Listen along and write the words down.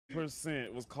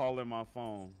100% was calling my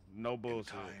phone. No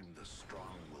bullshit.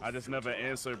 I just never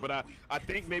answered. But I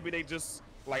think maybe they just,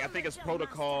 like, I think it's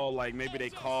protocol. Like, maybe they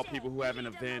call people who having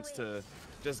events to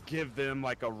just give them,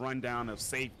 like, a rundown of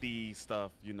safety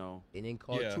stuff, you know. They didn't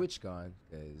call TwitchCon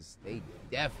because they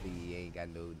definitely ain't got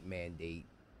no mandate.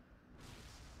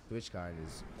 TwitchCon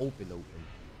is open.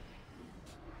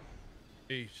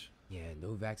 Eesh. Yeah,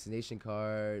 no vaccination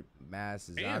card. Mask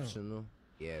is optional.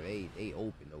 Yeah, they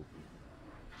open.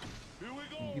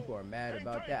 People are mad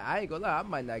about that. I ain't gonna lie, I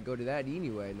might not go to that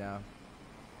anyway now.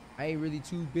 I ain't really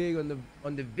too big on the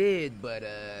vid, but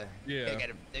I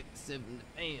gotta fix it in the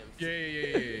fans.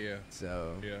 Yeah.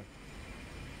 So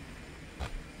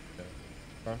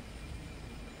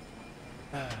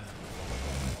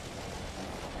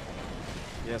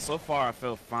yeah, so far I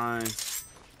feel fine.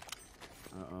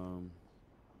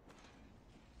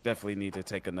 Definitely need to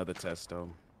take another test though.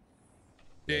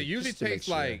 Yeah, it usually takes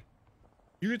like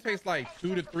 2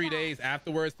 to 3 days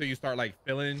afterwards till you start like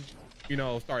feeling,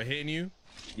 start hitting you.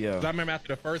 Yeah. I remember after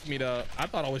the first meetup, I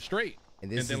thought I was straight.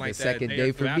 And this then is like the second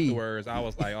day for me. Afterwards, I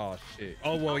was like, oh shit.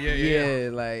 Oh well,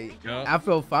 yeah. I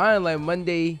felt fine. Like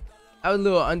Monday, I was a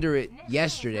little under it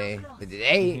yesterday, but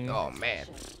today, oh man.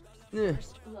 Yeah.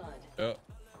 Yep.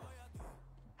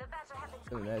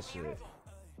 Some of that shit.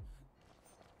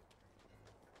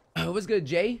 What's good,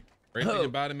 Jay? Great thing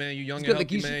about it, man. You young and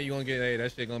healthy, man. You gonna get, hey,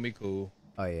 that shit gonna be cool.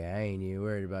 Oh yeah, I ain't even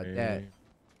worried about that.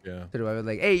 Yeah. So I was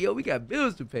like, hey, yo, we got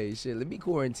bills to pay. Shit, let me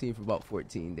quarantine for about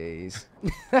 14 days.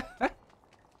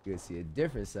 You'll see a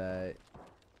different side.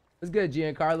 What's good,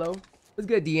 Giancarlo? What's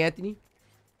good, D'Anthony?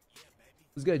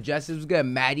 What's good, Justice? What's good,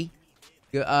 Maddie?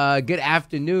 Good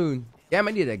afternoon. Damn,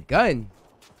 I need a gun.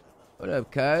 What up,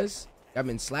 cuz? I've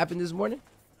been slapping this morning.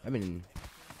 Couldn't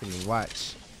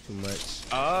watch too much.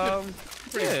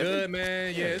 Pretty good,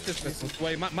 man. Yeah, it's just some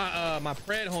sway. My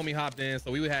Pred homie hopped in, so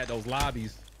we had those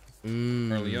lobbies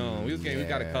early on. We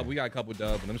got a couple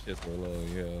dubs, and them shits were a little,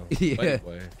 yeah. But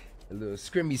anyway. A little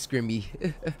scrimmy.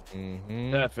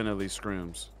 Definitely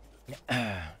scrims.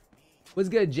 What's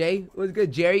good, Jay? What's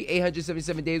good, Jerry?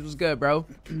 877 days. What's good, bro?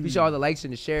 Appreciate all the likes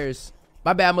and the shares.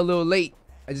 My bad, I'm a little late.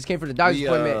 I just came from the doctor's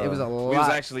appointment. It was a lot. We was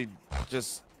actually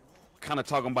just kind of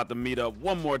talking about the meetup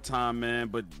one more time, man,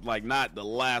 but like not the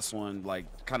last one, like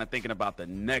kind of thinking about the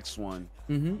next one,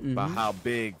 about how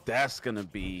big that's gonna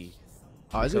be.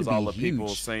 Because all the people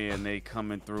saying they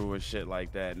coming through and shit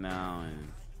like that now,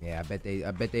 and yeah,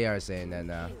 I bet they are saying that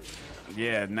now.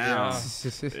 Yeah, now.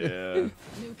 Yeah.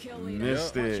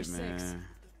 Missed it, man.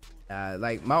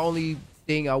 Like my only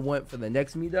thing I want for the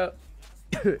next meetup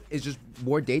is just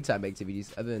more daytime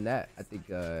activities. Other than that, I think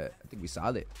we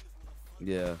solid.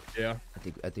 Yeah.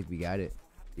 I think we got it.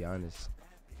 To be honest.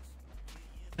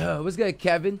 What's good,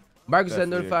 Kevin? Marcus got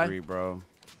notified. Agree, bro.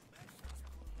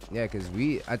 Yeah, cause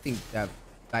I think that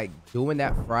like doing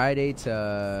that Friday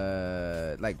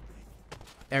to like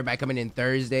everybody coming in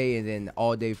Thursday and then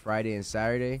all day Friday and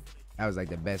Saturday, that was like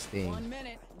the best thing.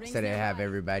 Instead of have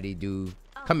everybody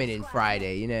come in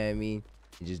Friday, you know what I mean,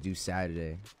 and just do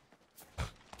Saturday.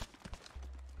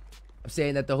 I'm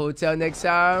staying at the hotel next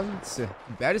time. So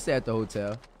you better stay at the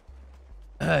hotel.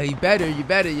 You better.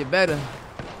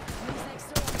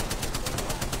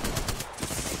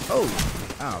 Oh,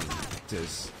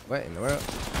 just what in the world?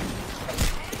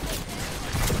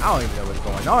 I don't even know what's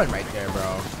going on right there,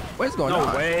 bro. What's going on?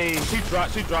 No way. She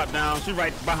dropped down. She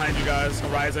right behind you guys,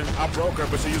 Horizon. I broke her,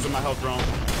 but she's using my health drone.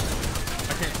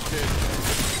 I can't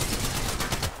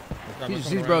shit.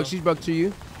 She's broke. She's broke to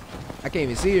you. I can't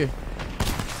even see her.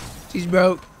 She's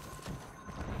broke.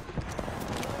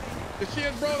 The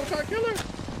shit, bro. I'm trying to kill her.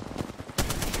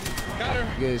 Got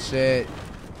her. Good shit.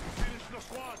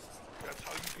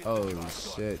 Oh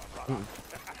shit.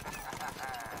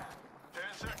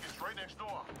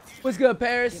 What's good,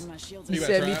 Paris? He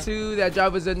said me too. That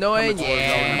job was annoying.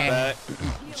 Yeah.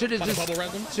 Should have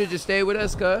just stayed with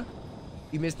us, cuz.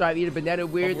 You missed drive eat a banana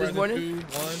weird this morning.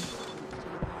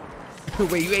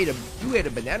 Wait, you ate a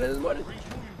banana this morning?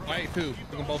 I ate 2.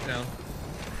 Took them both down.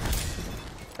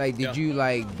 Like, did you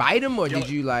like bite him or did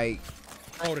you like?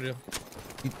 Throated him.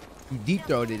 You deep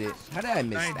throated it. How did I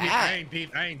miss that?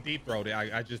 I ain't deep throated.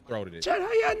 I just throated it. Chad,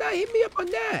 how y'all not hit me up on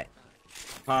that?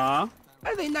 Huh?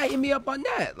 How they not hit me up on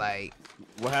that? Like,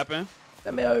 what happened?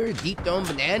 That man over here deep throwing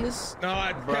bananas. No,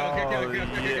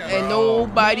 and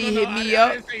nobody hit me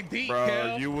up.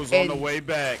 Bro, you was on the way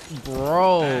back.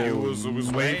 Bro. It was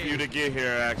waiting for you to get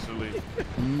here, actually.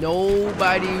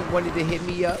 Nobody wanted to hit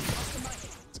me up.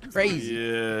 It's crazy.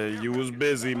 Yeah, you was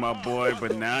busy, my boy,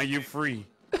 but now you're free.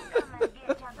 Yeah,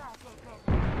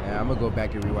 I'm gonna go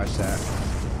back and rewatch that.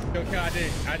 Yo,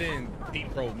 I didn't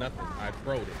deep throw nothing. I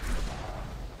throwed it.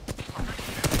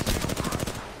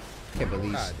 can't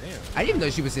believe. God damn. I didn't even know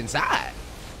she was inside.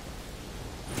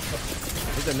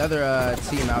 There's another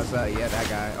team outside. Yeah, that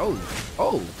guy.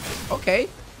 Oh, okay.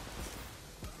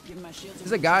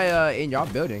 There's a guy in y'all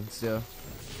building still.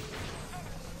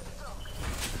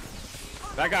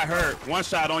 That guy hurt. One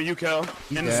shot on you, Kel.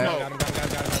 In the smoke. Got him.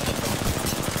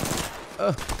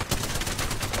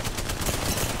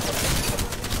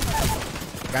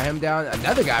 Got him down.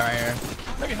 Another guy right here.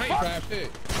 Look at how you drive shit.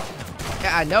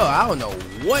 Yeah, I know. I don't know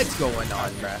what's going on,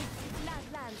 bruh.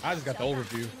 I just got the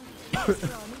overview.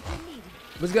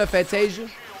 What's good, Fantasia?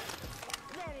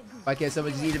 Why can't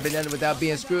someone just eat a banana without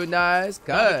being scrutinized?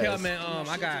 Yeah, Cause. man,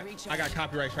 I got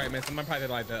copyright strike, man. Somebody probably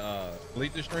like to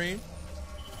delete the stream.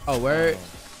 Oh, word.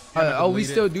 Yeah, We delete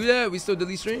still it. do that? We still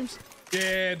delete streams?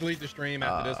 Yeah, delete the stream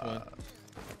after this one.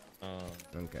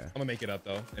 Okay. I'm gonna make it up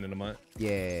though, end of the month.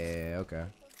 Yeah, okay.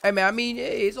 Hey, man, I mean,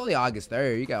 it's only August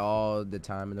 3rd. You got all the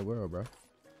time in the world, bro.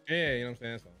 Yeah, you know what I'm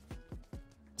saying? So.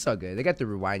 It's all good. They got the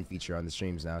rewind feature on the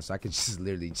streams now, so I can just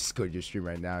literally just go to your stream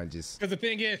right now and just. Because the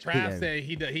thing is, Trav Yeah. said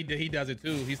he does it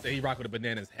too. He said he rock with the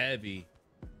bananas heavy.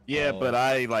 Yeah, but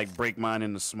I like break mine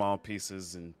into small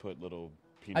pieces and put little.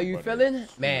 How you butter. feeling? You know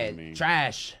what Man, I mean?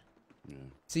 trash. Yeah.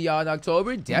 See y'all in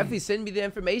October. Definitely send me the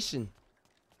information.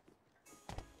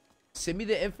 Send me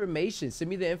the information. Send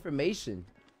me the information.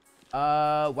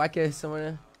 Why can't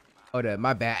someone? Hold up,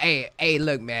 my bad. Hey,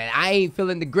 look, man. I ain't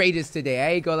feeling the greatest today.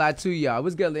 I ain't gonna lie to y'all.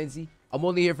 What's good, Lindsay? I'm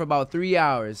only here for about 3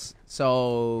 hours,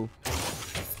 so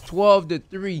 12 to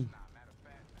 3.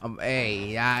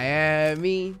 Hey, I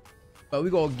mean, but we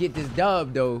gonna get this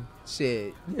dub though.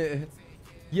 Shit.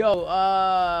 Yo,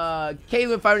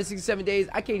 Caitlyn, 567 days.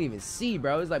 I can't even see,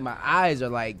 bro. It's like my eyes are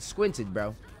like squinted,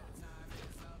 bro.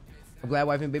 I'm glad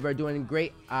wife and baby are doing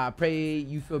great. I pray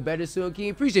you feel better soon, King.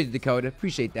 Appreciate it, Dakota.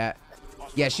 Appreciate that.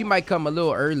 Yeah, she might come a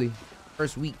little early.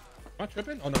 First week. Am I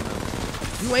tripping? Oh no.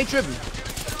 You ain't tripping.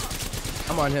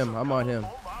 I'm on him. I'm on him.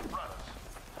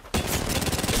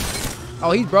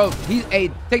 Oh, he's broke.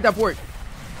 Hey, take that port.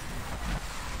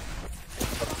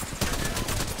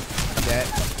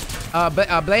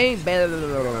 But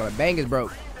Bang is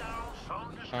broke.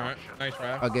 All right, nice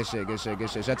try. Oh, good shit.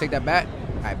 Should I take that back?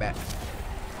 All right, back.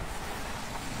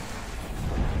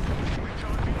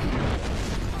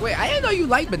 Wait, I didn't know you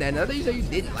liked bananas. I thought you said you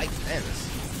didn't like bananas.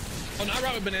 Oh, no, I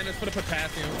rock with bananas for the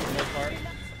potassium for the most part.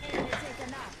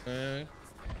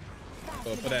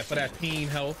 So for that teen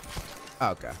health. Oh,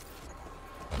 okay.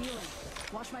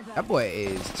 That boy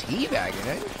is teabagging,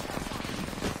 eh?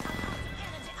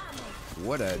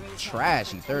 What a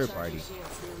trashy third party.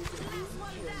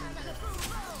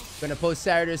 Gonna post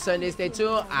Saturday or Sunday, stay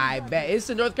tuned. I bet. It's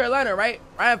in North Carolina, right?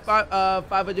 Right at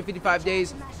 555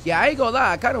 days. Yeah, I ain't gonna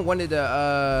lie. I kind of wanted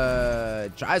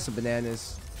to try some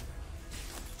bananas.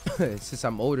 Since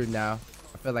I'm older now.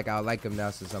 I feel like I'll like them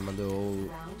now since I'm a little old.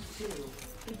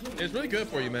 It's really good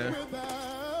for you, man.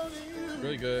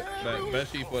 Really good. Like,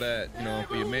 especially for that, you know,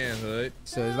 for your manhood.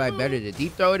 So it's like better to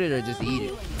deep throat it or just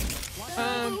eat it?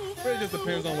 Really just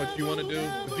depends on what you want to do.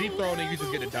 The deep throwing, you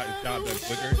just get the job done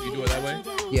quicker. You do it that way.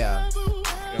 Yeah. You know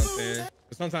what I'm saying?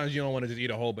 But sometimes you don't want to just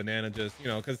eat a whole banana, just, you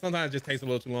know, because sometimes it just takes a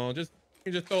little too long.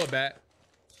 You just throw it back.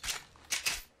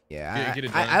 Yeah, get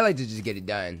it done. I like to just get it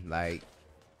done. Like,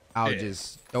 I'll Yeah.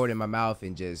 just throw it in my mouth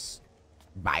and just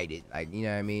bite it. Like, you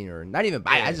know what I mean? Or not even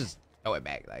bite it. I Yeah. just throw it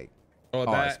back. Like, Throw it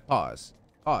back. Pause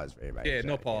for everybody. Yeah,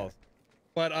 no Sorry. pause.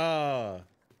 But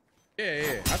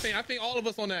yeah. I think all of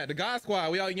us on that. The God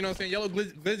Squad, we all, you know what I'm saying, Yellow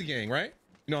Glizzy Gang, right?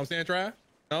 You know what I'm saying, Trav?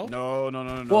 No? No.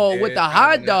 Well, Yeah, with the I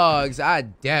hot know. dogs, I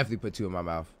definitely put 2 in my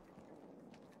mouth.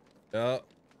 Yup.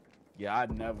 Yeah, I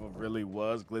never really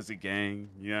was Glizzy Gang.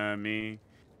 You know what I mean?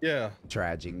 Yeah.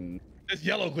 Tragic. It's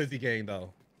Yellow Glizzy Gang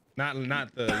though. Not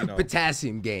the, you know.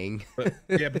 Potassium gang. But,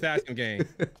 yeah, Potassium Gang.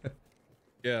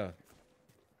 Yeah.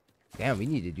 Damn, we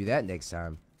need to do that next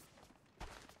time.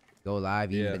 Go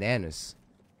live eating Yeah. bananas.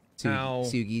 Now-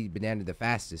 See who can eat banana the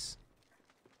fastest.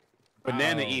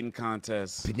 Banana Oh. eating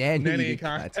contest. Banana Nanny eating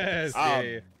contest. I'll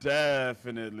Yeah.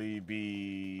 definitely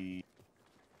be.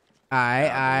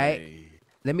 Alright.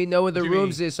 Let me know where the What you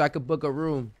rooms mean? is so I could book a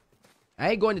room.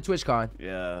 I ain't going to TwitchCon.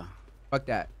 Yeah. Fuck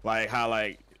that. Like how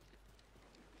like.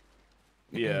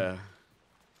 Yeah.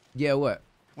 Yeah, what?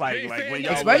 Like Hey, like say when it.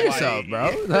 y'all Explain was, yourself, like,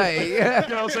 bro. Like, You know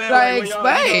what I'm saying? Like, when y'all,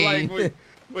 explain.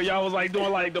 when y'all was like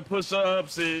doing like the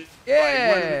push-ups and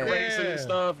Yeah. like running the racing Yeah. and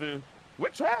stuff, and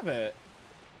where Trav at?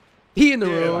 He in the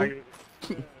Yeah, room.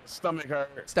 like, stomach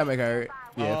hurt. Stomach hurt.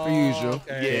 Yeah, for Oh, usual.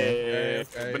 Yeah,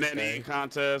 okay, banana okay. eating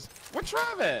contest. Where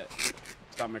Trav at?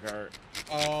 Stomach hurt.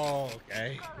 Oh,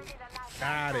 okay.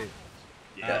 Got it.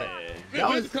 Yeah.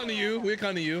 We'll come to you. We'll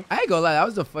come to you. I ain't gonna lie, that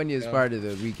was the funniest part of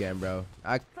the weekend, bro.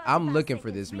 I'm looking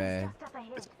for this man.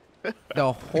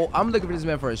 I'm looking for this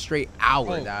man for a straight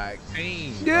hour, dog.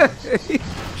 Pain. Yeah.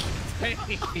 Pain.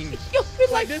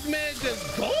 Like this man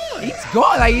just gone. He's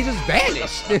gone. Like he just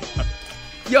vanished.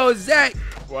 Yo, Zach.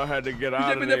 Well, I had to get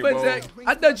out of there, bro. Zach,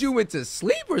 I thought you went to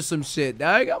sleep or some shit,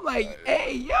 dog. I'm like,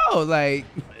 hey, yo, like.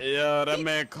 Yeah, that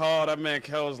man called. That man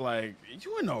was like,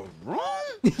 you in the room?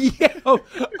 Yo,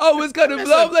 oh, it's gonna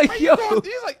blow up like, yo.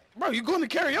 He's like, bro, you going to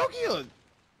karaoke? Or?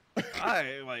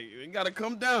 Like, you gotta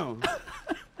come down.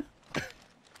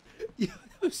 Yo,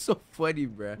 that was so funny,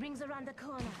 bro. Rings around the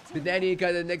corner. Did Danny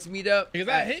got the next meetup? Because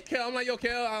I hit Kel. I'm like, yo,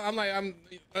 Kel. I'm like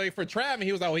for Trav, and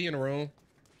he was like, oh, he in the room.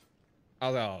 I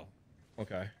was like, oh,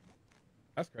 okay.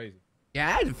 That's crazy. Yeah,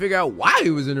 I had to figure out why he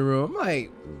was in the room. I'm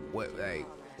like, what? Like,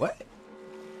 what?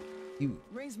 You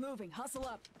Rings moving. Hustle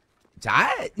up.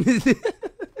 tired?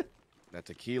 That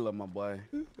tequila, my boy.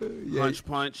 Yeah. Hunch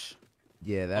punch.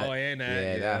 Yeah, that. Oh, and that,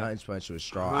 yeah, yeah. that hunch punch was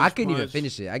strong. Hunch I couldn't even punch.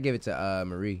 finish it. I gave it to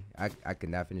Marie. I could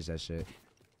not finish that shit.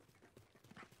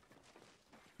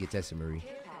 Get tested, Marie.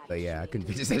 But yeah, I couldn't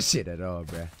finish that shit at all,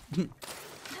 bruh.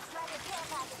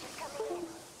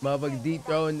 Motherfucker deep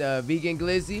throwing vegan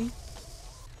glizzy.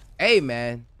 Hey,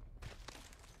 man.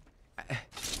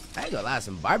 I ain't gonna lie,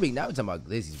 some barbecue. Now we're talking about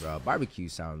glizzies, bro. Barbecue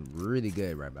sound really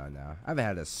good right about now. I haven't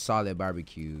had a solid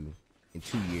barbecue in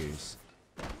 2 years.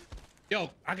 Yo,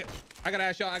 I gotta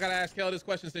ask y'all. I gotta ask Kel this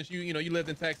question since you lived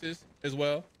in Texas as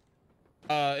well.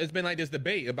 It's been like this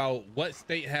debate about what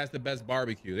state has the best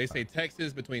barbecue. They say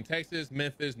Texas, between Texas,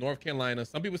 Memphis, North Carolina.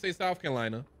 Some people say South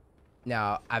Carolina.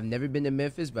 Now, I've never been to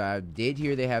Memphis, but I did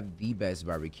hear they have the best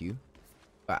barbecue.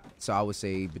 So I would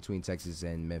say between Texas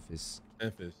and Memphis.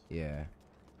 Memphis. Yeah.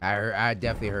 I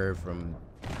definitely heard from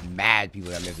mad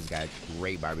people that Memphis got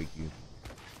great barbecue.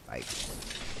 Like,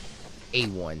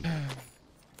 A1.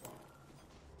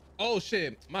 Oh,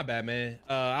 shit. My bad, man.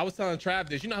 I was telling Trav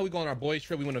this. You know how we go on our boys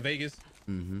trip? We went to Vegas.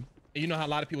 Mm-hmm. And you know how a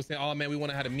lot of people say, oh, man, we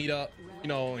want to have a meet up,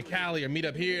 in Cali or meet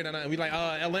up here. And we like,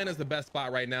 Atlanta's the best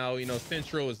spot right now.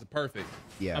 Central is the perfect.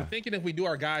 Yeah. I'm thinking if we do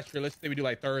our guys trip, let's say we do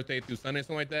like Thursday through Sunday,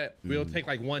 something like that. We'll take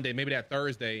like one day, maybe that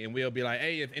Thursday, and we'll be like,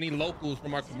 hey, if any locals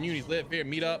from our communities live here,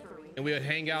 meet up, and we'll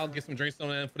hang out, get some drinks on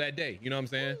them for that day. You know what I'm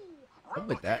saying? I'm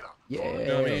with that. Yeah. You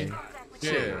know what I mean?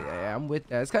 Shit, Yeah. yeah, I'm with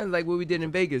that. It's kind of like what we did in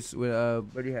Vegas when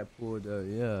Buddy had pulled.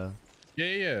 Yeah.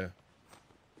 Yeah.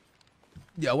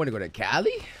 Yeah, I want to go to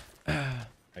Cali.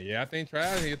 Yeah, I think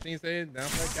Trav, he thinks they down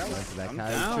for that Cali. For that I'm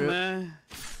Cali down, trip. man.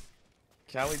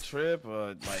 Cali trip,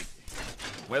 like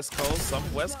West Coast,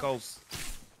 some West Coast.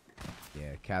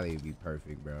 Yeah, Cali would be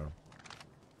perfect, bro.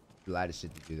 A lot of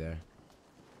shit to do there.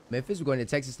 Memphis, we're going to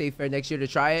Texas State Fair next year to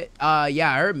try it.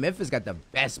 Yeah, I heard Memphis got the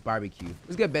best barbecue.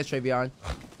 Let's get best Travion.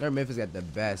 I heard Memphis got the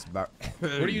best Where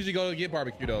do you usually go to get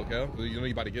barbecue though, Kel? You know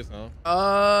you about to get some.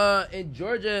 In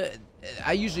Georgia,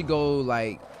 I usually go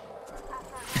like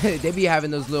they be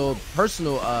having those little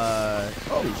personal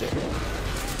holy shit.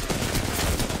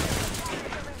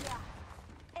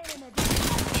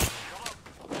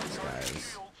 This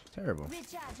guy's terrible.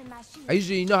 I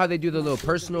usually, you know how they do the little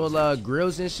personal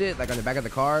grills and shit, like on the back of the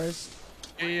cars?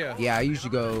 Yeah. Yeah, I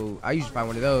usually find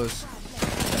one of those.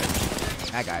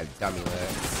 That guy's dummy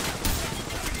with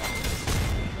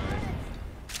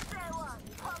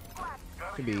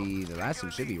it. Should be, the last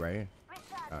one should be right here.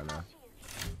 I don't know.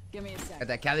 Give me a sec. Got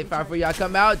that Cali fire for y'all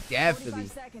come out? Definitely.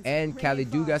 And Cali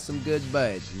do got some good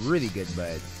bud. Really good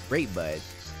bud. Great bud.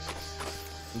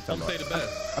 Some say the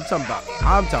best. I'm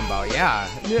talking about, yeah.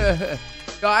 Yo,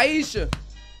 Aisha.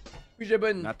 Appreciate it,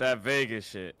 button. Not that Vegas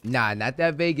shit. Nah, not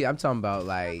that Vegas. I'm talking about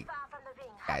like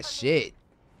that shit.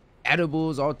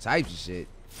 Edibles, all types of shit.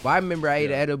 Well, I remember I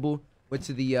ate an edible, went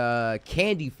to the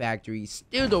candy factory.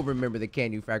 Still don't remember the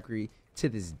candy factory to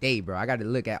this day, bro. I got to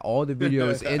look at all the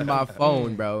videos in my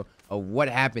phone, bro, of what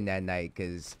happened that night,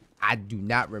 because I do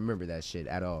not remember that shit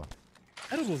at all.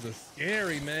 Edibles are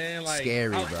scary, man. Like,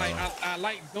 Scary, bro. I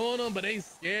like doing them, but they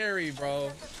scary,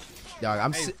 bro. Dog,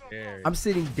 I'm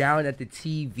sitting down at the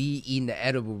TV eating the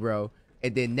edible, bro,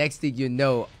 and then next thing you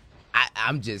know,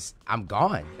 I'm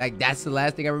gone. Like, that's the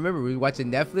last thing I remember. We were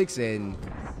watching Netflix and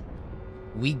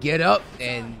we get up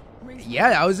and yeah,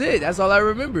 that was it. That's all I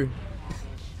remember.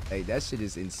 Like, that shit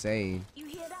is insane.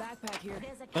 Backpack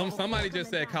here. Somebody just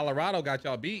said Colorado got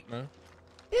y'all beat, man.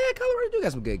 Yeah, Colorado do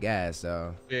got some good gas,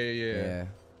 so Yeah.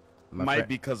 Might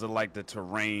be because of like the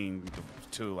terrain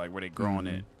too, like where they growing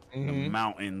it, the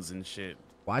mountains and shit.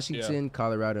 Washington,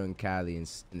 Colorado, and Cali in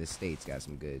the States got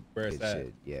some good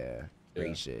shit. Yeah,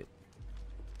 great shit.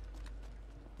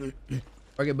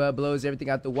 Okay, Bud blows everything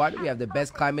out the water. We have the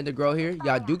best climate to grow here.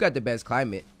 Y'all do got the best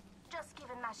climate.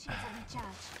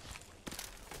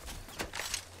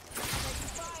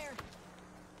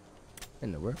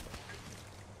 In the world.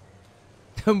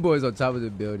 Them boys on top of the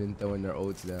building throwing their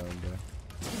oats down, bro.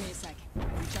 Give me a sec.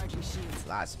 Recharging shields.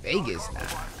 Las Vegas now.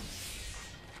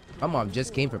 My mom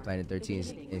just came from Planet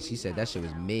 13 and she said that shit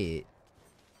was mid.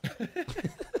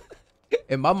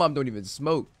 And my mom don't even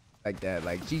smoke like that.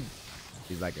 Like she's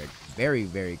like a very,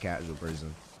 very casual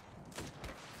person.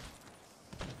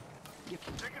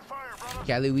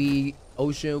 Cali weed,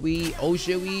 ocean weed,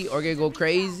 Oregon go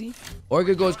crazy.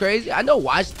 Oregon goes crazy. I know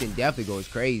Washington definitely goes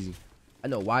crazy. I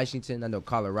know Washington, I know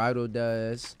Colorado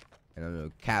does, and I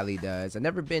know Cali does. I've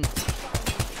never been.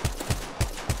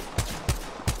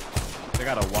 They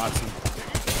got a Watson.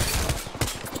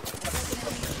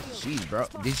 Jeez, bro.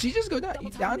 Did she just go down? You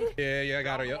down there? Yeah, I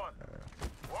got her. Yep.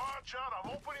 Watch out, I'm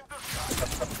opening the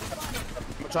sky. I'm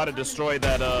gonna try to destroy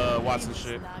that Watson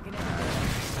shit. Knocking it. I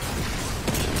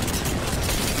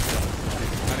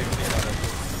didn't even think about that.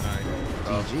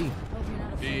 GG. Hope you're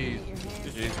not afraid to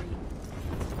get your hands GG. dirty.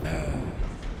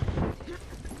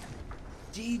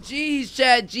 GG's,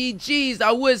 chat. GG's.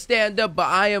 I would stand up, but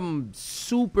I am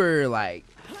super like.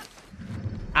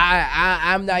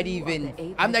 I'm not even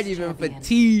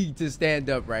fatigued to stand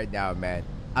up right now, man.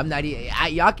 I'm not even.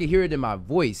 Y'all can hear it in my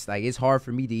voice. Like it's hard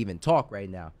for me to even talk right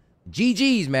now.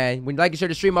 GG's, man. When you like and share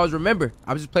the stream, always remember.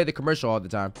 I just play the commercial all the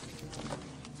time.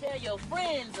 Tell your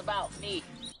friends about me.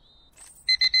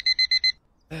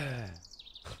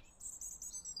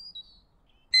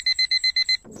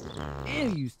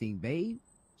 Damn, you stink, babe.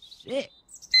 Shit.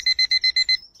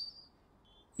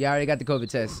 Yeah, I already got the COVID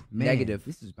test. Man, Negative.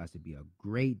 This is about to be a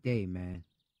great day, man.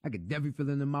 I could definitely feel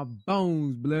it in my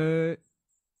bones, blood.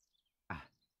 Ah,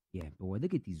 yeah, boy,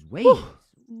 look at these waves.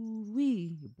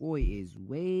 Ooh-wee. Your boy is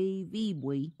wavy,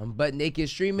 boy. I'm butt naked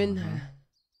streaming.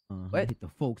 What? Hit the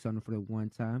folks on it for the one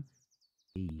time.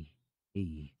 Hey,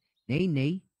 hey.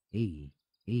 Nay.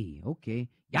 Hey, okay.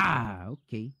 Yeah,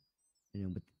 okay. And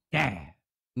then with the dab.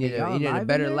 You y'all need a alive in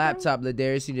better there, bro? laptop,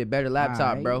 Ladarius. You need a better laptop,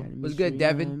 Alright, bro. gotta make What's sure, good, you know what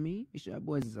I Devin? mean? Make sure our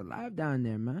boys is alive down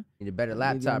there, man. Need a better Maybe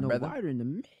I laptop, know brother. wider in a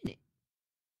minute.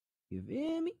 You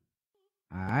feel me?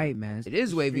 All right, man. It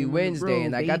is Wavy Stream on the Wednesday, road,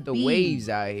 and I got the baby. waves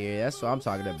out here. That's what I'm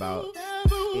talking about.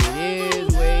 It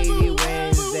is Wavy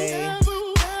Wednesday.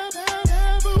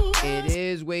 It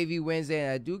is Wavy Wednesday,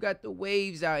 and I do got the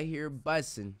waves out here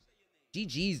bussing.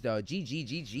 GG's, though.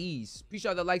 GG's.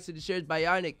 Appreciate the likes and the shares,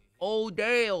 Bionic.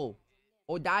 Odale.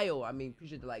 I mean,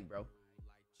 appreciate the like, bro.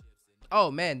 Oh,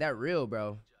 man, that reel,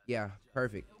 bro. Yeah,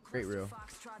 perfect. Great reel.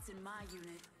 Foxtrots in my unit.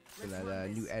 And Let's that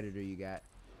run new this. editor you got.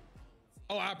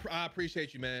 Oh, I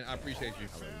appreciate you, man. I appreciate you.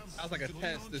 That was like a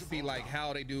test to see like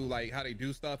how they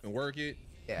do stuff and work it.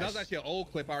 Yeah. That was actually an old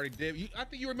clip I already did. I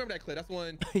think you remember that clip. That's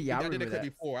one. Yeah, I did remember that clip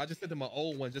that. before. I just sent them an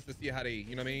old one just to see how they,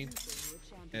 you know what I mean?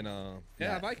 And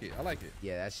yeah, I like it.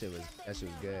 Yeah, that shit was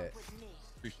good.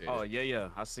 Appreciate Oh it. yeah.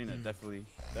 I seen it. Definitely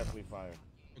fire.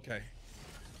 Okay.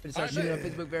 Gonna start shooting on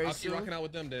Facebook very I'll keep soon. rocking out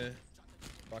with them then.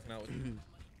 Rocking out with them.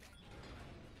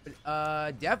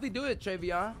 Definitely do it,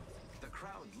 Travion. The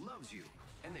crowd loves you,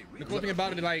 and they The really cool thing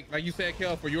about it, like you said,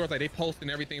 Kel, for yours, like they post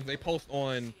and everything. They're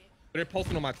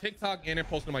posting on my TikTok and they're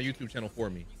posting on my YouTube channel for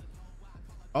me.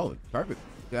 Oh, perfect.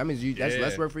 That means that's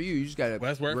less Yeah. work for you. You just gotta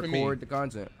Less work for me. record the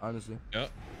content, honestly.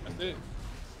 Yep.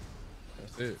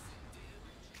 That's it.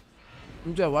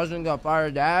 I'm just watching got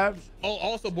fire dabs. Oh,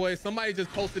 also, boys, somebody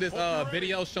just posted this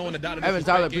video showing the Dotted Evan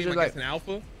Tyler, game, appreciate I guess, like- in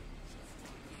alpha.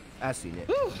 I seen it.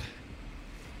 Oh,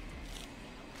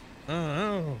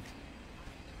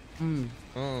 Mm.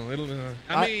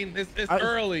 I mean, it's I-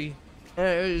 early.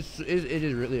 Yeah, it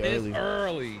is really It's early.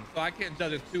 early, so I can't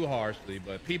judge it too harshly.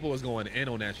 But people was going in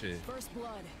on that shit. First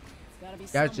blood. Gotta be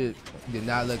That somewhere. shit did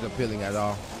not look appealing at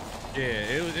all. Yeah,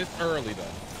 it's early though.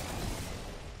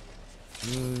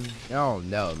 I don't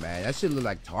know, man. That shit look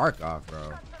like Tarkov,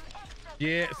 bro.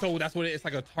 Yeah, so that's what it's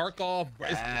like a Tarkov.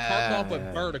 It's Tarkov but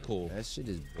vertical, That shit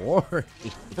is boring.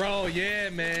 bro. Yeah,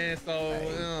 man.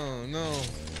 So no.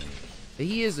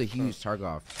 He is a huge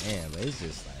Tarkov fan, but it's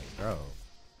just like, bro.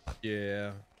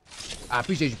 Yeah. I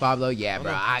appreciate you, Pablo. Yeah,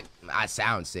 bro. I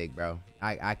sound sick, bro.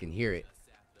 I can hear it.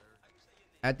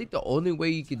 I think the only way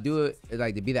you could do it is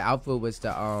like to be the alpha was to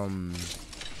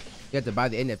you have to buy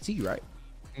the NFT, right?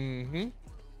 Mm-hmm.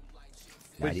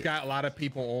 Which got a lot of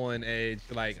people on edge,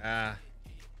 like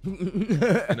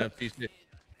NFT shit.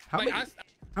 How Like, much?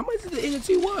 How much did the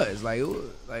NFT was?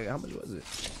 Like how much was it?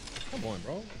 Come on,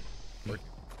 bro.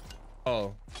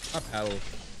 Oh,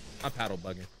 my paddle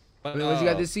bugging. But, What you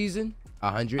got this season?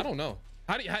 100. I don't know.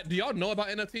 Do y'all know about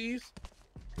NFTs?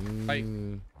 Like,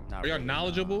 Not are y'all really,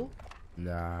 knowledgeable?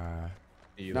 Nah.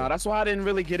 No, that's why I didn't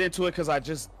really get into it because I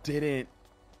just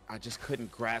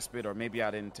couldn't grasp it, or maybe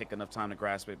I didn't take enough time to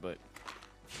grasp it. But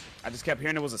I just kept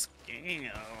hearing it was a scam.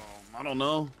 I don't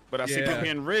know, but I see Yeah. people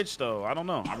getting rich though. I don't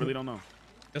know. I really don't know.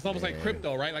 It's almost like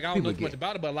crypto, right? Like I don't People know too much get-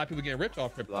 about it, but a lot of people getting rich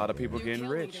off A crypto. lot of people They're getting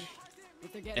killing rich, it,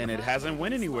 but they're getting and it hot. hasn't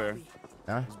went anywhere.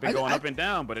 Huh? It's been going up and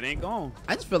down, but it ain't gone.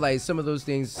 I just feel like some of those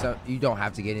things you don't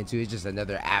have to get into. It's just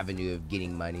another avenue of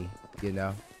getting money, you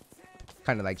know?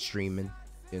 Kind of like streaming,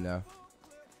 you know?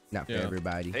 Not for Yeah.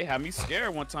 everybody. They had me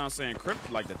scared one time saying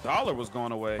crypto, like the dollar was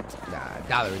going away. Nah,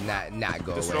 dollar would not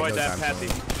go away. Destroyed No that, time soon.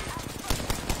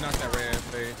 Patty. Knock that red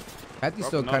face. Patty's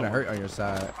still Broke kind of another hurt on your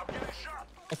side.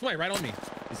 Oh, somebody right on me.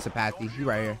 It's a Patty. He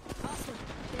right here.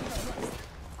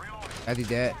 Patty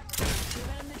dead.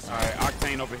 All right,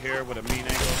 Octane over here with a mean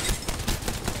angle.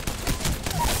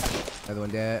 Another one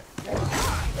dead.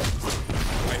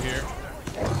 Right here.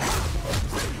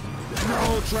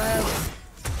 No, Trav.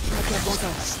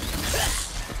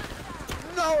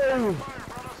 No. Oh,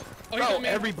 he Bro, got me.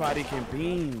 everybody can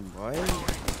beam, boy.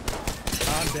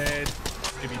 I'm dead.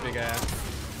 Give me big ass.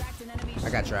 Cracked an enemy I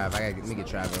got Trav. Let me get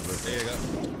Trav over. There you go.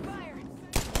 firing.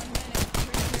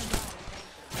 1 minute.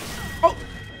 Oh!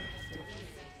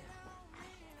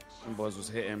 Them boys was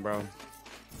hitting, bro.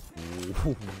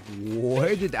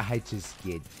 Where did I just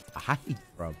get hide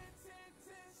from?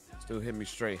 Still hit me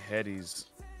straight headies.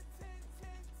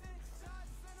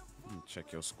 Let me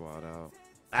check your squad out.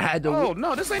 I had to. Oh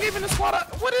no, this ain't even the squad.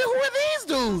 Who are these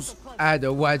dudes? I had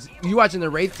to watch. You watching the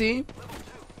Wraith team?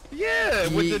 Yeah,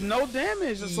 with Ye- the no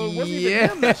damage, so it wasn't Yeah. even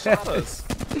them that shot us.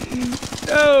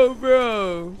 No,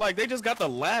 bro. Like they just got the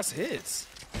last hits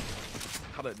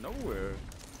out of nowhere.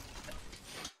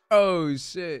 Oh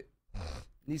shit.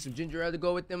 Need some ginger ale to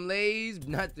go with them lays.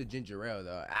 Not the ginger ale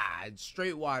though.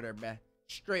 Straight water, man.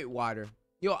 Straight water.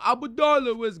 Yo,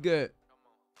 Abudallah was good.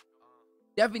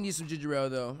 Definitely need some ginger ale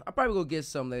though. I'll probably go get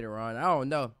some later on. I don't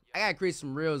know. I gotta create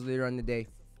some reels later on today.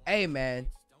 Hey man,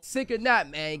 sick or not,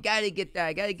 man. Gotta get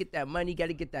that money.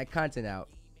 Gotta get that content out.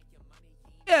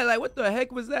 Yeah, like what the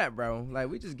heck was that, bro? Like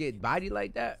we just get body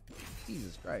like that?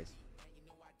 Jesus Christ.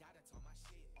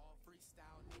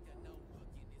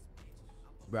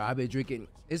 Bro, I've been drinking.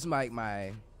 It's like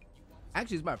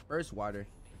actually it's my first water.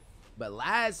 But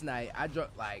last night I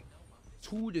drank like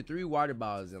 2 to 3 water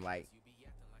bottles in like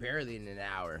barely in an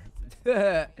hour.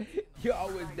 You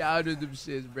always down to them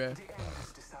shits, bro.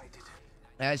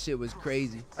 That shit was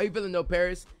crazy. How you feeling though,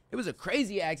 Paris? It was a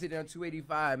crazy accident on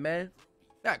 285, man.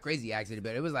 Not crazy accident,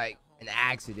 but it was like an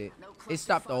accident. It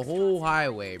stopped the whole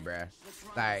highway, bro.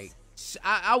 Like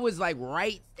I was like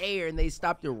right there and they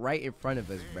stopped it right in front of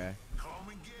us, bro.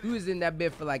 We was in that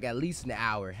bit for like at least an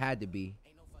hour, had to be.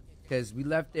 Cause we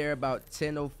left there about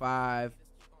 10:05.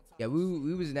 Yeah,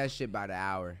 we was in that shit about an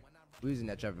hour. We was in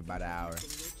that traffic about an hour.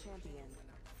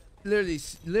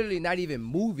 Literally not even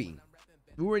moving.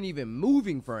 We weren't even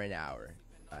moving for an hour.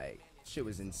 Like, shit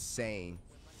was insane.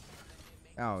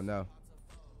 I don't know.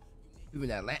 People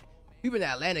in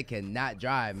Atlanta cannot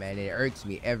drive, man. It irks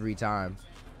me every time.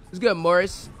 What's good,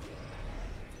 Morris?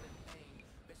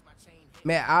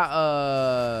 Man,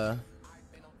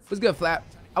 what's good, Flap?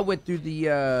 I went through the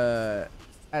I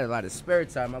had a lot of spare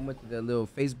time. I went to the little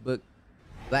Facebook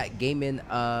Black Gaming you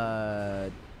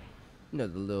know,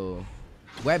 the little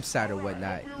website or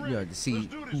whatnot, you know, to see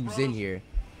who's in here.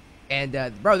 And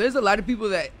bro, there's a lot of people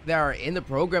that are in the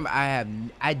program I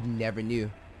never knew.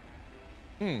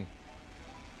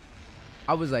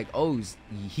 I was like, oh,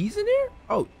 he's in there?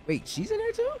 Oh, wait, she's in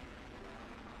there too?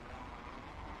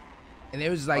 And there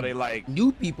was like, they like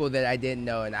new people that I didn't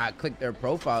know, and I clicked their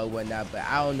profile and whatnot, but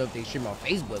I don't know if they stream on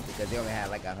Facebook because they only had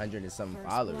like 100 and some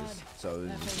followers. So it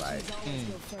was just like,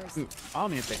 I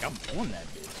don't even think I'm on that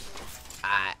bitch.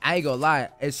 I ain't gonna lie,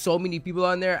 there's so many people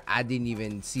on there, I didn't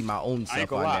even see my own I stuff ain't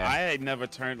gonna on lie, there. I ain't never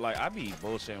turned like I be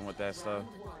bullshitting with that stuff.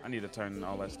 I need to turn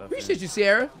all that stuff. Appreciate in. you,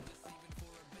 Sierra.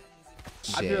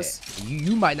 I Shit, just-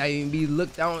 you might not even be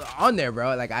looked down on there,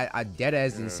 bro. Like I dead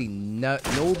ass didn't see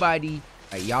nobody.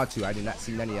 Like y'all two, I did not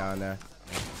see none of y'all on there.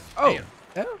 Oh, Damn.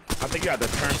 yeah. I think you had to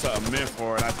turn something in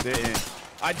for it. I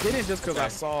didn't just because I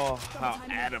saw how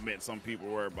adamant some people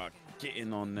were about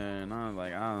getting on there, and I was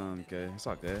like, I don't care. It's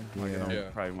all good. Like, Yeah. I Yeah.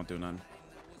 probably won't do nothing.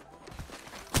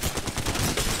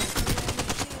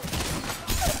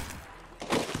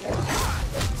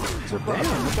 So damn,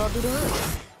 what y'all do to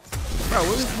her? Bro,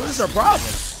 what is our problem?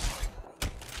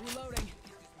 Reloading.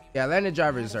 Yeah, Atlanta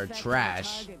drivers are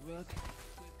trash.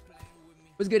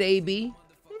 What's good, AB?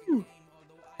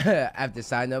 I have to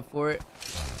sign up for it.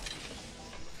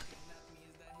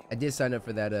 I did sign up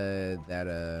for that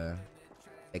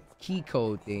key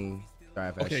code thing. Sorry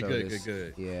if I Okay, showed good, this.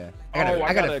 good. Yeah, Oh,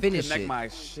 I gotta finish connect it. my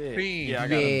shit. Fiend. Yeah, I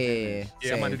gotta Yeah, finish.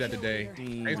 Yeah, I might do same. that today.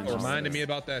 Thanks for reminding me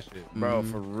about that shit. Bro,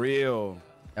 for real.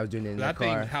 I was doing it in I the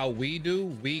car. think how we do,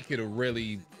 we could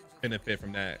really benefit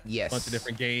from that. Yes. Bunch of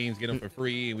different games, get them for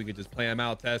free, and we could just play them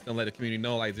out, test them, let the community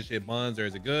know like, is this shit buns or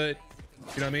is it good?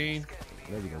 You know what I mean?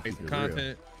 Maybe gonna Make keep some it real.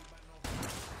 content.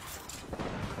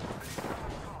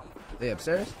 They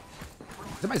upstairs?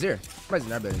 Somebody's here. Somebody's in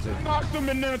that building too. Knocked him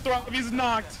in there, Thrive. He's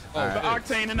knocked. Oh, The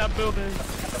Octane in that building.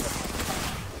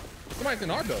 Somebody's in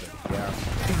our building. Yeah.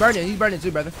 He's burning. He's burning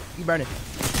too, brother. He's burning.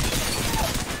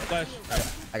 Flash.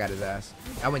 I got his ass.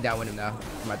 I went down with him now.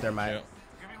 My thermite. Yeah.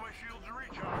 Give me my shield to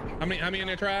recharge. How many in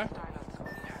there, Trav?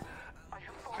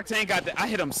 Octane got the, I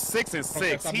hit him 6 and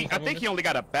 6. stop I moving. think he only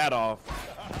got a bat off.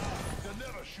 They'll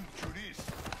never shoot through this.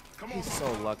 Come on. He's so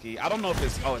lucky. I don't know if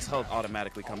his his health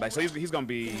automatically come back. So he's gonna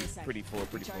be pretty full.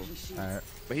 Recharging shields. All right.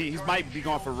 But he might be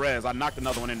going for res. I knocked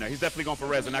another one in there. He's definitely going for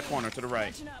res in that corner to the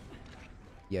right. Catching up.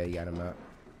 Yeah, you got him up.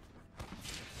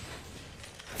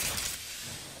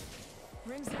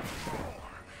 Rings down.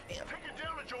 Taking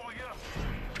damage over here.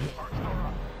 Arc star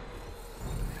up.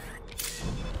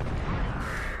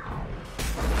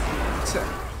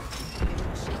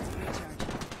 Shields recharge.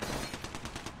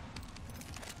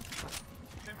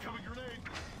 Incoming grenade.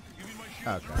 Give me my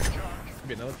shield to Okay. recharge.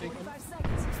 Be another thing. 5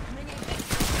 seconds. Ring aim.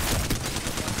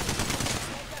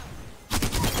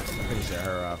 Finish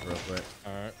her off real quick.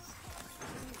 All right.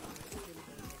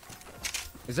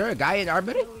 Is there a guy in our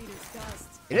building? Go eat his dust.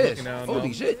 It is. looking now, Holy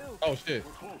no. shit. Oh shit.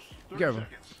 Close. Be careful.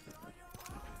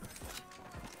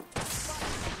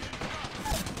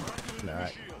 All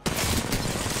right.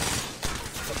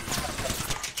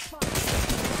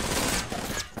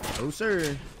 Oh,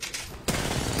 sir.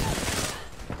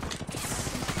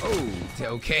 Oh,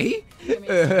 okay. Charge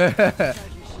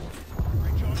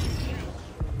your shield.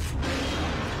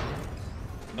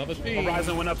 Another team.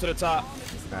 Horizon went up to the top.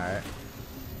 All right.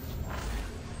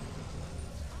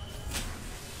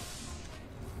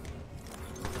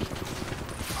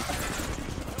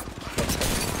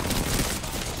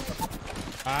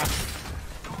 Ah.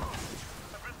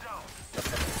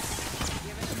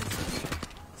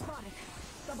 Spotted.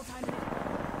 Double time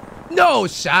it. No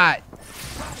shot.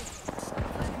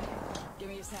 Give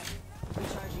me a sec.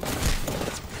 Recharging.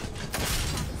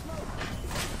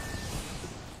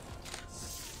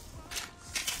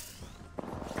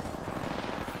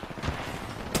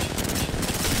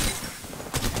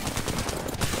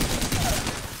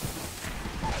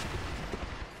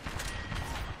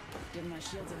 Give my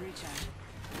shields a recharge.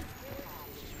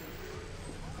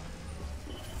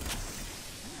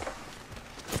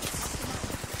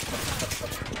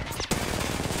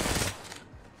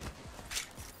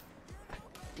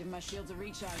 Give my shields a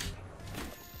recharge.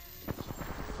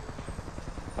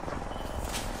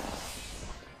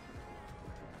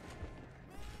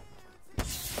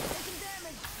 Taking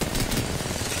damage.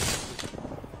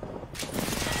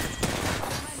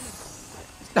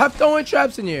 Stop throwing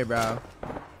traps in here, bro.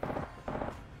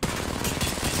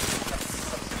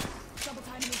 Double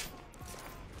time me.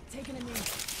 Taking a knee.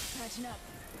 Catching up.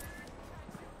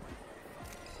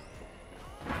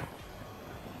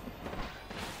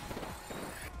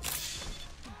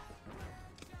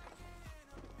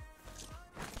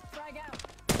 Frag out.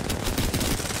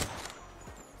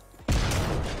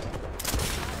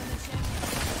 I'm the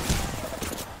champion.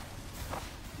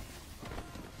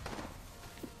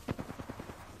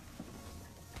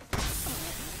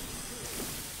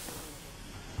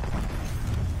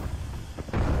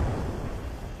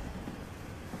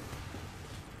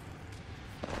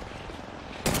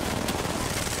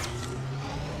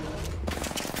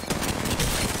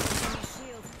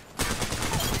 Shield.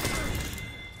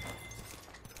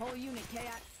 Whole unit,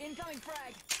 chaos. Incoming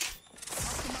frag.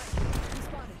 Off the mic. He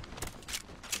spotted.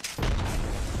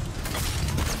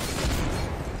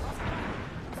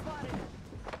 Spotted.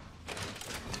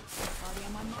 Already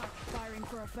on my mark. Firing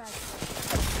for effect.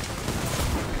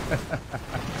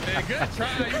 Man, good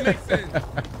try. You make sense.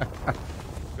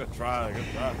 Good try. Good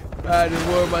try. I just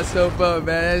wore myself up,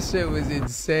 man. That shit was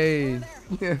insane.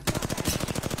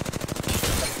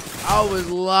 I was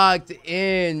locked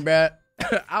in, bruh.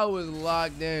 I was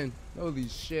locked in. Holy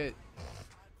shit.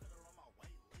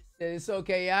 It's so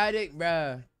chaotic,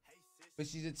 bruh. But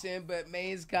she's a 10, but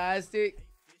main's caustic.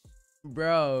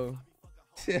 Bro.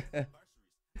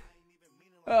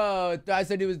 Oh, I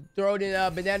said he was throwing in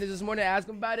bananas this morning. Ask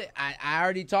him about it. I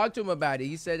already talked to him about it.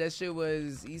 He said that shit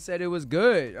was, he said it was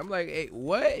good. I'm like, hey,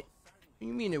 what? What do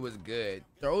you mean it was good?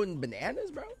 Throwing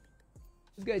bananas, bro?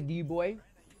 It's good, D-boy.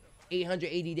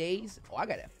 880 days. Oh, I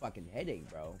got a fucking headache,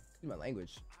 bro. Excuse my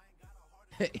language.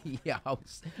 Yeah, I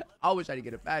was trying to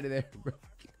get up out of there, bro.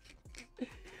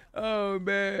 Oh,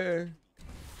 man.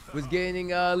 Was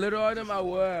getting a little on him, I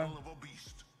was.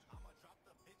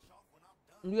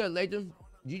 You got Latham.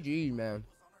 GG, man.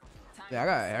 Yeah, I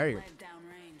got Harry.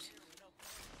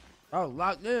 I was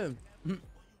locked in.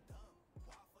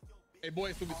 Hey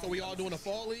boys, so we all doing a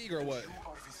fall league or what?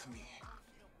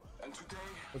 What's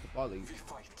the fall league?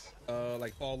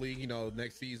 Like fall league, you know,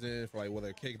 next season for like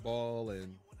whether kickball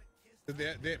and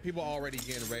people already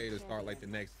getting ready to start like the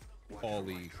next fall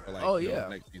league for like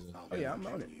next season. Oh yeah, I'm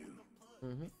on it.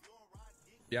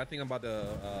 Yeah, I think I'm about to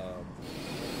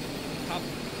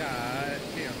God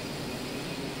damn.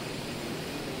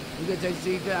 You good,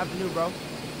 JC? Good afternoon, bro.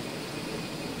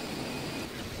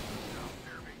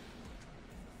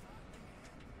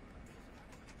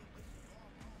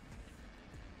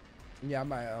 Yeah, I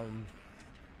might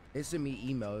they sent me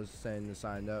emails saying to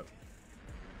sign up.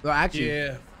 Well, actually,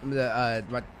 Yeah.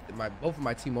 Both of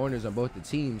my team owners on both the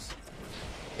teams,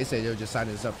 they said they were just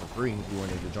signing us up for free if you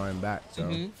wanted to join back. So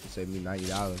it saved me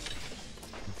 $90.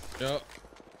 Yep.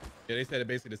 Yeah, they said it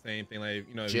basically the same thing. Like,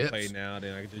 you know, if you play now,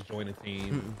 then I could just join a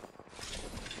team.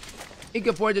 You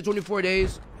can afford the 24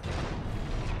 days.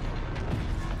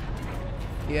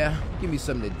 Yeah, give me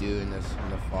something to do in the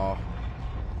fall.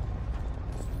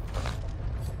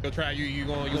 Go try you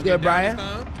gonna Good, get down Brian? this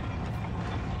time?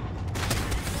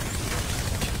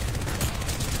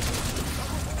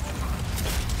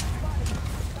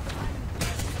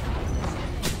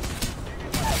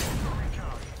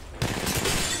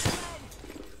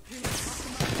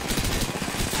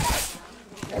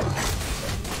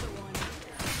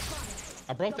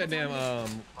 I broke that damn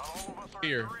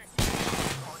spear.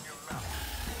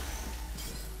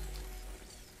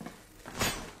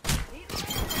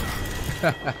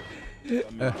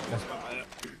 Good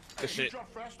shit.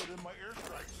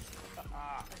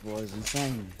 Boy's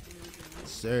insane.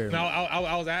 Sir. No,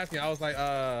 I was asking. I was like,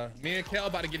 me and Kel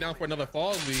about to get down for another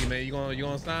fall league, man. You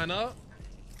gonna sign up?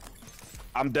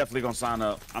 I'm definitely gonna sign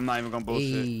up. I'm not even gonna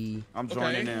bullshit. Hey. I'm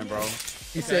joining in, bro.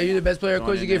 He said you're the best player. Of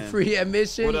course, you get free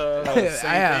admission. What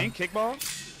same thing? Kickball?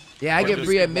 Yeah, I Or get just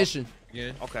free kickball? admission.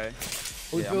 Yeah. Okay.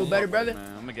 We Yeah, feel I'm better, gonna fuck with brother? it,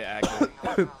 man. I'm gonna get active.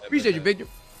 Appreciate you, Victor.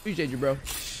 Appreciate you, bro.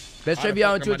 Best I trivia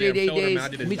on fucked my Twitch 88 damn shoulder, days. man. I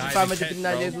did a Meet you diving 559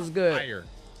 catch, days. bro. Was good. Fire.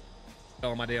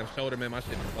 Fell on my damn shoulder, man. My shit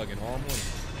been fucking all morning.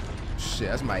 Shit,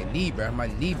 that's my knee, bro. My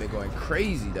knee been going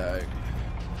crazy, dog.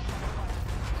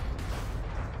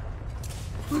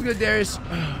 Who's good, Darius?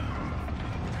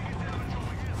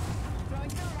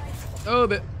 Oh,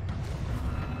 bit.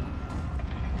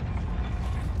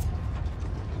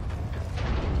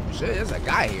 Shit, there's a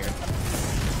guy here.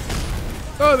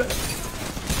 Oh, bit.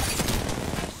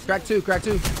 Crack two, crack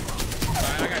two.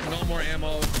 Alright, I got no more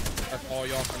ammo. That's all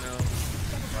y'all for now.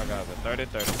 I got the 30.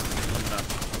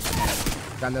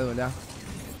 Got another one down.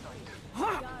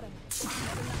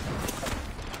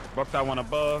 Broke that one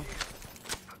above.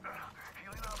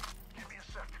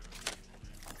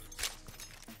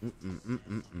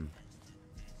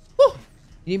 Woo.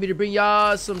 You need me to bring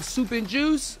y'all some soup and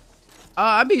juice?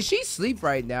 I mean, she sleep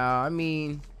right now. I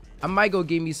mean, I might go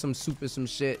give me some soup or some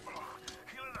shit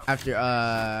after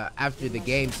the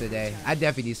game today. I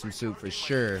definitely need some soup for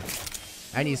sure.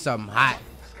 I need something hot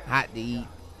to eat.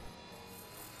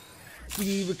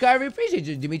 You recovery? Appreciate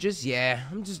you, Demetrius. Yeah,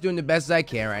 I'm just doing the best I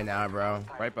can right now, bro.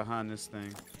 Right behind this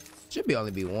thing. Should be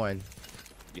only be one.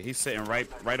 Yeah, he's sitting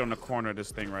right on the corner of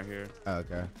this thing right here. Oh,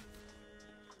 okay.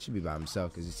 Should be by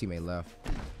himself because his teammate left.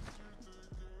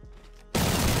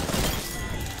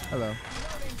 Hello.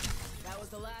 That was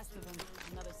the last of them.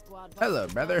 Another squad. Hello,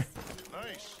 brother.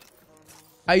 Nice.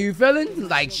 How you feeling?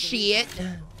 Like shit.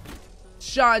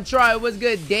 Sean Troy, what's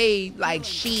good? Dave, like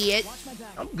shit.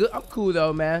 I'm good. I'm cool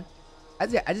though, man. I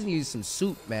just need some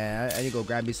soup, man. I need to go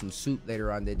grab me some soup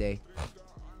later on today.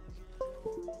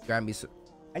 Grab me some.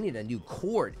 I need a new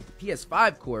cord,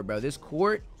 PS5 cord, bro. This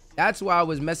cord. That's why I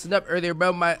was messing up earlier,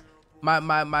 bro. My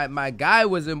guy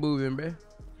wasn't moving, bro.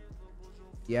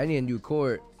 Yeah, I need a new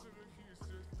cord.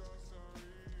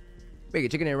 Bacon,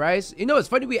 chicken and rice. You know, it's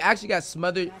funny. We actually got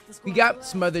smothered. We got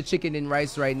smothered chicken and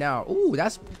rice right now. Ooh,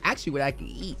 that's actually what I can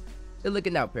eat. They're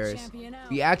looking out, Paris.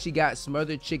 We actually got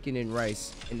smothered chicken and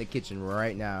rice in the kitchen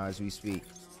right now as we speak.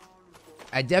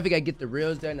 I definitely gotta get the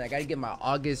reels done. I gotta get my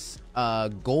August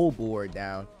goal board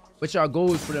down. What's our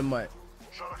goals for the month?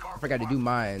 I forgot to do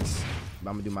mines. But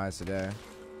I'm gonna do mines today.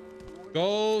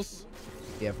 Goals?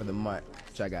 Yeah, for the month.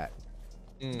 Which I got.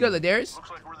 Good, Ladarius.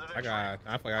 I got.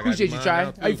 Appreciate you,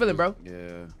 Try. How you feeling, bro?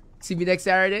 Yeah. See me next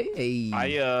Saturday. Hey.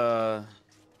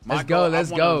 Let's go. Let's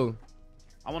go.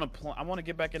 I want to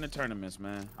get back into tournaments,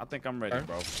 man. I think I'm ready, Okay.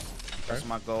 bro. That's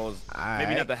my goals. All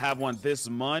Maybe right. not to have one this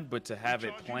month, but to have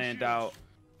it planned out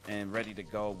and ready to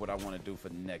go. What I want to do for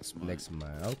next month. Next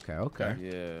month. Okay.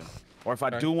 Yeah. Or if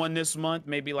I do one this month,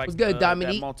 maybe like What's good, that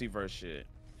Dominique? multiverse shit.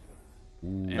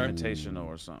 Invitational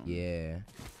or something. Yeah.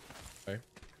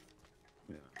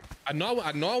 I know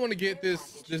I want to get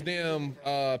this damn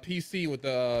PC with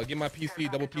the get my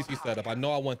PC double PC setup. I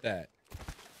know I want that.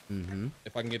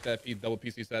 If I can get that double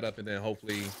PC setup, and then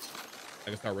hopefully I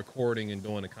can start recording and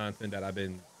doing the content that I've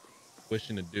been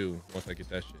wishing to do once I get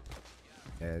that shit.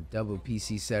 Yeah, double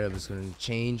PC setup is gonna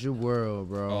change your world,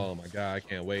 bro. Oh my god, I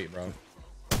can't wait, bro.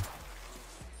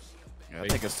 Yeah, I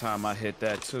think it's time I hit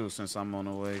that too, since I'm on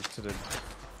the way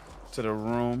to the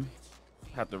room.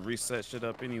 Have to reset shit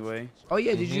up anyway. Oh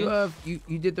yeah, did you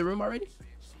you did the room already?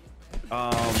 No,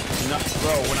 bro.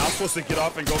 When I was supposed to get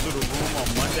off and go to the room on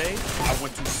Monday, I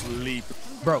went to sleep.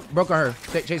 Broke on her.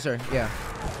 Chase her. Yeah.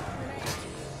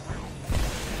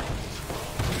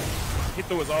 He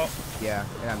threw his all. Yeah,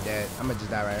 and I'm dead. I'm gonna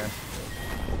just die right here.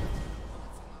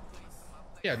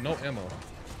 Yeah, no ammo.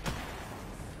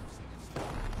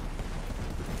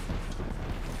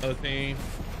 Another thing.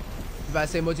 If I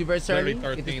say multiverse Literally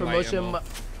tourney, get this 13 light promotion. ammo.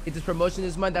 Get this promotion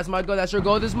this month. That's my goal. That's your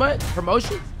goal this month.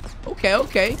 Promotion.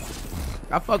 Okay.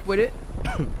 I fuck with it.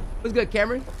 What's good,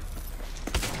 Cameron?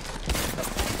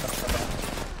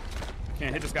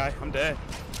 Can't hit this guy. I'm dead.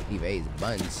 He raised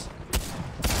buns.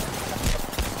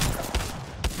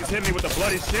 He's hit me with a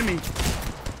bloody shimmy.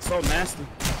 So nasty.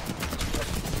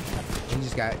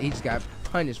 He just got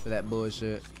punished for that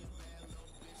bullshit.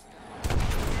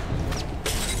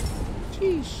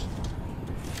 Sheesh.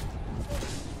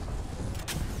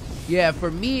 Yeah, for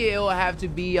me, it'll have to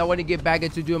be, I want to get back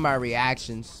into doing my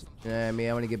reactions. You know what I mean?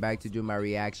 I want to get back to doing my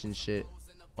reaction shit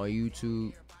on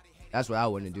YouTube. That's what I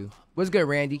want to do. What's good,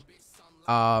 Randy?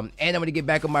 And I'm going to get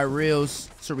back on my reels.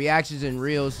 So reactions and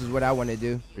reels is what I want to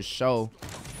do, for sure.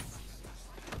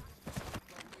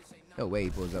 No way he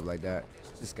pulls up like that.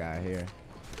 This guy here.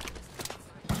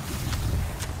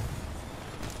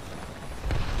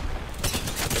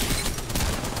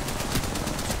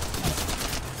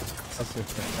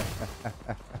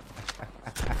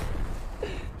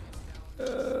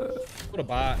 What a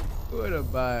bot. What a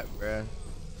bot, bruh.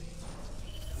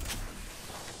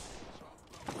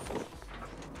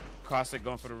 Caustic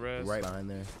going for the res. Right behind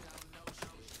there.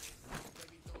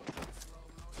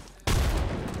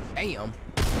 Damn.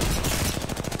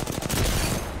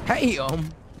 Damn.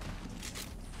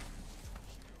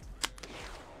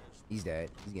 He's dead.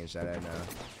 He's getting shot at now.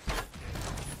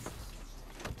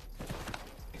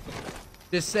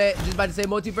 Just about to say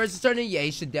multiverse is turning. Yeah,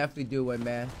 he should definitely do one,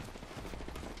 man.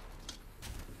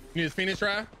 You need a Phoenix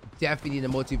try? Definitely need a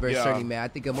multiverse tourney, man. I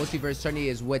think a multiverse tourney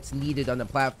is what's needed on the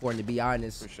platform, to be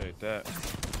honest. Appreciate that.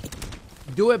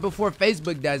 Do it before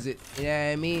Facebook does it. You know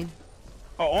what I mean?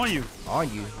 Oh, on you. On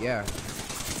you, yeah.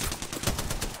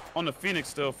 On the Phoenix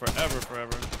still forever.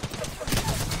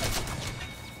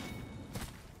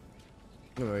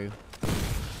 Where are you?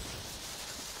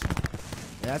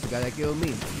 Yeah, that's the guy that killed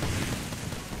me.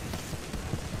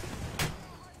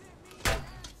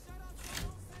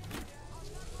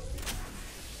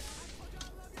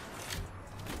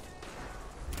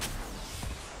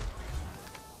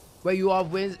 Wait, you off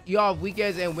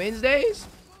weekends and Wednesdays?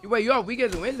 Wait, you off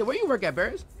weekends and Wednesdays? Where you work at,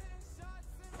 Bears?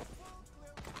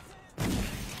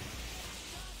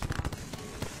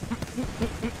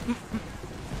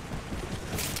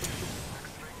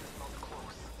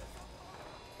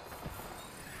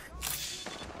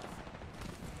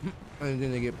 I'm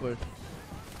gonna get pushed.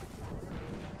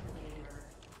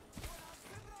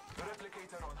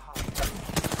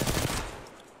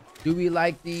 Do we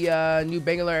like the new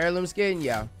Bangalore heirloom skin?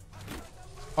 Yeah.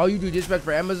 Oh, you do dispatch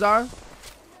for Amazon?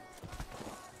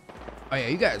 Oh yeah,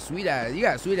 you got a sweet ass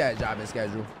job and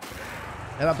schedule.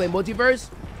 Have I played Multiverse?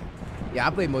 Yeah, I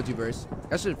played Multiverse.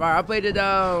 That shit's fire. I played it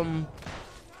I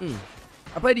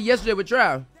played it yesterday with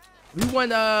Trav. We won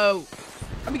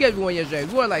let me guess, we won yesterday.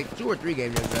 We won like 2 or 3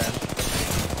 games yesterday.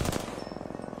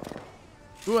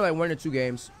 We won like 1 or 2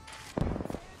 games.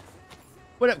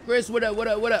 What up, Chris? What up?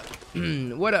 What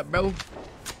up, bro?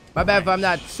 My bad if I'm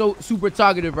not so super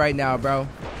talkative right now, bro.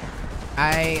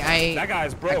 I That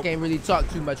guy's broke. I can't really talk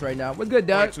too much right now. What's good,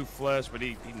 Doug? Too flush, but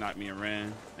he knocked me and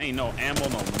ran. Ain't no ammo,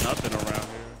 no nothing around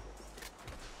here.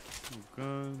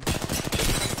 Oh, good.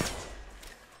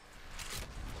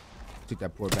 Took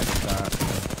that poor back inside.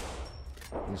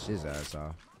 This his ass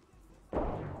off.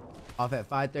 Off at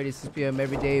 5:30, 6 p.m.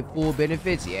 every day. Full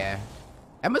benefits, yeah.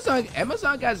 Amazon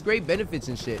got great benefits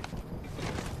and shit.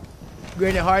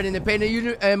 Granted hard in the paint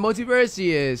and multiverse.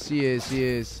 She is.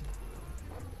 Jesus.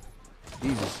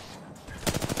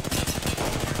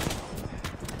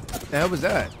 The hell was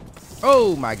that?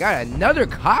 Oh my god, another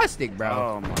caustic, bro.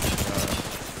 Oh my god.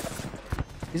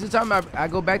 Is it time I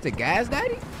go back to Gas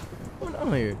Daddy? What's going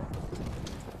on here?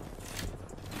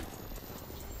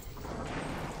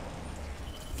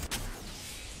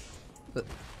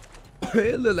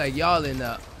 It look like y'all in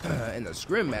a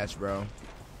scrim match, bro.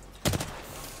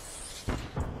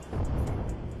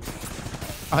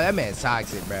 Oh, that man's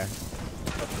toxic, bro.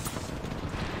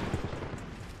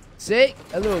 Sick?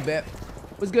 A little bit.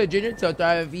 What's good, Junior? Tell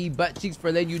Thrive E butt cheeks for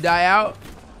letting you die out.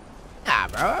 Nah,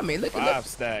 bro. I mean, look. 5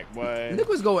 stack, boy. Look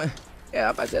what's going. Yeah,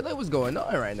 I'm about to say, look what's going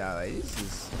on right now. Like, this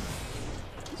is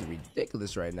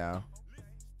ridiculous right now.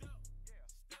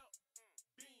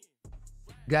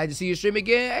 Glad to see you stream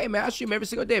again. Hey, man, I stream every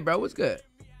single day, bro. What's good?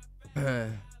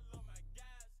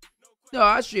 No,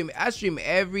 I stream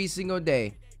every single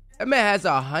day. That man has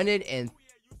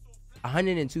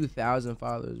 102,000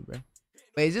 followers, bro.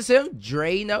 Wait, is this him?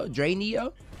 Dre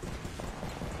Neo?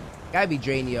 Gotta be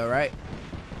Dre Neo, right?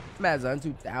 That man has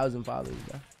 102,000 followers,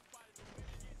 bro.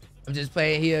 I'm just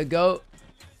playing here, GOAT.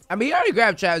 I mean, he already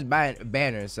grabbed Trap's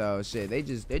banner, so shit, they're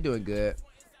doing good.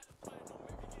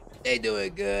 They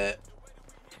doing good.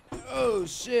 Oh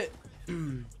shit.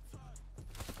 I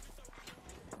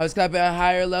was clapping at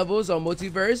higher levels on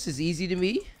Multiverse. It's easy to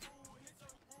me.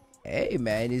 Hey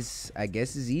man, I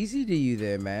guess it's easy to you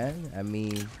there, man. I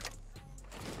mean,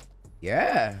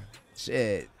 yeah.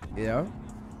 Shit, you know.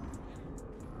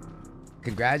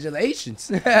 Congratulations.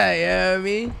 You know what I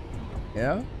mean? You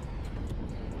know?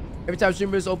 Every time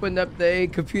streamers open up the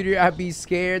computer, I'd be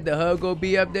scared the hug will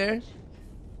be up there.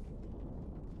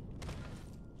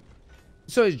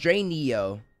 So it's Dre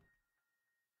Neo.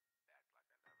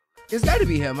 It's gotta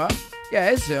be him, huh?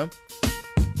 Yeah, it's him.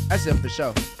 That's him for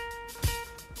sure.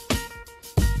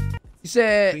 He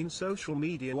said, been social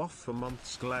media off for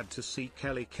months. Glad to see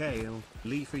Kelly Kale,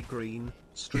 Leafy Green.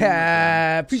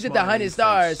 Appreciate the 100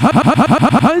 stars.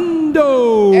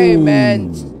 Hundo. Hey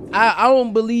man, I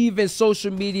don't believe in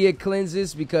social media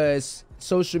cleanses because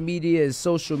social media is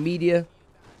social media.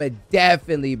 But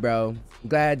definitely, bro.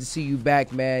 Glad to see you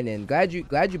back, man, and glad you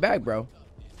back, bro.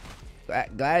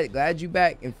 Glad you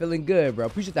back and feeling good, bro.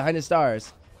 Appreciate the 100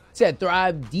 stars. Said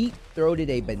Thrive deep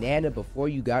throated a banana before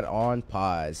you got on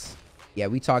pause. Yeah,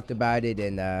 we talked about it,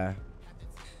 and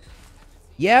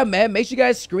yeah, man, make sure you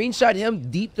guys screenshot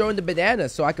him deep throwing the banana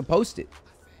so I can post it.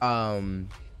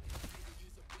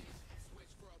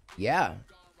 Yeah.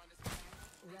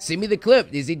 Send me the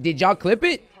clip. Did y'all clip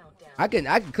it? I can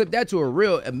clip that to a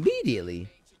reel immediately.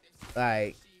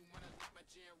 Like,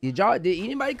 did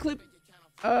anybody clip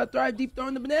Thrive deep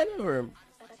throwing the banana, or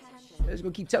they're just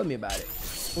gonna keep telling me about it?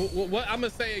 What I'm gonna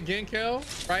say again, Kel,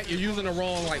 right? You're using the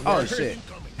wrong word. Oh shit.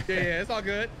 Yeah, it's all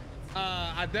good.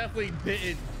 I definitely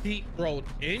didn't deep throat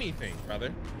anything,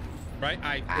 brother. Right?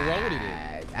 I throated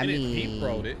it. I didn't deep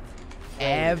throat it.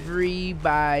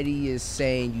 Everybody is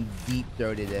saying you deep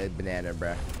throated a banana,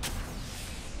 bruh.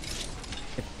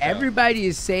 If everybody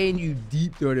is saying you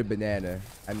deep throated banana,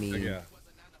 I mean, yeah,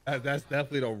 that's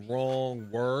definitely the wrong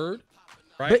word,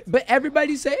 right? But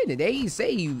everybody's saying it. They ain't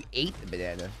say you ate the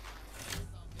banana.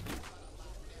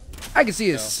 I can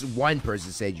see one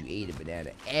person said you ate a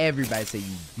banana. Everybody said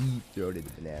you deep throated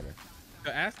the banana.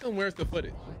 So ask them where's the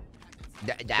footage.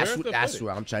 That's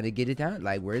where I'm trying to get it down.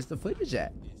 Like, where's the footage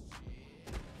at?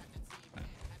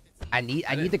 I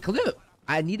need the clip.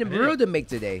 I need a reel to make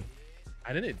today.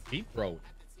 I didn't deep throat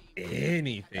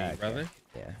anything, brother.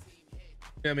 Yeah.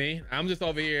 You know what I mean? I'm just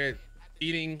over here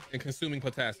eating and consuming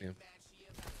potassium.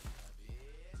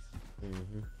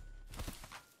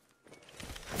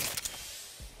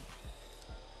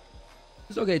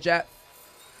 It's okay, chat.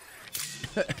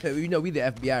 You know we the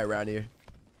FBI around here.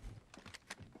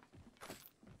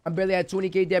 I'm barely at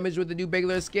 20k damage with the new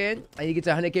Baylor skin. I need to get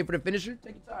to 100k for the finisher.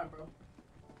 Take your time, bro.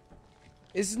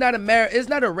 This is not a it's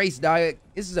not a race, dog.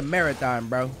 This is a marathon,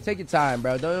 bro. Take your time,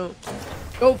 bro. Don't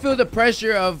feel the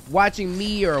pressure of watching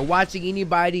me or watching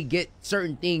anybody get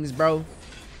certain things, bro.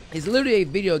 It's literally a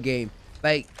video game.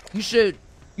 Like, you should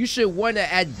want to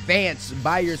advance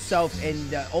by yourself in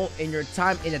your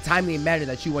time in a timely manner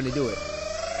that you want to do it.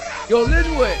 Yo,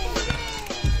 Linwood.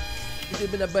 You should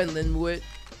have been up button, Linwood.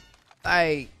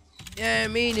 Like, yeah, I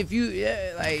mean, if you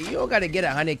like, you don't gotta get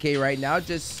 100k right now.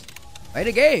 Just play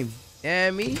the game. Yeah,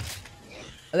 I mean,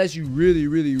 unless you really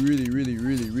want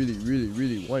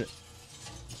it.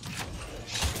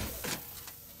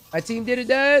 My team did it,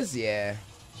 does? Yeah.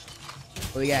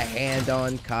 We got hand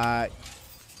on cock,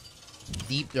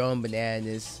 deep throwing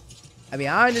bananas. I mean,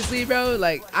 honestly, bro,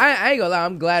 like, I ain't gonna lie,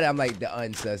 I'm glad I'm like the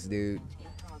unsus dude.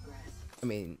 I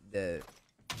mean, not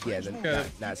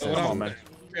sus. Come on, man.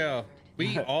 Yeah,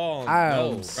 we all know,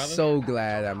 I'm brother. so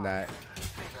glad I'm not.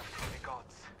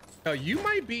 Yo, you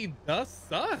might be the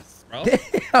sus, bro.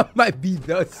 I might be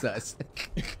the sus.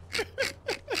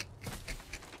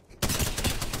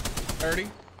 30.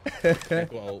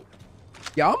 Well,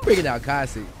 Yeah, I'm bringing out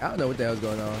Cossack. I don't know what the hell's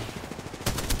going on.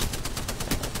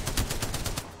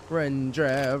 Run,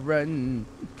 Trav, run.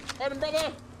 Pardon,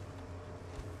 brother.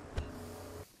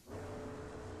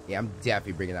 Yeah, I'm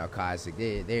definitely bringing out Cossack.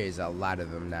 There is a lot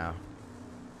of them now.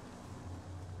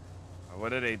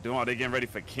 What are they doing? Are they getting ready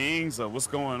for Kings or what's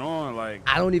going on? Like,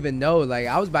 I don't even know. Like,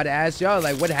 I was about to ask y'all,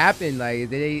 like, what happened? Like, did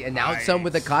they announce something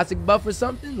with a Cossack buff or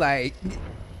something? Like,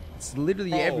 it's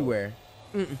literally everywhere.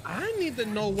 I need to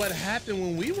know what happened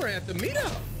when we were at the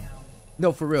meetup.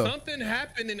 No, for real. Something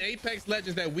happened in Apex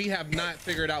Legends that we have not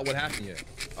figured out what happened yet.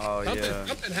 oh yeah.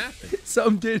 Something happened.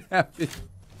 Something did happen.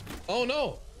 Oh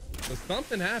no. But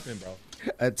something happened, bro.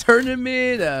 A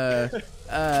tournament, I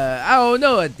don't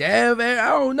know, a dev, I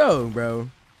don't know,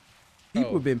 bro.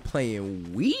 People have been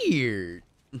playing weird.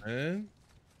 Man.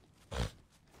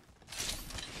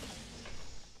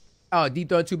 Oh, deep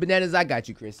throw 2 bananas, I got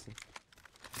you, Kristen.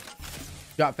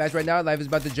 Drop fast right now, life is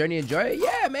about the journey, enjoy it.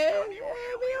 Yeah, man, yeah,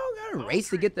 we don't gotta race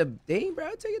to get the thing,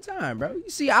 bro. Take your time, bro. You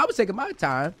see, I was taking my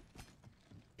time.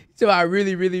 So I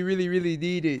really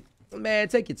need it. Man,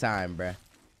 take your time, bro.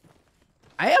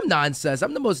 I am non-sus.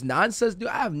 I'm the most non-sus dude.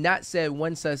 I have not said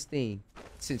one sus thing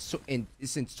since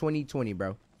 2020,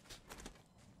 bro.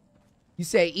 You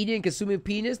say eating and consuming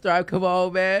penis? Thrive, come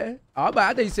on, man. Oh, I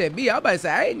thought you said me. I'm about to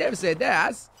say I ain't never said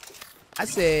that. I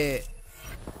said.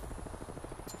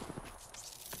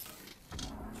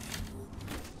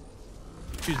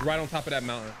 She's right on top of that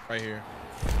mountain, right here.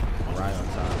 Right on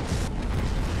top.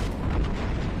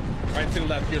 Right to the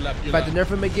left, your left, your About to nerf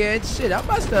him again? Shit, I'm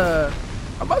about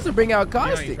to bring out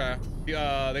Caustic.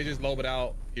 They just lob it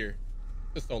out here.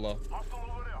 It's solo.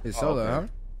 It's solo, huh?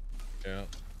 Yeah.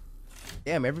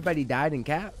 Damn, everybody died in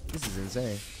cap? This is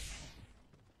insane.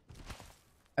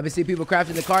 I've been seeing people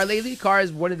crafting the car lately. Car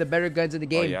is one of the better guns in the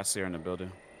game. Oh, yeah, I see her in the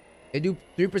building. They do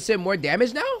 3% more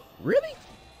damage now? Really?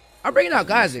 I'm bringing out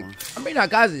Caustic. I'm bringing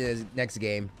out Caustic this next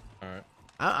game. All right.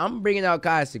 I'm bringing out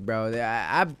Caustic, bro. Right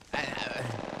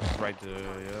there,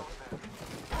 yeah.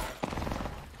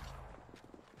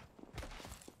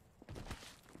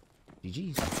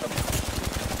 GG's.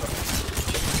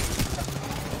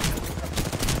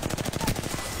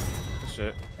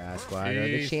 Shit. God Squad are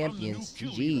the champions.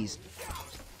 GG's.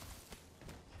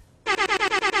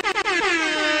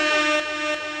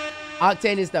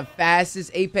 Octane is the fastest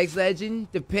Apex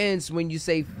Legend. Depends when you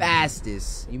say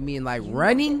fastest. You mean like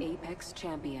running? Apex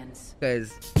champions.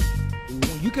 Because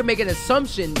you can make an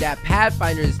assumption that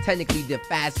Pathfinder is technically the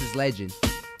fastest legend.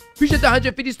 Appreciate the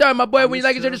 150 star, my boy. When you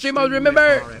like it, share the stream. Always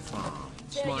remember.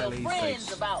 Smiley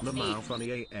face. Lamau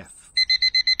funny AF.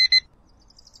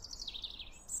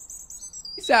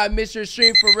 He said I miss your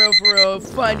stream for real,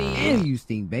 funny. And you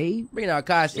stink, babe. Bringing out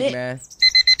Caustic, man.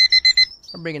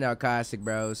 I'm bringing out Caustic,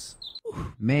 bros.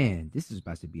 Man, this is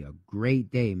about to be a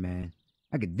great day, man.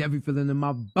 I could definitely feel it in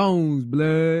my bones,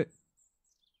 blood.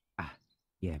 Ah,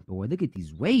 yeah, boy, look at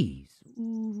these waves.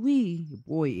 Ooh-wee. Your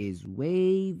boy is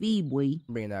wavy, boy. I'm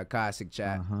bringing out Caustic,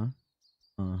 chat. Uh-huh.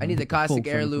 I need the Caustic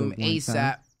heirloom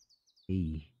ASAP.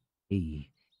 Hey.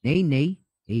 Nay.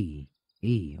 Hey,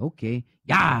 okay.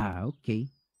 Yeah, okay.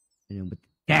 And then with the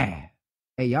dab.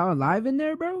 Hey, y'all alive in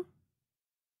there, bro?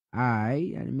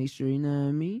 Alright, gotta make sure, you know what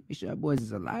I mean? Make sure our boys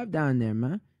is alive down there,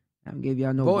 man. I don't give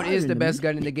y'all no Vote is water the in best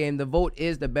minute. gun in the game. The vote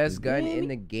is the best gun in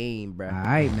the game, bro.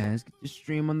 Alright, man. Let's get this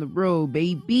stream on the road,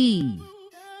 baby.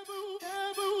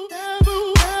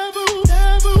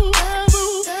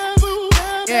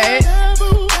 Yeah,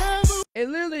 it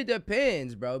literally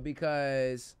depends, bro,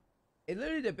 because you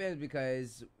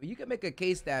can make a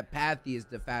case that Pathy is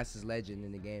the fastest legend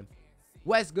in the game.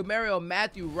 Wes, Gamario,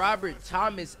 Matthew, Robert,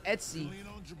 Thomas, Etsy.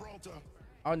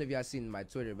 I don't know if y'all seen my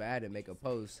Twitter, but I had to make a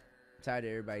post. I'm tired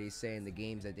of everybody saying the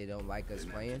games that they don't like us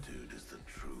playing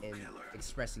and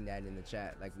expressing that in the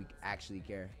chat like we actually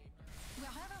care.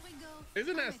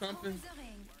 Isn't that something?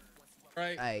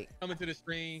 Right? Like, coming to the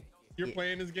stream, you're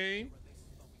playing this game?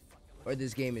 Or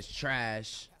this game is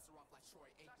trash.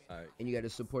 And you got a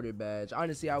supporter badge.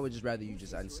 Honestly, I would just rather you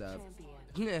just unsub.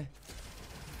 Yeah.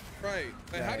 Right.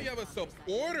 Like, how do you have a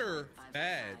supporter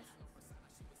badge?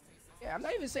 Yeah, I'm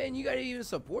not even saying you gotta even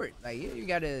support. Like, you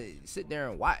gotta sit there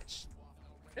and watch.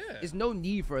 Yeah. There's no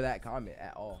need for that comment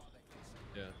at all.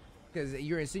 Yeah. Because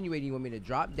you're insinuating you want me to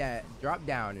drop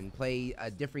down and play a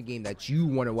different game that you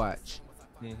want to watch.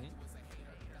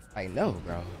 Like, no,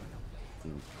 bro.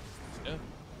 Yeah.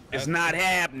 It's not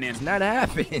happening. It's not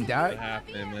happening, dog. It's not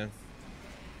happening, man.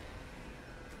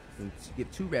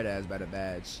 Get 2 red eyes by the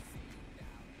badge.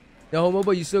 No homo,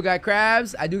 but you still got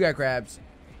crabs? I do got crabs.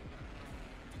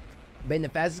 Been the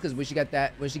fastest because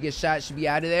when she gets shot, she'll be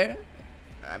out of there.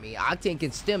 I mean, Octane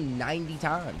can stem 90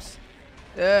 times.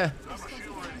 Yeah.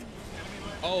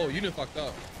 Oh, you done fucked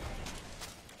up.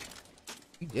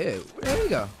 You did. Where the hell you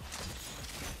go?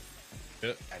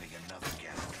 Yep.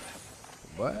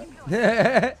 What?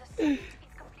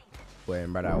 Boy,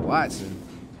 brother Watson.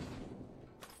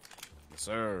 Yes,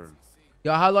 sir.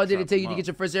 Yo, how long did it Chop take you him to up. get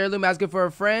your first heirloom? Asking for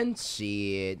a friend?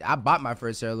 Shit, I bought my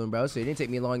first heirloom, bro, so it didn't take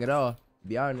me long at all, to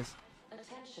be honest.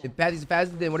 If Patty's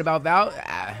faster, then what about Val?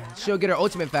 Ah, she'll get her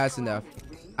ultimate fast enough.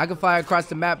 I can fly across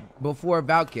the map before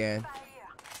Val can.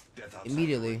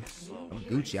 Immediately. I'm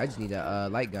Gucci. I just need a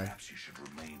light gun. Perhaps you should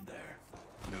remain there.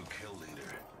 No kill leader.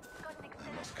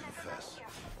 I must confess,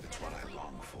 it's what I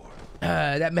long for.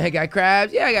 That man got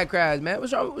crabs? Yeah, I got crabs, man.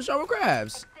 What's wrong with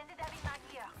crabs?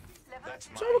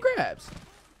 What's wrong with crabs?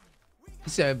 He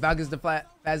said Valky's the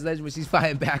fastest legend when she's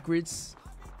flying backwards.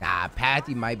 Nah,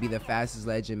 Patty might be the fastest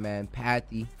legend, man.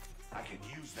 Patty. I can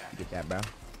use that. Get that, bro.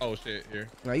 Oh shit, here.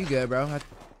 No, you good, bro.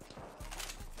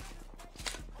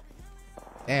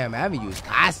 Damn, I haven't used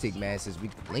caustic, man, since we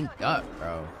linked up,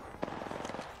 bro.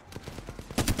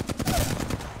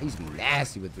 I used to be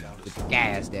nasty with the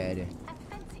gas, daddy.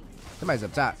 Somebody's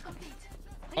up top.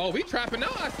 Oh, we trapping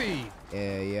now, I see.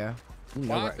 Yeah. You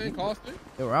know Watson, Costin.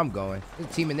 know where I'm going. There's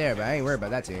a team in there, but I ain't worried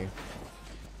about that team.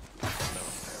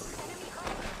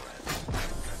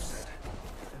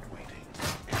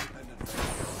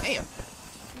 Damn.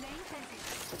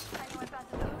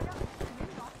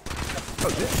 Oh,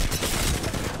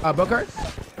 shit. Booker?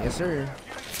 Yes, sir.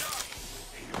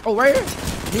 Oh, right here.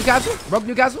 Newcastle? Broke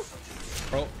Newcastle?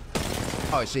 Bro.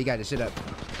 Oh, shit, you got this shit up.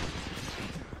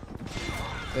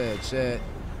 Good shit.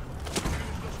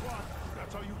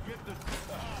 That's how you get the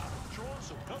showing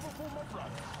some cover for my brother.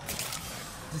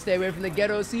 Just stay away from the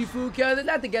ghetto seafood, Kelly.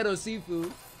 Not the ghetto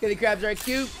seafood. Kelly crabs are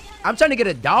cute. I'm trying to get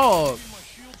a dog.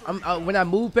 When I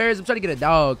move pairs, I'm trying to get a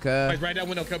dog, cuz. Right that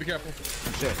window, be careful.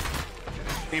 Shit.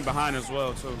 Team behind as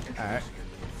well too. Alright.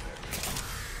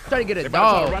 Trying to get a They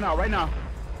about to dog. run out right now.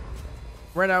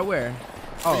 Run out where?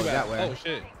 Oh, You that got- way. Oh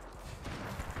shit.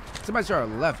 Somebody's to our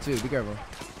left, too. Be careful.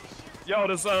 Yo,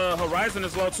 this Horizon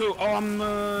is low too. Oh, I'm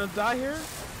die here.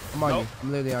 I'm on Nope. you.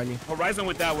 I'm literally on you. Horizon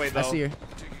went that way though. I see her.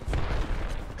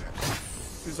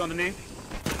 Who's underneath?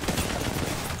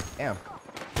 Damn.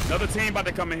 Another team about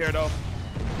to come in here though.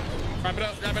 Wrap it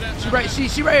up, wrap it up. She right here.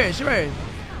 She right here.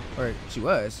 Or she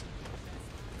was.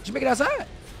 She make it outside.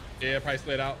 Yeah, probably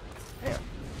slid out. Damn.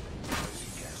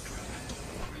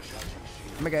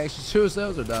 Make it actually shoot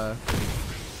ourselves or die?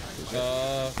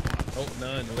 Oh,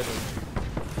 none, literally.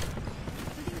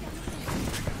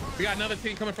 We got another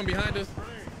team coming from behind us.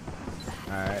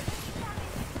 Alright.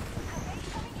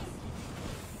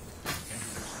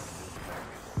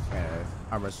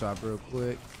 I'm gonna stop real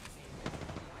quick.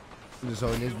 I'm just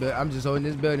holding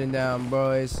this building down,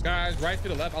 boys. Guys, right to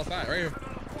the left, outside, right here.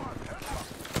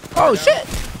 Oh shit!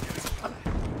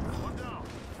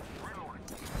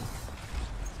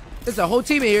 There's a whole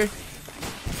team in here.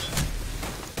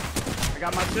 I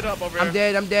got my shit up over here.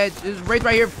 I'm dead. There's Wraith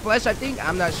right here, flesh, I think.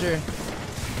 I'm not sure.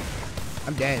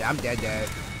 I'm dead.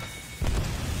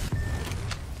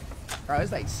 Bro,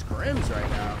 it's like scrims right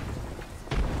now.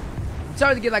 I'm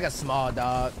trying to get like a small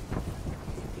dog.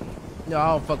 No, I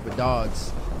don't fuck with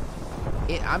dogs.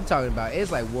 I'm talking about,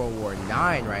 it's like World War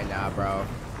IX right now, bro.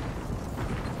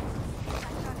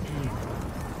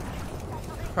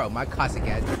 Bro, my Cossack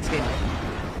has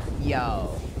 10.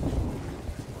 Yo.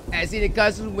 I see the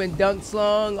customs when Dunk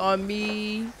slung on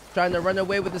me, trying to run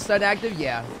away with the stun active?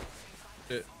 Yeah.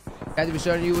 Shit. Had to be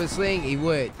showing you with sling? He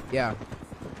would. Yeah.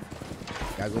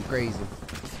 Gotta go crazy.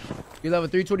 You're level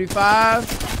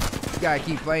 325. You gotta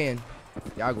keep playing.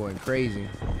 Y'all going crazy.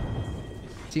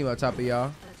 Team on top of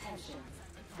y'all.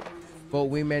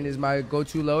 Bolt Wingman is my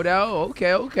go-to loadout.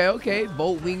 Okay.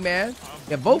 Bolt Wingman.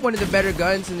 Yeah, Bolt one of the better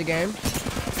guns in the game.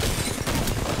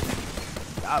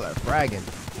 Y'all are fragging.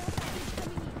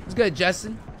 What's good,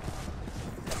 Justin?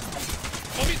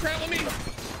 On me, crap, on me.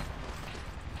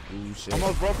 Ooh, shit.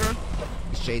 Almost broke her.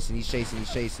 He's chasing.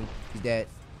 He's dead.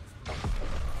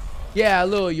 Yeah, a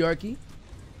little Yorkie.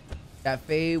 That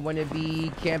Fade wanna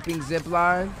be camping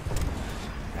zipline.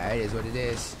 That is what it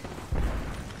is.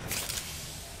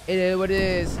 It is what it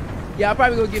is. Yeah, I'll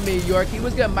probably go give me a Yorkie.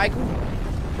 What's good, Michael?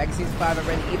 Back in season 5, I'm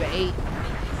ready to even 8.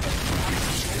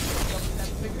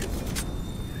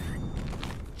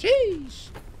 Sheesh.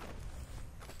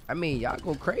 I mean, y'all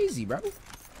go crazy, bro.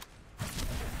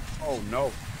 Oh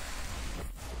no.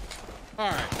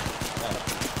 All right.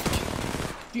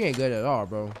 She ain't good at all,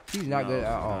 bro. She's not good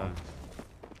at all.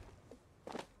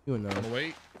 You know. I'm gonna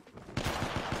wait.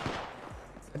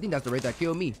 I think that's the rate that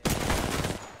killed me.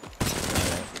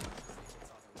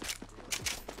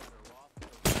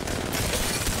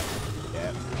 Yeah.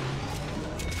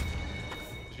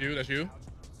 you. That's you.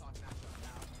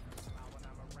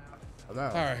 I'm All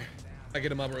out. right. I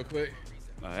get him up real quick.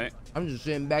 All right. I'm just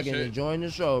sitting back and Shit. enjoying the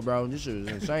show, bro. This shit is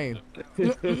insane. He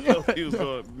was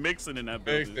going mixing in that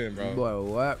building. Mixed in, bro. Boy,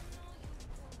 what?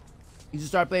 You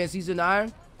just start playing season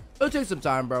 9? It'll take some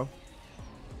time, bro.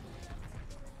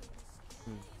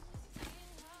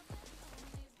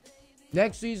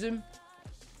 Next season,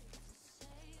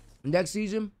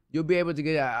 you'll be able to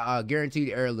get a guaranteed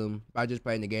heirloom by just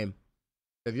playing the game.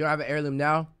 If you don't have an heirloom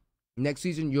now, next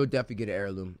season you'll definitely get an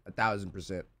heirloom,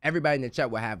 1000%. Everybody in the chat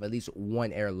will have at least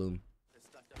one heirloom.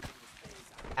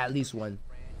 At least one.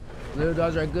 Little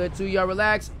dogs are good too. Y'all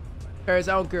relax. Paris,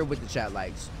 I don't care what the chat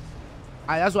likes.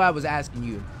 That's why I was asking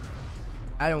you.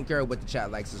 I don't care what the chat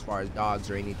likes as far as dogs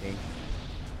or anything.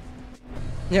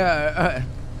 Yeah,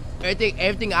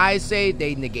 everything I say,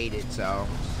 they negate it. So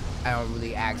I don't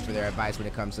really ask for their advice when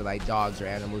it comes to like dogs or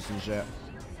animals and shit.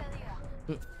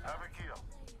 Have a kill.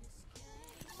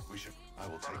 I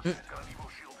will take that. Got an Evo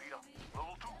shield here.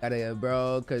 Level 2. Gotta,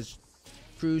 bro, cause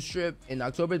cruise trip in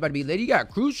October is about to be lit. You got a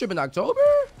cruise trip in October?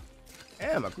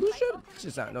 Damn, a cruise trip?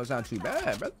 Just don't sound too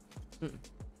bad, bro. I'm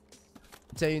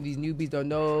telling you, these newbies don't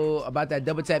know about that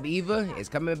double tap Eva. It's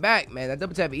coming back, man. That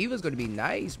double tap Eva is gonna be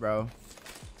nice, bro.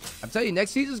 I'm telling you,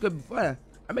 next season's gonna be fun.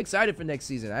 I'm excited for next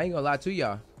season. I ain't gonna lie to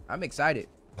y'all. I'm excited.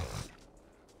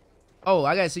 Oh,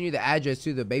 I gotta send you the address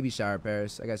to the baby shower,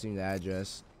 Paris. I gotta send you the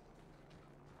address.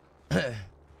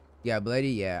 Yeah,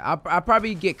 Bloody, yeah. I'll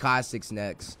probably get Caustics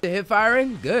next. The hip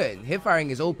firing? Good. Hip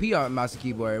firing is OP on mouse and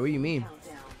keyboard. What do you mean?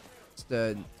 It's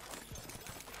the...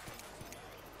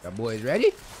 Y'all boys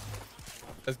ready?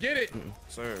 Let's get it.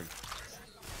 Sir.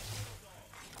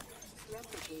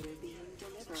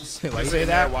 Why you say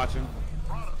that? Watching.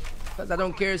 Because I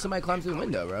don't care if somebody climbs through the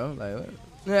window, bro. Like, what?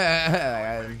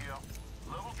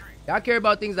 Y'all care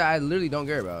about things that I literally don't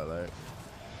care about. Like, are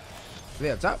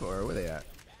they up top or where they at?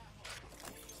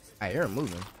 I hear him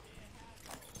moving.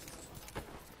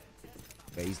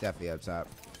 Okay, he's definitely up top.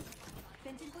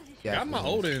 Got my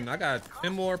Odin. I got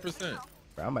 10% more.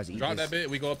 Bro, I'm about to eat Drop this. that bit.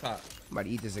 We go up top. I'm about to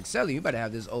eat this Excelli. You better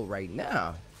have this ult right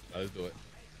now. Let's do it.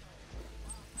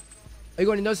 Are you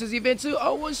going to Gnosis event too?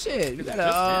 Oh, well, shit. You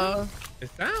gotta, It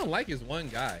sounds like it's one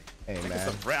guy. Hey,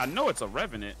 It's man. I know it's a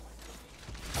Revenant.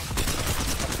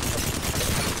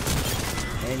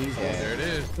 And he's There dead. it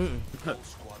is.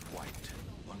 Squad wiped.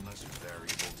 One less variable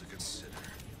to consider.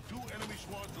 2 enemy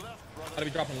squads left, brother. Gotta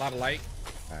be dropping a lot of light.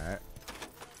 Alright.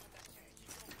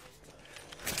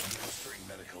 Administering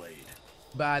medical aid.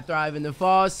 But I thrive in the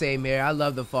fall. Same here. I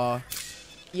love the fall.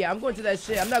 Yeah, I'm going to that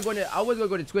shit. I'm not going to... I was going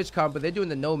to go to TwitchCon, but they're doing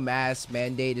the no mask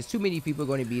mandate. There's too many people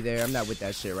going to be there. I'm not with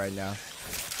that shit right now.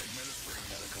 Administering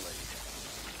medical aid.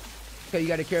 Okay, you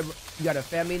got to care... You got a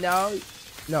family now?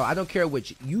 No, I don't care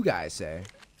what you guys say.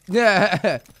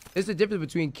 Yeah. There's a difference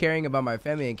between caring about my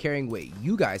family and caring what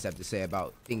you guys have to say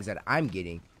about things that I'm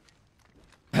getting.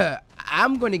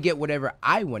 I'm going to get whatever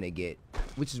I want to get,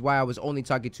 which is why I was only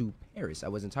talking to Paris. I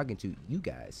wasn't talking to you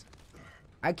guys.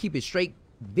 I keep it straight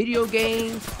video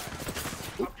games.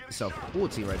 Ooh, it's a full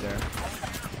team right there.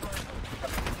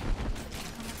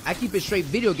 I keep it straight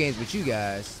video games with you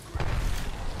guys.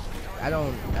 I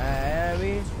don't, I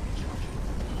mean,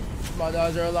 small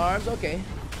dogs are alarms. Okay.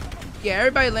 Yeah,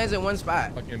 everybody lands in one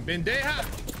spot. Fucking Bendeja.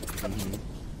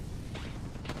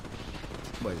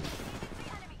 What is it?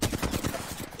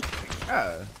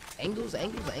 Angles.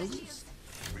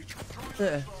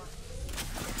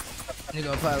 Nigga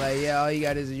gonna probably like, yeah, all you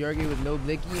got is a Yorkie with no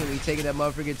blicky and we taking that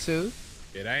motherfucker too.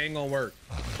 Yeah, that ain't gonna work.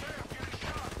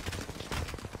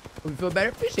 We feel better?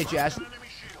 Appreciate you, Ashley.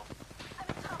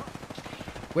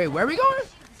 Wait, where are we going?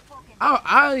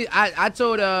 I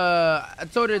told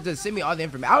her to send me all the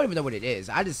information. I don't even know what it is.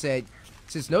 I just said,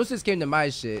 since Gnosis came to my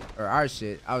shit, or our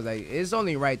shit, I was like, it's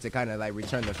only right to kind of like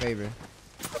return the favor.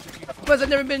 Plus, I've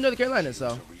never been to North Carolina,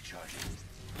 so.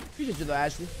 Appreciate you though,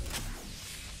 Ashley.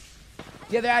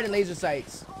 Yeah, they're adding laser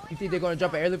sights. You think they're gonna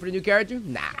drop an airlift for the new character?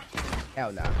 Nah.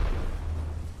 Hell nah.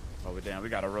 Oh, damn. We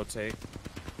got to rotate.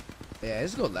 Yeah,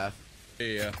 let's go left.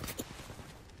 Yeah.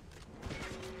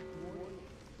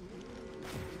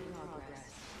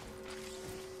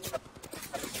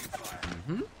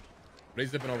 They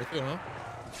zipping over too, huh?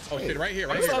 Oh shit! Right here,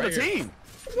 right What's here, the right other here. team?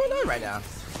 What's going on right now?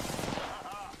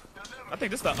 I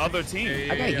think this is the other team.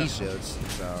 Yeah, I got yeah. heat shields,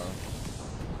 so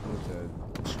I need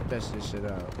to stretch this shit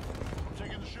out.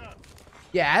 Taking the shot.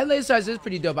 Yeah, add laser sights is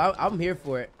pretty dope. I'm here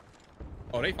for it.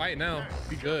 Oh, they fighting now.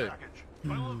 Be good. Package.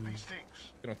 I love these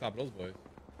things. Get on top of those boys.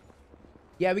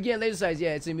 Yeah, we getting laser sights.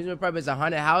 Yeah, it's an amusement park. It's a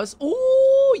haunted house.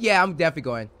 Ooh, yeah, I'm definitely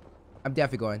going.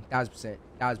 1000%.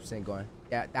 1000% going.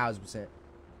 Yeah, 1000%.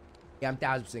 Yeah, I'm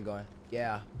 1000% going.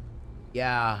 Yeah.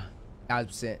 Yeah,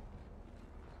 1,000%.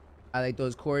 I like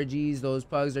those corgis. Those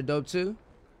pugs are dope too.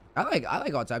 I like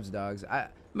all types of dogs. I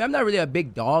mean, I'm not really a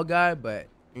big dog guy, but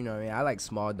you know what I mean. I like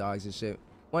small dogs and shit.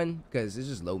 One, because it's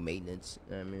just low maintenance.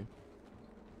 You know what I mean.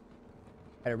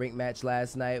 Had a rank match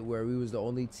last night where we was the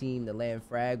only team to land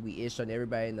frag. We ished on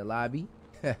everybody in the lobby.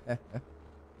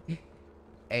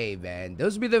 Hey man,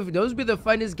 those be the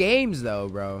funnest games though,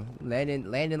 bro.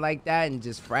 Landing like that and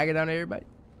just fragging on everybody.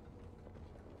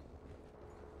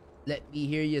 Let me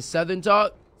hear your southern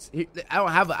talk. I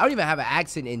don't even have an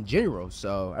accent in general,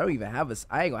 so I ain't gonna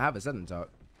have a southern talk.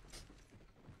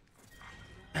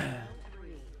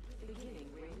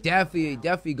 Definitely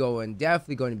going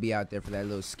to be out there for that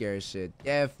little scare shit.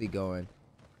 Definitely going.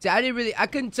 See, I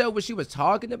couldn't tell what she was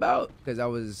talking about because I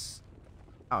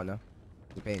don't know,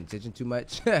 paying attention too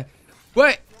much.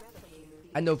 But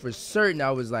I know for certain I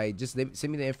was like, just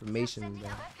send me the information.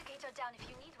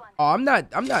 Oh, I'm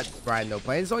not riding no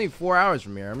plane. It's only 4 hours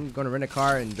from here. I'm gonna rent a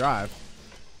car and drive.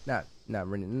 Not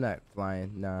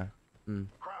flying. Nah.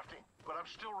 Crafting, but I'm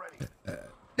still ready.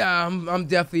 Nah, I'm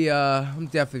definitely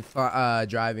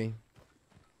driving.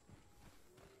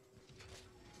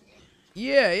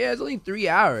 Yeah, it's only 3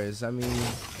 hours. I mean,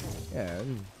 yeah,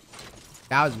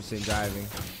 1,000% driving.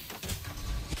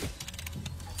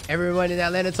 Everyone in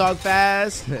Atlanta talk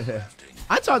fast.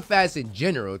 I talk fast in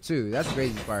general too. That's the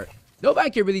crazy part.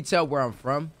 Nobody can really tell where I'm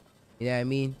from. You know what I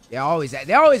mean? They always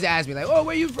ask me like, "Oh,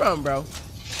 where you from, bro?"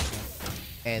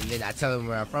 And then I tell them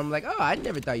where I'm from. I'm like, "Oh, I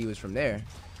never thought you was from there."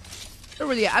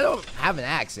 I don't have an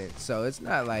accent, so it's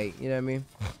not like, you know what I mean?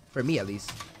 For me, at least.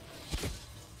 I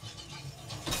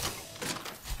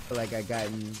feel like I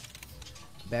gotten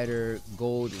better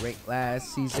gold rank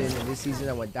last season, and this season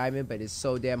I went diamond, but it's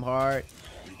so damn hard.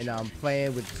 And I'm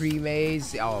playing with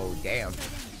pre-maze. Oh, damn.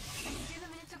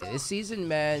 This season,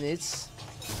 man,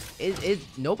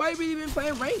 nobody really been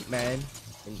playing rank, man.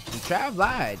 And Trav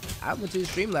lied. I went to his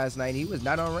stream last night. He was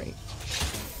not on rank.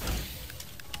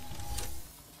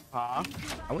 Huh?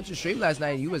 I went to stream last night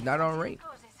and he was not on rank.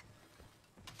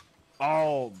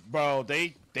 Oh, bro,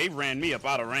 they ran me up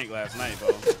out of rank last night, bro.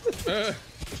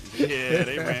 Yeah,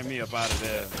 they ran me up out of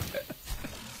there.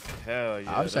 Hell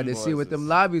yeah. I was trying to see what them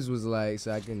lobbies was like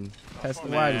so I can test the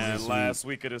waters this last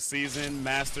week of the season,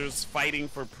 Masters fighting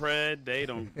for Pred.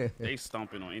 They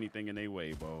stomping on anything in their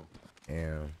way, bro.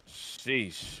 Damn.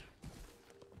 Sheesh.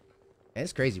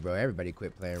 It's crazy, bro. Everybody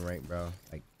quit playing rank, bro.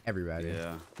 Like, everybody.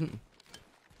 Yeah.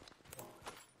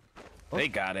 They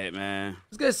got it, man.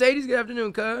 What's good, Sadie's? Good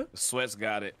afternoon, cuz. Sweats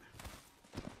got it.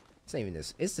 It's not even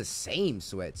this. It's the same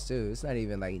sweats too. It's not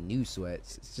even like new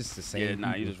sweats. It's just the same. Yeah, nah,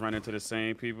 people. you just run into the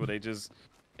same people. They just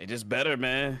better,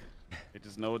 man. They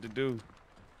just know what to do.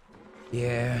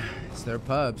 Yeah, it's their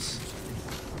pubs.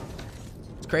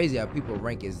 It's crazy how people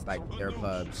rank is like their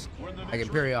pubs. Like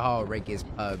Imperial Hall rank is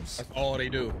pubs. That's all they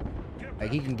do.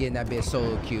 Like he can get in that bit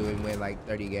solo queue and win like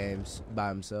 30 games by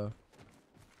himself.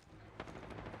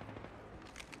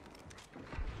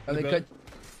 Oh, they could.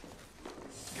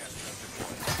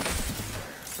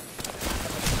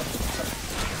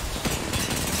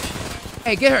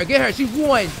 Hey, get her. She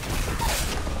won.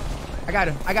 I got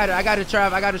her,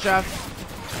 Trav.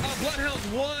 Bloodhound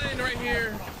won right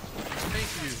here. Thank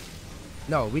you.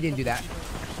 No, we didn't do that.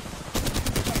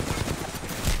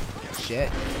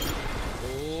 Shit.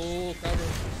 Oh, cover.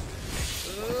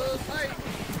 Tight.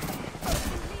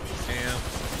 Damn.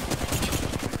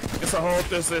 It's a whole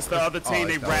this is the other team.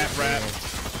 They rap.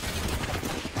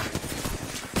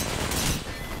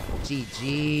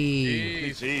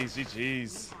 GG's.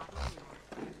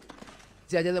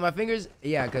 See, I did lick my fingers?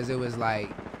 Yeah, because it was like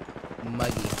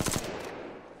muggy.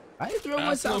 I didn't throw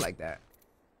one sound like that.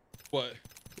 What?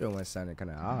 Throw one sounded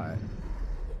kind of odd.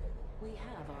 We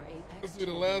have our apex. Let's do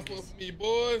the last one for me,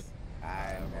 boys.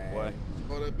 Alright, man. What?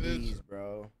 Oh, that bitch. Jeez,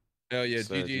 bro. Hell yeah,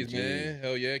 Sir, GG's, GG. man.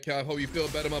 Hell yeah. Cal, I hope you feel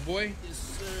better, my boy. Yes,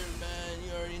 sir, man.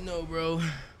 You already know, bro.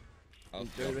 I'll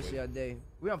Enjoy the rest of your day.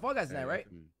 We on Fall Guys tonight, right?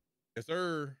 Yes,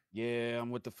 sir. Yeah, I'm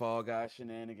with the Fall Guy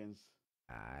shenanigans.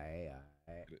 Alright.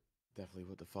 Definitely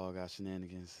with the Fall Guy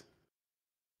shenanigans.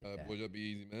 Boys, up be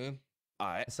easy, man. All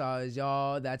right. That's all,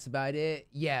 y'all. That's about it.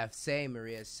 Yeah, same,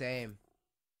 Maria. Same.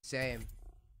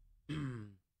 You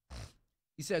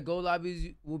said gold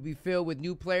lobbies will be filled with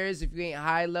new players. If you ain't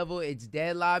high level, it's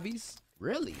dead lobbies.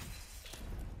 Really?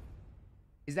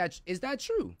 Is that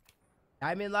true?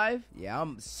 Diamond Live? Yeah,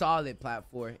 I'm solid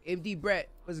platform. MD Brett,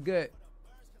 what's good?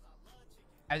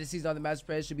 After the season, all the master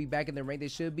players should be back in the rank they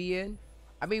should be in.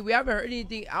 I mean, we haven't heard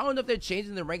anything. I don't know if they're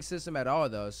changing the rank system at all,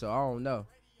 though, so I don't know.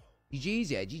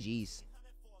 GG's? Yeah, GG's.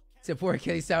 Except for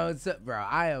Kelly sounds up, bro.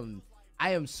 I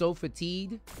I am so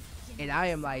fatigued, and I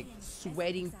am like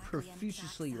sweating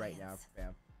profusely right now,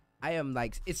 fam. I am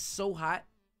like, it's so hot.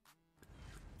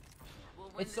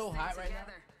 It's so hot right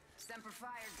now. Semper Fi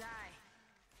or die.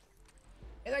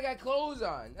 And I got clothes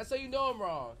on. That's how you know I'm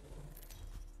wrong.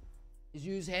 Is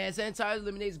use hand sanitizer,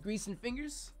 eliminates grease and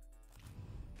fingers?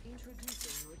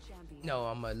 Introducing your champion. No,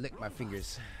 I'm gonna lick my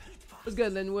fingers. What's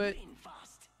good, Linwood?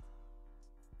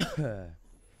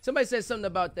 Somebody said something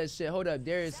about that shit. Hold up,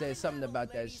 Darius said something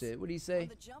about that shit. What did he say?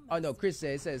 Oh no, Chris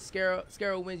said, it says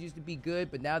Scaro wins used to be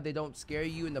good, but now they don't scare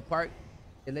you in the park.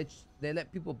 They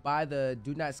let people buy the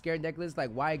do not scare necklace. Like,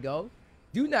 why go?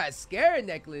 Do not scare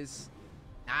necklace?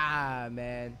 Nah,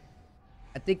 man.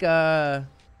 I think I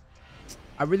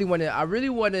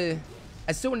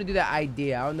still want to do that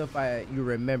idea. I don't know if you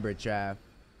remember, Trav,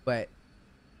 but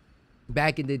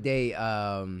back in the day,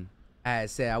 I had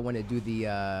said I want to do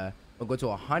the I'll go to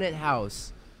a haunted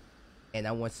house, and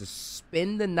I want to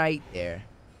spend the night there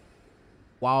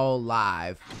while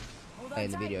live playing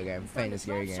the video game, playing the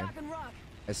scary game.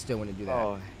 I still want to do that.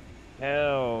 Oh,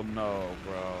 hell no,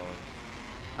 bro.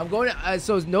 I'm going to,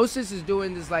 so Gnosis is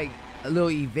doing this like a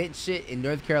little event shit in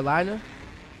North Carolina.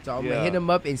 So I'm gonna hit him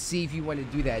up and see if you want to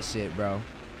do that shit, bro.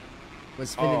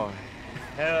 Oh,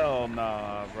 hell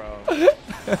nah, bro.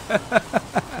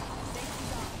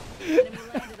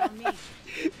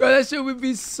 Bro, that shit would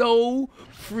be so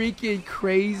freaking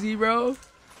crazy, bro.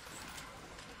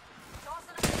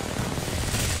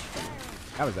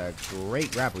 That was a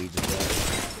great grapple you just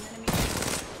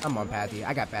did. I'm on Pathy.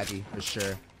 I got Pathy for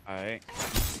sure. All right.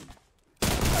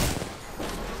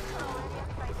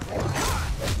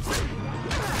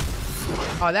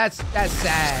 Oh, that's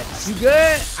sad. You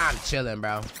good? I'm chilling,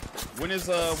 bro. When is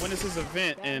his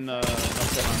event in North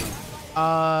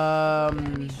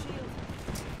Carolina?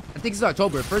 I think it's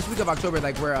October. First week of October,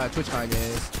 like where TwitchCon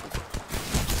is.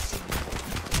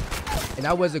 And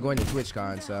I wasn't going to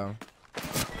TwitchCon, so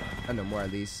I know more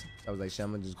at least. I was like, shit,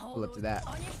 I'm gonna just pull up to that.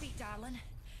 On your feet, darling.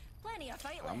 Plenty of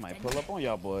fight I might left pull up on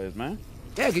y'all boys, man.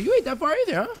 Yeah, cause you ain't that far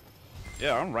either, huh?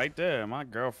 Yeah, I'm right there. My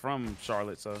girl from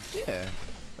Charlotte, so Yeah.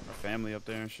 her family up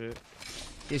there and shit.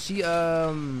 Is she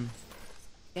damn,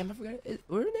 I forgot.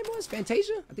 What her name was?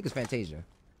 Fantasia? I think it's Fantasia.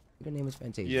 I think her name was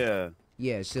Fantasia. Yeah.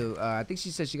 Yeah, so I think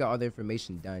she said she got all the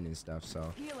information done and stuff,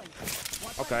 so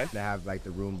Okay. to have like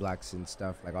the room blocks and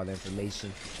stuff, like all the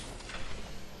information.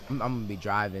 I'm gonna be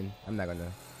driving. I'm not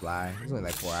gonna fly. It's only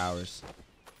like 4 hours.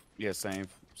 Yeah, same.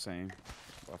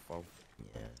 About 4.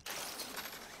 Yeah.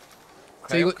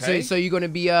 Okay, So you're gonna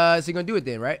be so you're gonna do it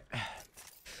then, right?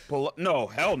 Pull up. No,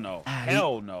 hell no.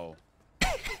 Hell no.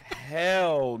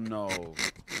 Hell no.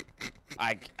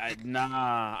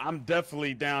 Nah, I'm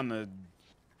definitely down to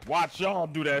watch y'all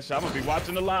do that shit. I'm gonna be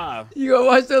watching the live. You gonna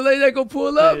watch that lady that go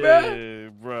pull up, yeah,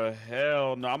 man? Bro,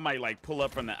 hell no. I might like pull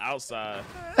up from the outside.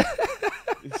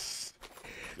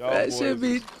 That should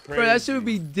be, bro. That should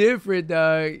be different,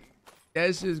 dog.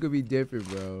 That shit's gonna be different,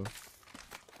 bro.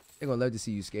 They're gonna love to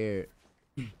see you scared.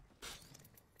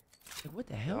 Like, what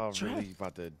the hell? Y'all Trap? really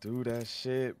about to do that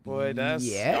shit, boy? That's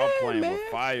Yeah, y'all playing man. with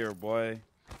fire, boy.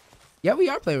 Yeah, we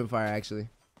are playing with fire, actually.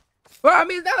 Well, I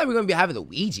mean, it's not like we're gonna be having the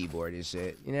Ouija board and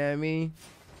shit. You know what I mean?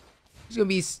 We're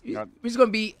just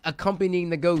gonna be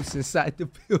accompanying the ghosts inside the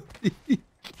building.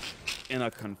 In a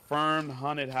confirmed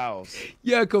haunted house.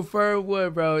 Yeah, confirmed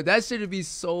what, bro? That should be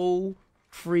so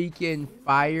freaking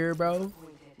fire, bro.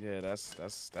 Yeah, that's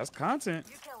content.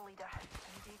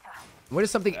 What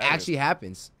if something actually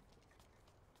happens?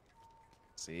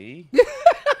 See?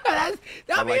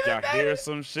 That'll be like even y'all hear better.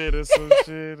 some shit or some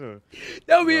shit. Or...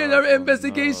 They'll be in No, their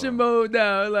investigation mode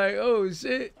now. Like, oh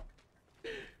shit.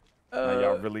 Now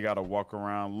y'all really gotta walk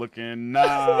around looking.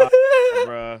 Nah,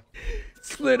 bruh.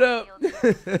 Split up.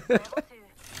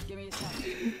 Give me a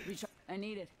second. I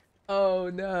need it. Oh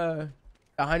nah.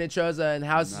 100 trucks and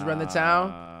houses run the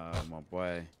town. My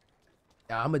boy.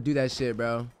 Yeah, I'm gonna do that shit,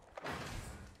 bro.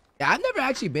 Yeah, I've never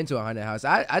actually been to a haunted house.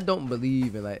 I don't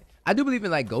believe in like, I do believe in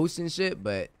like ghosts and shit,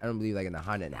 but I don't believe like in the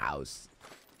haunted house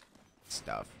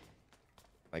stuff.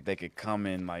 Like they could come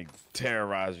and like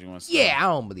terrorize you and stuff. Yeah, I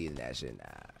don't believe in that shit, nah.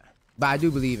 But I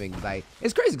do believe in like,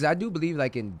 it's crazy because I do believe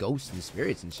like in ghosts and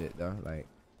spirits and shit though. Like,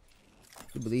 I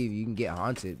do believe you can get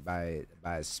haunted by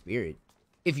a spirit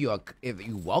if you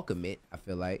welcome it. I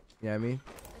feel like, you know what I mean?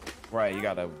 Right, you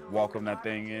gotta welcome that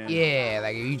thing in. Yeah,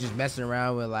 like if you just messing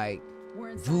around with like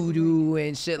voodoo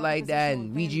and shit like that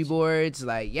and Ouija boards,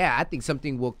 like yeah, I think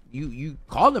something will you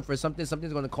call them for something,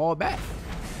 something's gonna call back.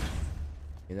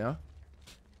 You know?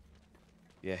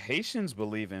 Yeah, Haitians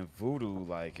believe in voodoo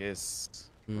like it's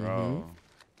bro.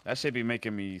 That should be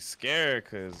making me scared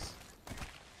cause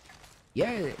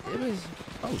yeah, it was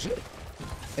oh shit.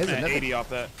 There's Man, another, 80 off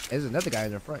that. there's another guy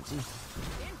in the front too.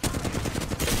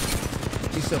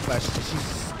 She's still flush. She's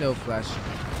still flush.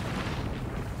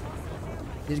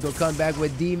 He's gonna come back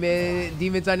with demon.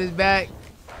 Demon's on his back.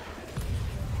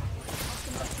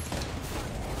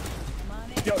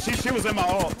 Yo, she was in my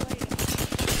ult.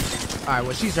 All right,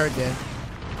 well she's hurt then.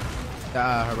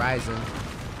 Horizon.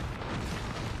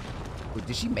 Wait,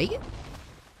 did she make it?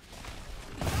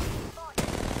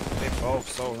 They both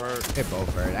so hurt. They're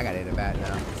both hurt. I got it in the bat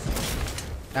now.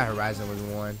 That Horizon was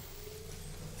one.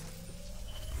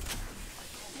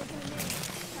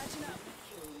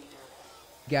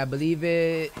 Gotta believe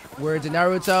it. Words of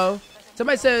Naruto.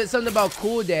 Somebody said something about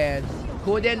Cool Dan.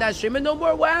 Cool Dan not streaming no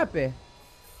more? What happened?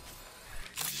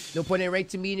 No point in rank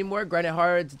to me anymore. Grinding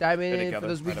hard to diamond for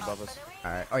those right weeks. above us.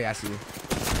 Alright. Oh yeah, I see you.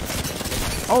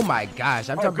 Oh my gosh.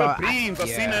 I'm Oh, talking good about beams. I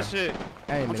seen that shit.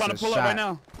 I ain't I'm trying to missed a pull up right shot.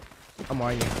 now. I'm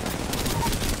on you.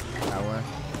 That one.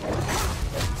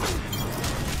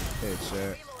 Good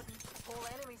shit.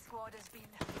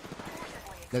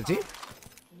 Another team?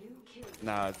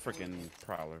 Nah, it's freaking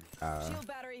Prowler. Shield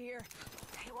battery here.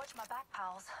 Hey, watch my back,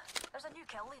 pals. There's a new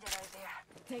kill leader out there.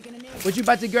 Taking a name. What you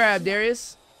about to grab,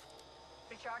 Darius?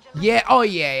 Recharging. Yeah, oh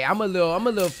yeah, I'm a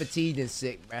little fatigued and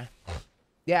sick, man.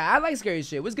 Yeah, I like scary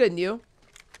shit. What's good, Neil?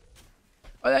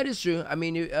 Oh, that is true. I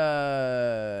mean, if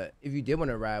you did want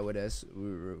to ride with us,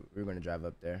 we're gonna drive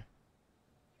up there.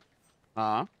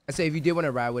 Huh? I say if you did want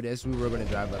to ride with us, we were gonna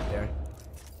drive up there.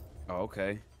 Oh,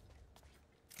 okay.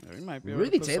 Yeah, we might be able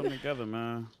Really, to put Taylor? something together,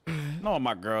 man. No,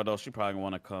 my girl though, she probably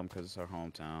want to come because it's her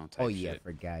hometown. Type Oh yeah, shit.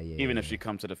 forgot. Yeah. Even yeah. if she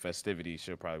comes to the festivities,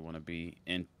 she'll probably want to be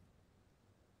in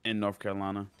North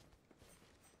Carolina.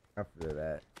 I feel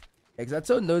that. Yeah, 'cause I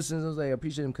told No Sense, I was like, I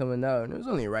appreciate him coming out, and it was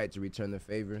only right to return the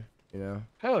favor, you know.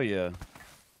 Hell yeah.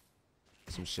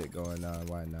 Some shit going on.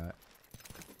 Why not?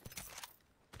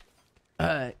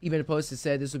 Even the poster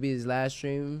said this will be his last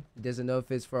stream. He doesn't know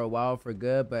if it's for a while for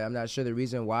good, but I'm not sure the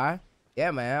reason why. Yeah,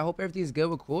 man. I hope everything's good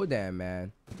with Cool Dan,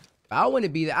 man. I don't want to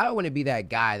be that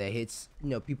guy that hits, you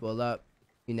know, people up.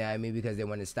 You know what I mean? Because they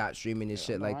want to stop streaming and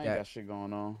shit No, like I ain't that. got shit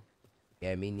going on.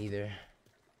 Yeah, me neither.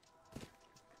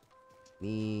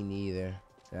 Me neither.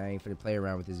 I ain't finna play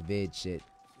around with this vid shit.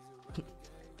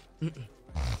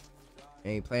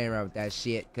 Ain't playing around with that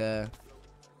shit, cuz.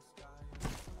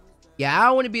 Yeah, I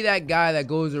don't want to be that guy that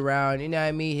goes around, you know what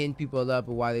I mean, hitting people up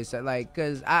and why they said, like,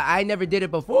 cuz I never did it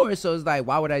before, so it's like,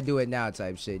 why would I do it now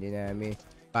type shit, you know what I mean?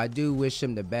 But I do wish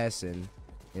him the best, and,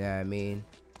 you know what I mean?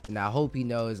 And I hope he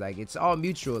knows, like, it's all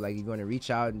mutual, like, you're going to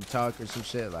reach out and talk or some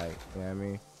shit, like, you know what I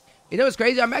mean? You know what's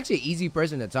crazy? I'm actually an easy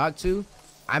person to talk to.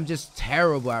 I'm just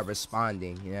terrible at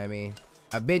responding, you know what I mean?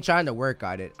 I've been trying to work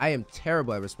on it. I am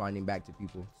terrible at responding back to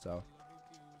people, so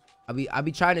I'll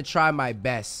be trying to try my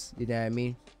best, you know what I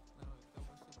mean?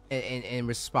 And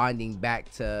responding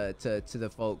back to the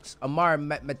folks. Amar,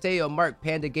 Mateo, Mark,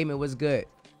 Panda Gaming was good.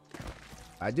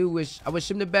 I wish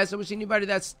him the best. I wish anybody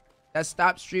that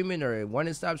stopped streaming or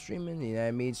wanted to stop streaming, you know what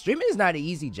I mean? Streaming is not an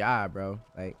easy job, bro.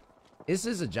 Like, this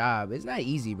is a job. It's not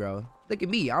easy, bro. Look at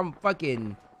me. I'm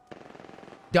fucking...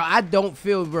 I don't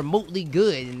feel remotely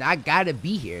good, and I gotta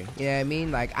be here. You know what I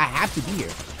mean? Like, I have to be here.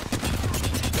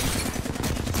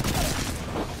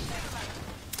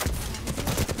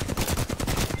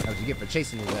 That's what you get for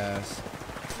chasing his ass.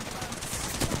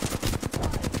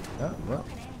 Oh, well.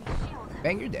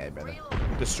 Bang, you're dead, brother.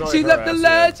 Destroy She her left the ass,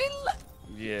 ledge.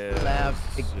 Yeah. She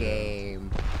left the shit.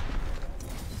 game.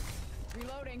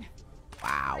 Reloading.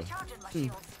 Wow. Recharging my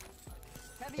shields.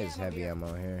 There's heavy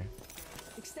ammo here.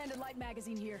 Extended light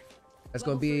magazine here. That's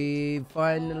gonna be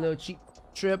fun, a little cheap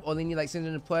trip. Only need like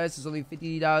 600 plus. It's only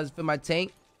 $50 for my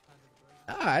tank.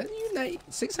 Ah, you need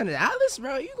 $600,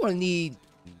 bro. You're gonna need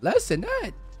less than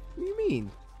that. What do you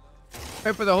mean?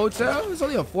 Pay for the hotel? It's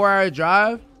only a 4-hour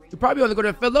drive. You're probably only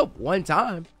gonna fill up one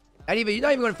time. You're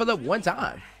not even gonna fill up one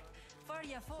time.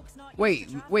 Wait.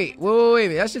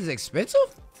 That shit's expensive?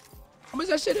 How much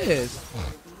that shit is?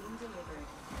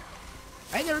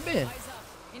 I ain't never been.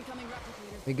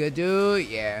 You good, dude?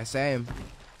 Yeah, same.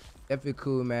 Definitely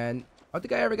cool, man. I don't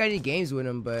think I ever got any games with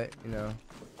him, but, you know.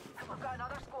 We've got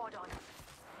another squad on.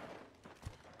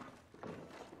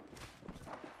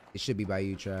 It should be by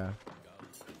you, Trav.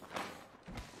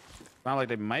 Sound like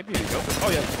they might be in the open.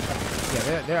 Oh, yeah.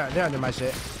 Yeah, they're under my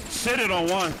shit. Shit it on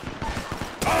one.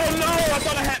 Oh, no. I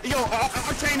thought I had... Yo,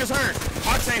 Octane is hurt.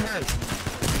 Octane hurt.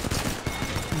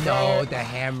 No, the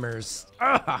hammers.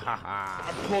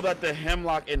 I pulled out the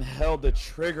hemlock and held the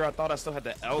trigger. I thought I still had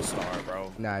the L-star,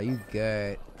 bro. Nah, you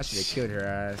good. I should have killed her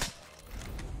ass.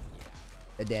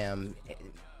 The damn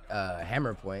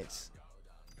hammer points.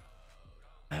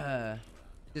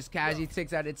 Just Kaji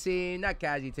takes out a team. Not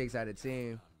Kaji takes out a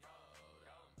team.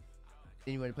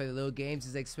 Then you want to play the little games?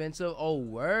 It's expensive. Oh,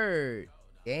 word.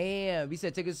 Damn. He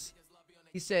said tickets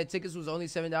was only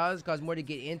 $7. Cost more to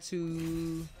get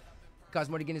into. Cost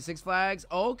more to get into Six Flags.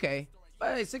 Oh, okay.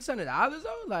 But like $600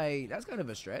 though, like that's kind of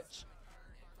a stretch.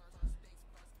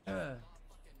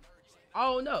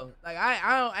 Oh no, like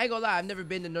I ain't gonna lie. I've never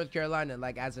been to North Carolina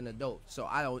like as an adult, so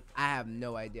I have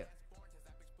no idea.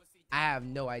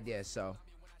 So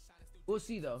we'll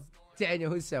see though. Daniel,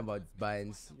 who's saying about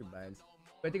buttons? Your buttons.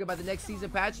 But think about the next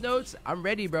season patch notes. I'm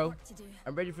ready, bro.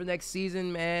 I'm ready for next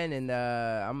season, man, and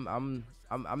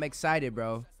I'm excited,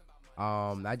 bro.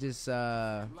 I just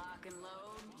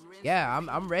yeah,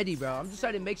 I'm ready, bro. I'm just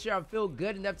trying to make sure I feel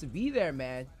good enough to be there,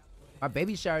 man. My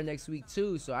baby shower next week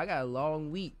too, so I got a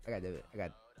long week. I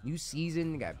got new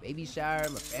season, I got baby shower.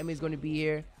 My family's gonna be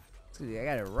here. I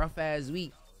got a rough ass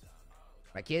week.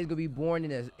 My kid's gonna be born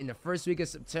in the first week of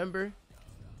September.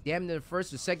 Damn near the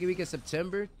first or second week of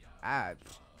September. I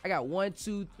got 1,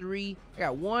 2, 3. I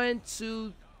got 1,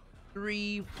 2,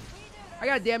 3. I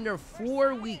got damn near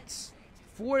 4 weeks.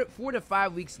 4 to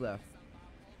 5 weeks left.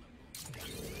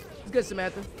 It's good,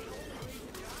 Samantha.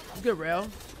 It's good, Rel.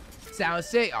 Sound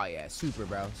sick? Oh yeah, super,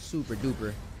 bro. Super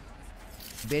duper.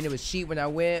 Ben, it was cheap when I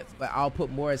went, but I'll put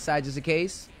more aside just in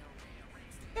case.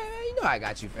 Yeah, you know I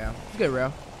got you, fam. It's good,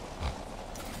 Rel.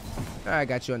 I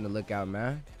got you on the lookout,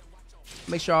 man.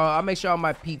 I'll make sure all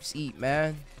my peeps eat,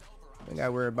 man. I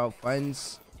gotta worry about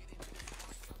funds.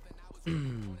 I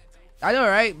know,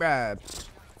 right, bruh?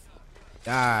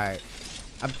 Alright.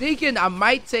 I'm thinking I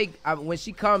might take, when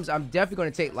she comes, I'm definitely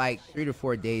gonna take like 3 to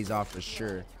 4 days off for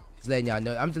sure. Just letting y'all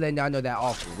know. I'm just letting y'all know that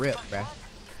off rip, bruh.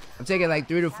 I'm taking like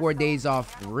 3 to 4 days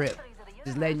off rip.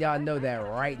 Just letting y'all know that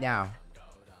right now.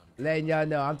 Letting y'all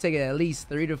know I'm taking at least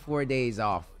 3 to 4 days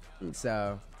off.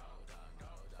 So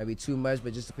that'd be too much,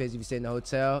 but just depends if you stay in the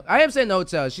hotel. I am staying in the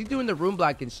hotel. She's doing the room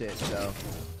blocking shit, so.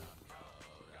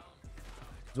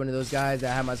 It's one of those guys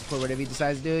that have my support whatever he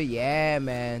decides to do. Yeah,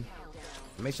 man.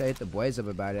 Make sure I hit the boys up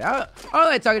about it. I don't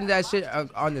like talking to that shit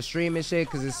on the stream and shit,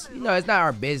 because it's, you know, it's not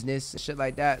our business and shit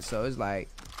like that. So it's like,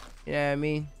 you know what I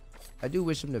mean? I do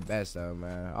wish him the best though,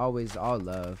 man. Always, all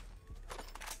love.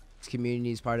 His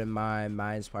community's part of mine.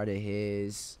 Mine's part of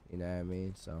his. You know what I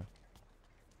mean? So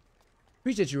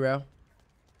appreciate you, Rel.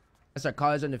 I start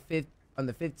college on the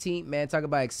 15th, man. Talk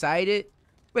about excited.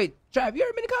 Wait, Trav, you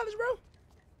ever been to college, bro?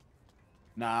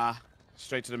 Nah,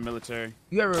 straight to the military.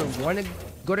 You ever want to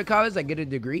go to college, like get a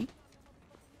degree?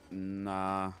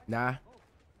 Nah. Nah.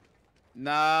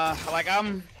 Like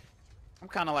I'm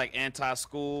kind of like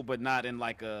anti-school, but not in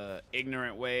like a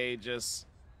ignorant way. Just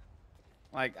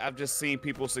like I've just seen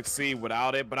people succeed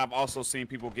without it, but I've also seen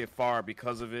people get far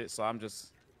because of it. So I'm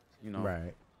just, you know,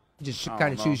 right. You just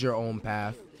kind of choose your own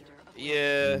path.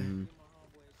 Yeah.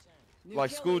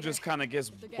 Like school just kind of gets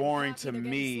boring to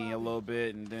me a little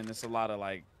bit, and then it's a lot of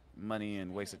like money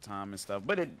and wasted time and stuff.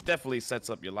 But it definitely sets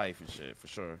up your life and shit for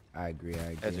sure. I agree.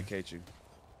 Educate you.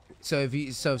 So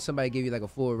if somebody gave you like a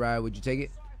full ride, would you take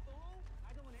it?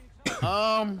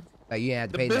 Like you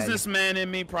had to pay the businessman in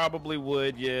me probably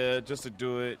would, yeah, just to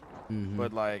do it.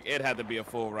 But like it had to be a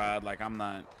full ride. Like I'm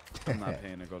not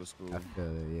paying to go to school. I feel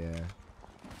it, yeah.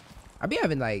 I be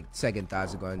having like second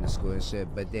thoughts of going to school and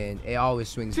shit, but then it always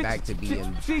swings back to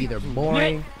being either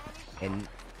boring and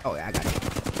oh yeah, I got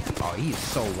it. Oh, he's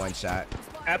so one shot.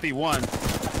 Happy one.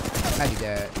 Happy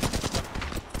dad.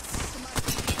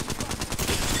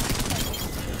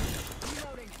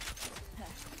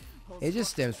 It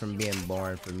just stems from being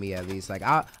boring for me, at least. Like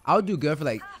I'll do good for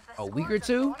like a week or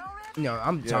two. You know,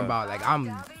 I'm talking about like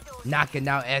I'm knocking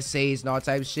out essays and all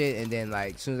type of shit, and then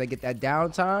like as soon as I get that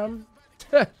downtime,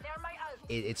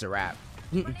 it's a wrap.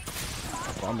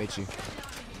 I'll meet you.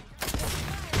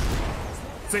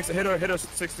 Hit her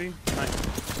 60. Nice.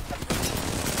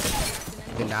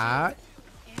 Good night.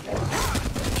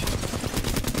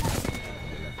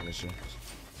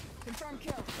 Confirm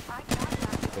kill.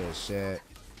 Good shit.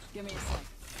 Give me a sec.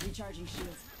 Recharging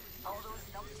shields.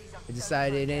 I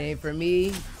decided it ain't for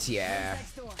me. Yeah.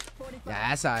 Yeah,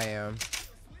 that's how I am.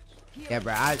 Yeah,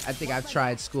 bro. I think I've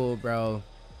tried school, bro.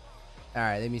 All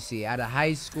right, let me see. Out of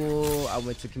high school, I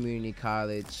went to community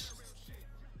college.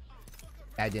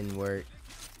 That didn't work.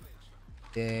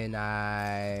 Then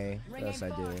what else I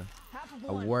do?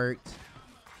 I worked.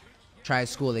 Tried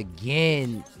school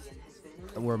again,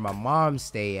 where my mom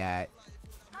stay at.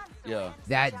 Yeah.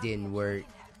 That didn't work.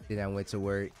 Then I went to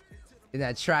work. Then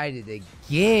I tried it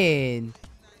again,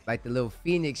 like the little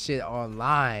Phoenix shit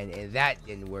online, and that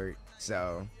didn't work.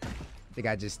 So I think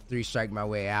I just 3-strike my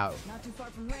way out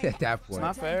at that point. It's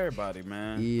not for everybody,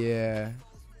 man. Yeah.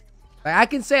 Like I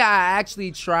can say I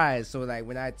actually tried. So like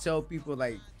when I tell people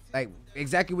like like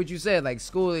exactly what you said. Like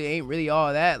school ain't really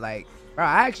all that. Like, bro,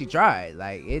 I actually tried.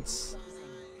 Like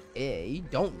you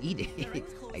don't need it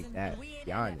like that. To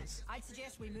be honest. I'd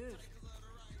suggest we move.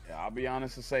 Yeah, I'll be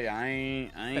honest to say I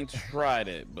ain't tried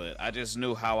it, but I just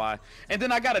knew how and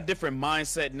then I got a different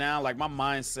mindset now. Like my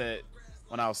mindset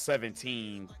when I was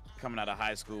 17 coming out of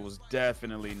high school was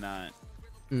definitely not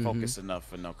focused enough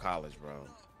for no college, bro.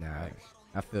 Nah,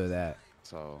 I feel that.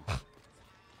 So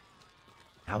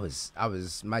I was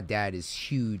my dad is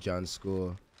huge on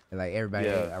school, and like everybody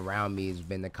around me has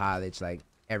been to college, like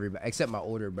everybody except my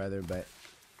older brother, but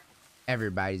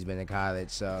everybody's been to college,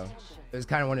 so it was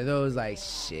kind of one of those like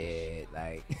shit,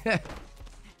 like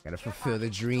gotta fulfill the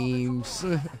dreams.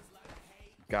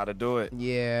 gotta do it.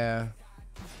 Yeah,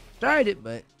 tried it,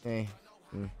 but hey.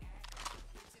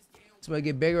 So I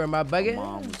get bigger in my bucket. My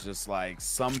mom was just like,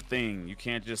 something. You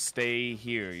can't just stay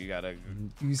here. You gotta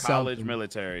do college, something.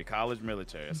 military.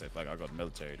 I said, fuck, I'll go to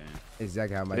military then.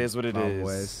 Exactly how my it is what it mom is.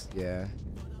 was. Yeah.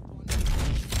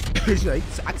 She's like,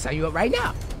 I can sign you up right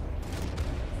now.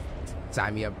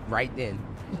 Sign me up right then.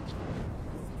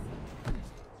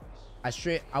 I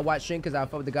watch Shrink because I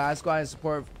fuck with the God Squad and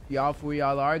support y'all for who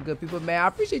y'all are. Good people, man. I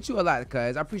appreciate you a lot,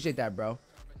 cuz. I appreciate that, bro.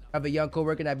 I have a young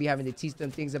coworker that be having to teach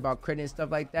them things about credit and stuff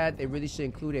like that. They really should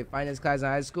include a finance class in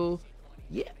high school.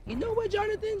 Yeah, you know what,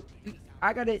 Jonathan?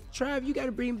 I gotta, Trav, you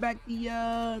gotta bring back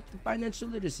the financial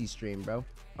literacy stream, bro.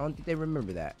 I don't think they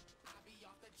remember that.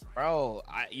 Bro,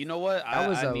 you know what? That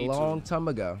was a need long time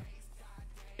ago.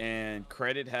 And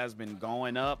credit has been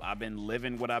going up. I've been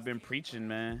living what I've been preaching,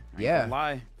 man. I ain't Yeah. gonna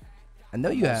lie. I know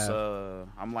you Almost, have.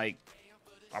 I'm like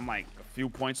a few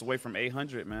points away from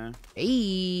 800, man.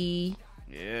 Hey.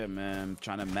 Yeah, man.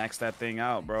 Trying to max that thing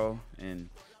out, bro. And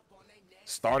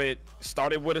started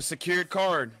with a secured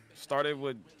card. Started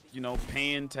with,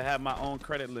 paying to have my own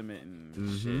credit limit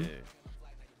and shit.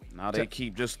 Now they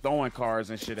keep just throwing cards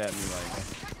and shit at me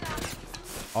like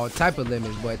all type of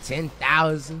limits, but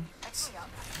 10,000.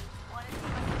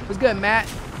 What's good, Matt?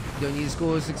 You don't need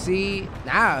school to succeed?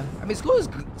 Nah, I mean school is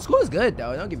good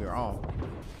though. Don't get me wrong.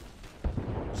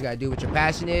 You gotta do what your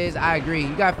passion is. I agree.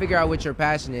 You gotta figure out what your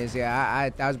passion is. Yeah, I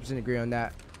 1000% agree on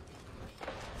that.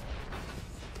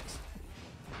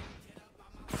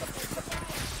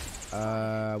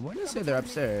 What did I say? They're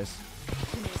upstairs.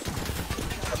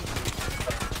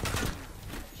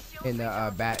 In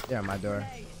the bat. They're on my door.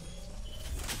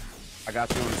 I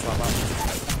got you on the swap out.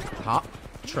 Hop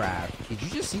trap. Did you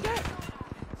just see that?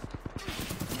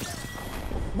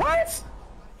 What?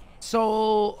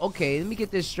 So, okay, let me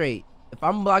get this straight. If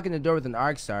I'm blocking the door with an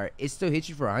arc star, it still hits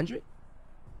you for 100?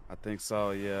 I think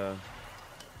so, yeah.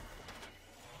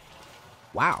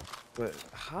 Wow. But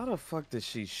how the fuck did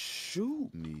she shoot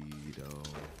me, though?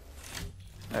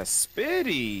 That's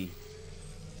Spitty.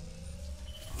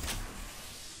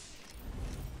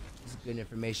 It's good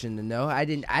information to know. I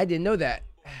didn't know that.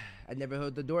 I never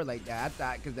held the door like that. I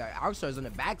thought because the arc star's on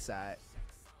the backside.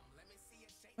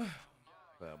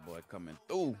 Bad boy coming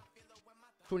through.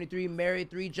 23 married,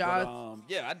 3 jobs.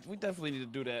 But, yeah, we definitely need to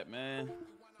do that, man.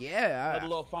 Yeah. A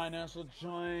little financial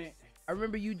joint. I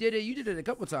remember you did it. You did it a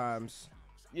couple times.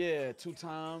 Yeah, 2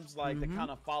 times, like to kind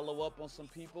of follow up on some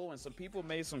people, and some people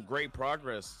made some great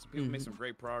progress.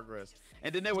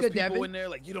 And then there was people in there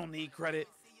like, you don't need credit,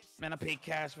 man. I paid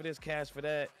cash for this, cash for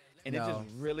that, and it just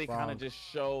really kind of just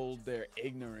showed their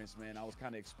ignorance, man. I was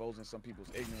kind of exposing some people's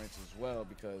ignorance as well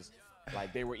because,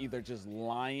 like, they were either just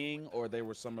lying or they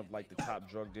were some of like the top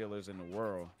drug dealers in the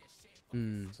world.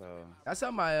 So that's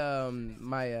how my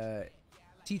my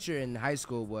teacher in high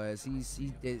school was. He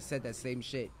said that same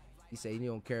shit. He said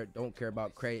you don't care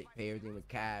about credit, pay everything with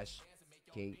cash.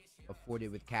 Okay, afford it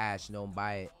with cash, don't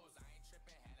buy it.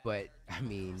 But I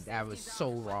mean, that was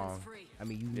so wrong. I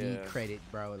mean, you need credit,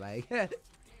 bro. Like,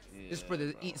 just for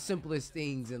the simplest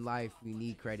things in life, we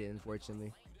need credit.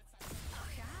 Unfortunately,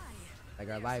 like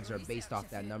our lives are based off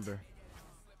that number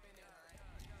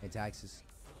and taxes.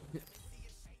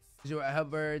 Did you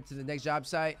help her to the next job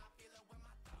site?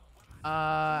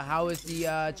 How was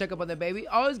the checkup on the baby?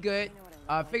 Oh, it's good.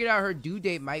 Figured out her due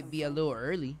date might be a little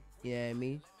early. You know what I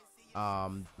mean?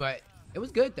 But it was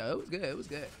good though. It was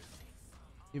good.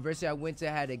 University I went to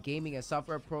had a gaming and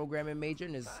software programming major,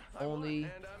 and it's only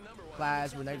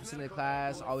class where 90% of the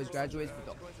class always graduates,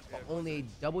 but only a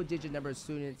double-digit number of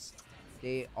students.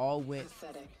 They all went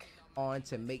on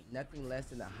to make nothing less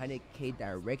than $100K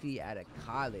directly out of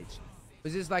college.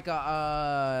 Was this like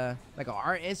a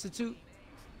art institute?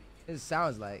 It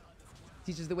sounds like.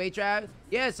 Teaches the way, Trav?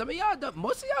 Yeah,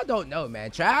 most of y'all don't know,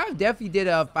 man. Trav definitely did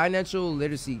a financial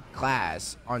literacy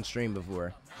class on stream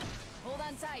before. Hold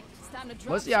on tight. It's time to drop.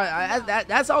 Most of y'all,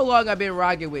 that's how long I've been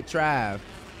rocking with Trav.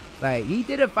 Like, he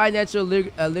did a financial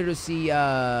literacy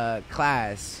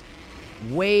class.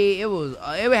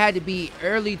 It had to be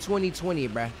early 2020,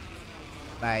 bruh.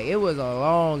 Like, it was a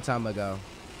long time ago.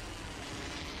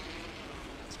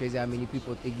 It's crazy how many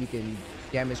people think you can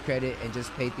damage credit and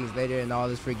just pay things later and all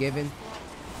is forgiven.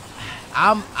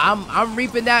 I'm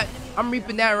reaping that. I'm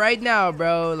reaping that right now,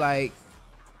 bro. Like,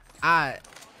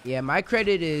 yeah, my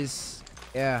credit is,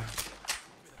 yeah,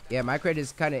 my credit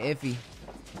is kind of iffy.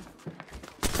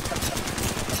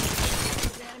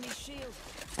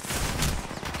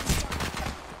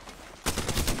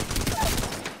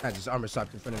 I just armor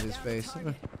stopped in front of his face.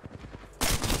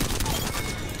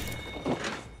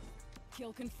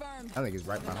 Kill confirmed. I think he's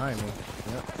right behind me.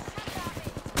 Yep.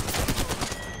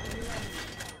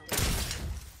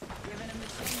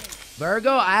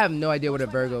 Virgo? I have no idea what a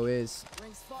Virgo is.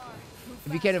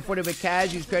 If you can't afford it with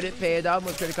cash, use credit, pay it off.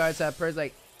 Most credit cards have perks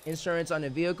like insurance on a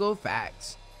vehicle.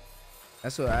 Facts.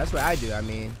 That's what I do. I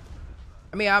mean,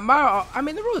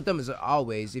 the rule of thumb is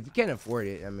always, if you can't afford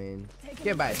it, you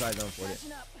can't buy it, so I don't afford it.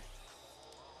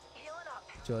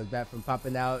 She always bad from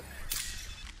popping out.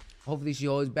 Hopefully she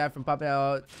always bad from popping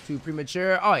out too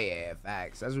premature. Oh yeah,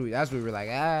 facts. That's what we were like,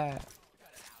 ah.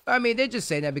 I mean, they're just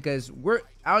saying that because I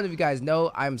don't know if you guys know,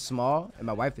 I'm small and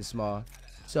my wife is small.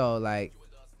 So like,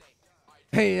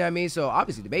 you know what I mean? So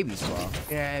obviously the baby's small.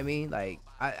 You know what I mean? Like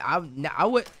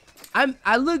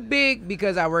I look big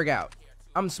because I work out.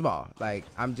 I'm small. Like,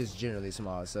 I'm just generally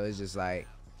small. So it's just like,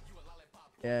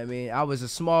 you know what I mean? I was a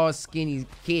small, skinny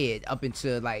kid up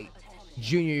until like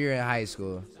junior year in high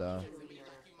school. So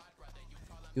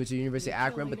we went to the University of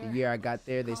Akron, but the year I got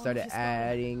there, they started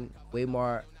adding way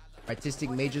more artistic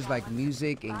majors like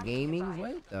music and gaming.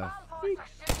 What the freak?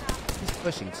 He's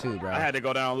pushing too, bro. I had to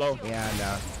go down low. Yeah, I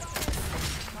know.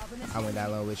 I went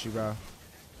down low with you, bro.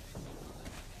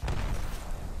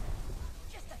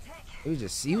 He was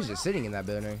just sitting in that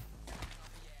building.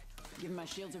 Give my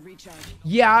shields a recharge.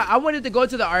 Yeah, I wanted to go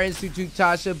to the Art Institute,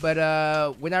 Tasha,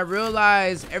 but when I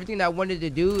realized everything that I wanted to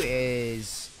do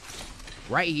is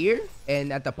right here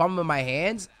and at the palm of my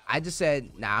hands, I just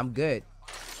said, nah, I'm good.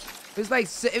 It was like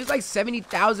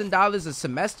 $70,000 a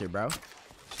semester, bro,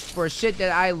 for shit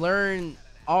that I learned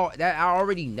that I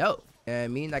already know. You know what I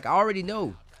mean? Like, I already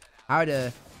know how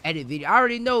to edit video. I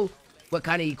already know what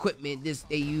kind of equipment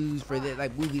they use for the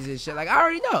like movies and shit. Like, I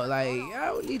already know. Like, I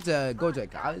don't need to go to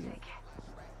college.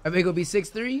 My baby gonna be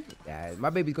 6'3"? Yeah, my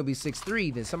baby's gonna be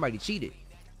 6'3", then somebody cheated.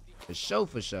 For sure.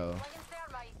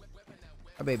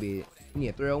 My baby, you need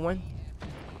a 301?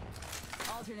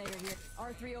 Alternator here.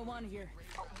 R301 here.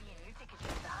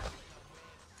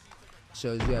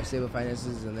 Shows you have stable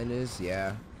finances and lenders,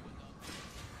 yeah.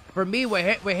 For me, what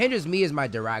hinders me is my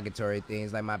derogatory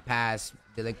things, like my past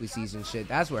delinquencies and shit.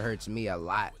 That's what hurts me a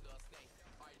lot.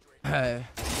 I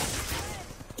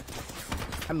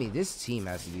mean, this team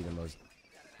has to be the most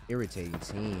irritating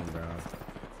team, bro.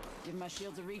 Give my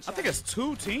shields a recharge. I think it's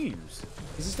 2 teams.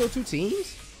 Is it still 2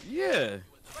 teams? Yeah.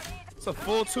 It's a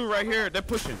full 2 right here. They're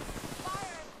pushing.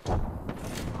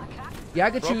 Yeah,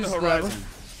 I could Broke choose the level. horizon.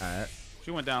 Alright.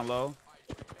 She went down low.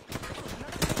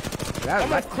 That,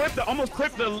 Almost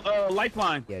clipped the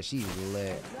lifeline. yeah, she's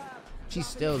lit. She's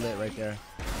still lit right there.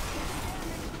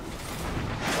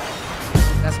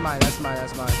 That's mine.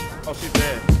 Oh, she's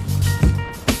dead.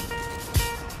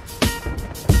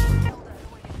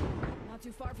 Not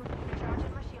too far from.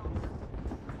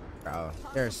 Bro,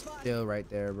 they're still right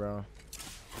there, bro.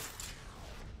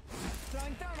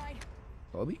 Throwing thermite.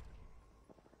 Kobe?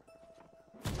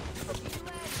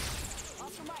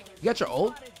 You got your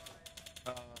ult?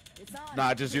 Nah,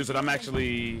 I just used it. I'm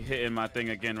actually hitting my thing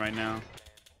again right now.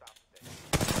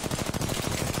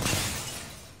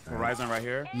 Horizon right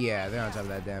here. Yeah, they're on top of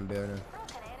that damn building.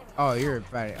 Oh, you're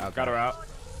fighting. Okay. Got her out.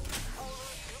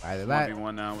 Either that.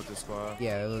 1v1 now with the squad.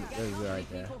 Yeah, those are right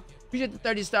there. Appreciate the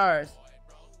 30 stars.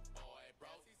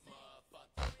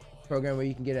 Program where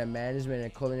you can get a management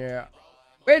and culinary.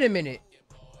 Wait a minute.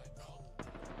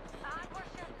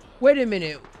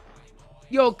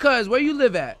 Yo, cuz, where you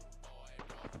live at?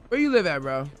 Where you live at,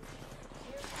 bro?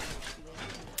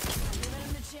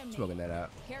 Smoking that out.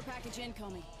 Care package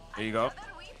incoming. There you go.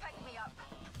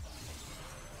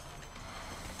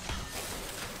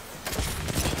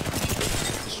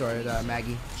 Destroy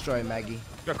Maggie. Destroy Maggie.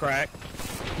 Good crack.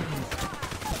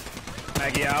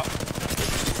 Maggie out.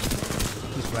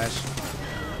 He's flash.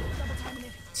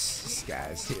 This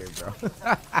guy's here, bro.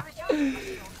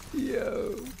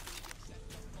 Yo.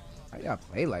 How y'all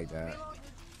play like that?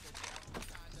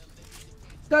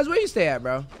 Guys, where you stay at,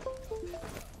 bro?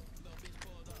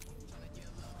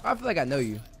 I feel like I know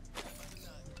you.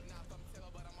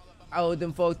 I owed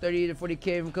them folk 30 to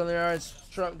 40K from culinary arts.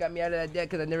 Trump got me out of that debt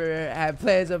because I never had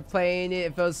plans of playing it.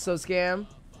 It felt so scam.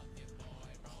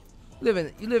 You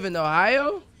live in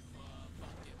Ohio?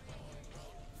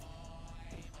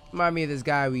 Remind me of this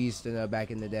guy we used to know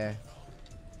back in the day.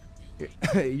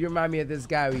 You remind me of this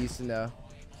guy we used to know.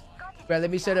 Bro, let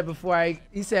me shut up before I...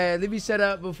 He said, let me shut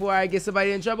up before I get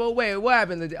somebody in trouble. Wait, what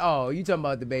happened? Oh, you talking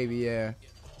about the baby, yeah.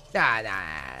 Nah.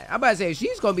 I'm about to say,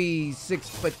 she's going to be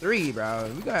 6'3", bro.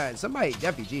 We got somebody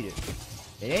definitely cheated.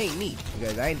 It ain't me,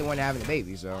 because I ain't the one having the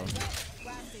baby, so.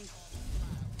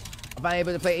 If I'm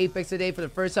able to play Apex today for the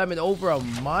first time in over a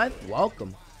month,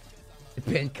 welcome. The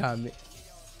pin comment.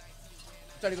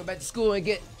 Trying to go back to school and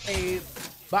get a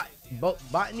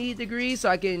botany degree so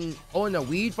I can own a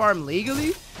weed farm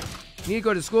legally. Need to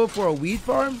go to school for a weed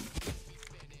farm?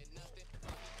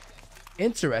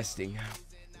 Interesting.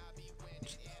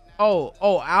 Oh,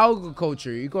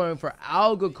 algaculture. You're going for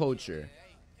algaculture.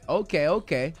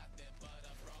 Okay.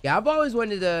 Yeah, I've always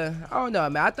wanted to, I don't know,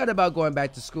 man. I thought about going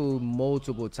back to school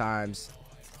multiple times.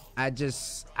 I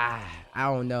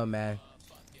don't know, man.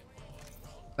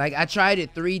 Like, I tried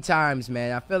it 3 times,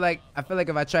 man. I feel like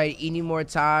if I try it any more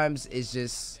times,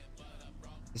 it's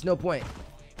no point.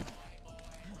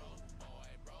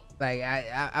 Like,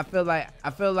 I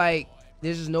feel like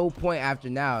there's just no point after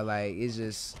now. Like,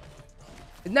 it's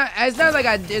not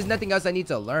like there's nothing else I need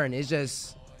to learn. It's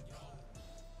just,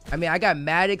 I mean, I got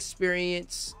mad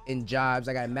experience in jobs.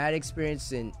 I got mad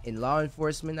experience in law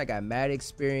enforcement. I got mad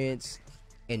experience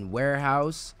in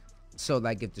warehouse. So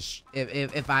like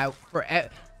if I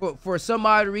for some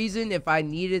odd reason, if I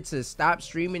needed to stop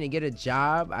streaming and get a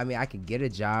job, I mean, I could get a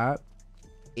job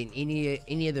in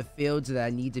any of the fields that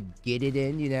I need to get it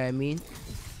in. You know what I mean?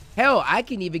 Hell, I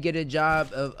can even get a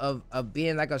job of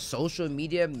being like a social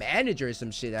media manager or some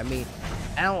shit. I mean,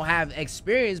 I don't have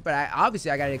experience, but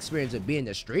obviously I got experience of being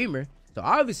a streamer. So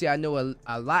obviously I know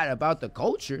a lot about the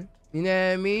culture. You know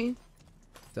what I mean?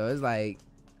 So it's like,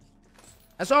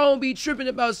 that's why I don't be tripping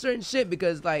about certain shit,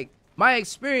 because like my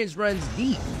experience runs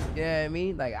deep. You know what I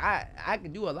mean? Like I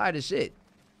can do a lot of shit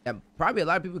that probably a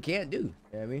lot of people can't do. You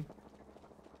know what I mean?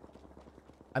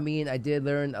 I mean, I did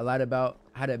learn a lot about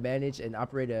how to manage and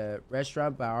operate a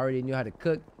restaurant, but I already knew how to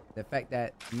cook. The fact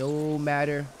that no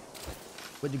matter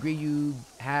what degree you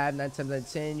have, 9 times out of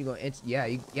 10, you're gonna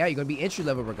you're gonna be entry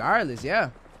level regardless.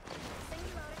 Yeah.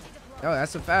 Oh,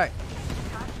 that's a fact.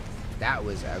 That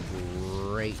was a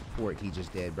great port he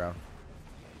just did, bro.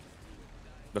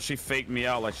 But she faked me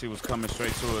out like she was coming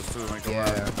straight to us too. Like,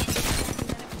 yeah.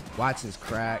 Watson's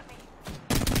cracked.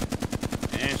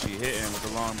 And she hitting with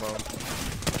the longbow.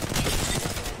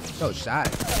 No shot.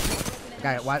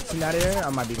 Got Watson out of there. I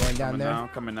might be going down there.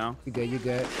 Coming now. You good, you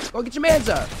good. Go get your mans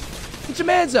up. Get your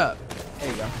mans up.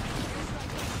 There you go.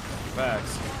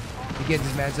 Facts. He gets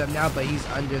his mans up now, but he's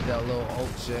under the little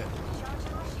ult shit.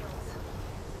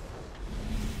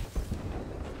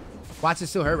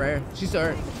 Watson's still hurt right here. She's still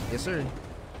hurt. Yes, sir.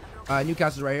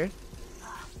 Newcastle's right here.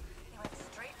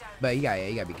 But you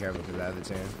gotta be careful because the other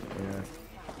team. Yeah.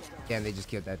 Damn, they just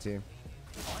killed that team.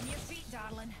 On your feet,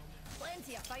 darling.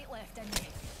 Plenty of fight left in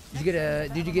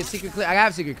you. Did you get secret clearance? I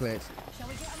have secret clearance. Shall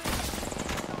we get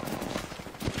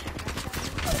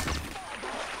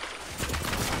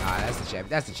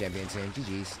That's the champion team.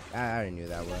 GG's. I already knew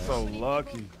that was. So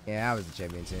lucky. Yeah, I was the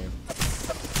champion team.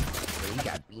 Yeah, he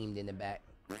got beamed in the back.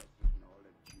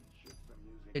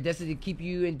 Your destiny to keep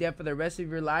you in debt for the rest of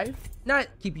your life? Not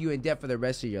keep you in debt for the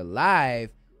rest of your life.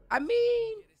 I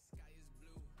mean,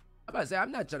 I'm about to say,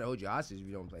 I'm not trying to hold you hostage if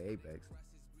you don't play Apex.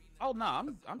 Oh no,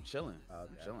 I'm chilling. Okay.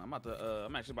 I'm chilling.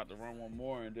 I'm actually about to run one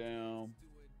more and then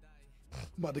I'm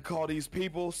about to call these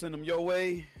people, send them your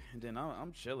way, and then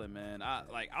I'm chilling, man. I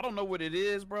don't know what it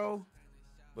is, bro.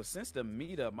 But since the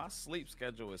meetup, my sleep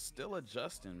schedule is still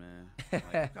adjusting, man.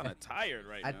 Like, I'm kind of tired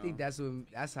right now. I think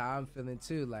that's how I'm feeling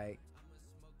too. Like,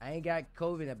 I ain't got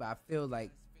COVID, but I feel like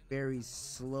very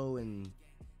slow and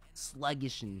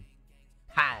sluggish and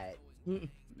tired.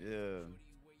 Yeah.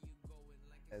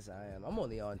 Yes, I am. I'm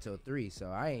only on until 3,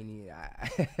 so I ain't even.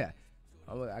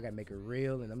 I gotta make it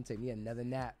real, and I'm gonna take me another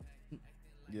nap.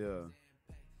 Yeah.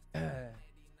 You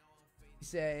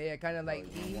said, yeah, kind of like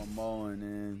one more, and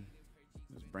then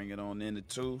just bring it on into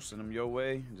 2, send them your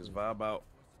way, and just vibe out.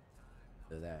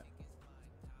 Do that.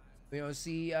 We don't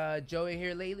see Joe in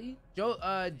here lately.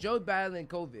 Joe battling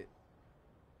COVID.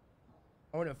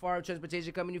 On a farm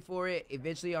transportation company for it.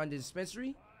 Eventually on the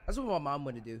dispensary. That's what my mom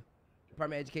wanted to do.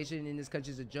 Department of Education in this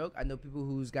country is a joke. I know people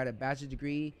who's got a bachelor's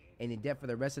degree and in debt for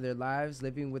the rest of their lives,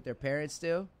 living with their parents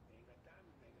still.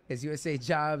 Because USA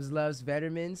Jobs loves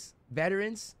veterans.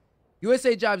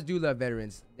 USA Jobs do love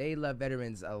veterans. They love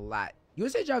veterans a lot.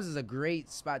 USA Jobs is a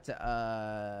great spot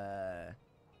to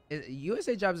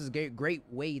USA Jobs is a great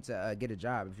way to get a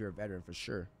job if you're a veteran for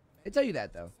sure. They tell you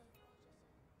that though.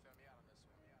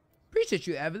 Appreciate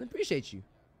you, Evelyn. Appreciate you.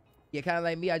 Yeah, kind of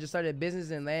like me. I just started a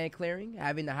business in land clearing,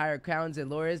 having to hire accountants and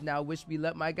lawyers. Now wish me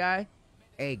luck, my guy.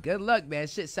 Hey, good luck, man.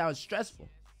 Shit sounds stressful.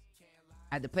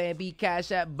 I had the Plan B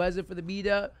Cash App buzzer for the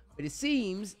meetup, but it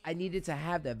seems I needed to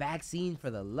have the vaccine for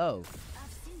the low.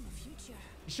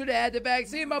 You should have had the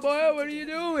vaccine, my boy. What are you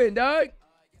doing, dog?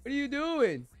 What are you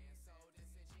doing?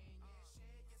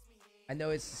 I know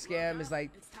it's a scam. It's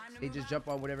like they just jump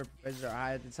on whatever professors are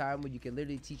high at the time when you can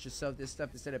literally teach yourself this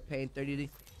stuff instead of paying $30.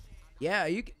 Yeah,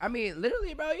 I mean,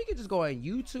 literally, bro, you can just go on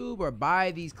YouTube or buy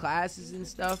these classes and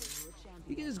stuff.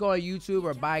 You can just go on YouTube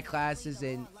or buy classes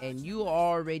and you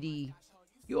already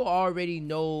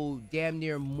know damn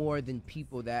near more than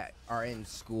people that are in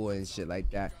school and shit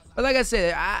like that. But like I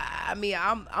said, I mean,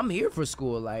 I'm here for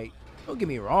school. Like, don't get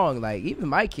me wrong. Like, even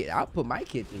my kid, I'll put my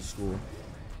kid through school.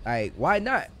 Like, why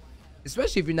not?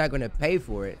 Especially if you're not gonna pay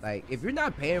for it. Like, if you're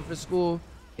not paying for school,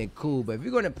 then cool. But if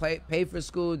you're gonna pay for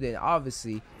school, then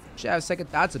obviously you should have second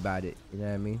thoughts about it. You know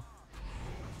what I mean?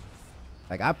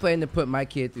 Like, I plan to put my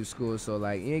kid through school, so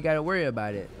like you ain't gotta worry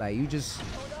about it. Like, you just,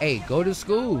 hey, go to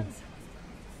school.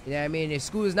 You know what I mean? If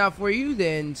school is not for you,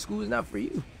 then school is not for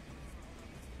you.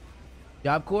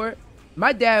 Job Corps?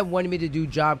 My dad wanted me to do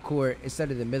Job Corps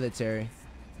instead of the military,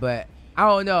 but I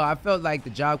don't know. I felt like the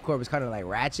Job Corps was kind of like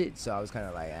ratchet, so I was kind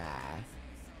of like, ah.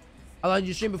 How long did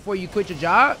you stream before you quit your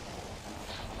job?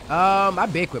 I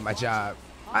been quit my job.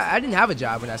 I didn't have a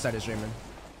job when I started streaming.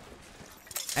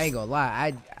 I ain't gonna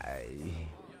lie.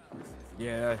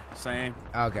 Yeah, same.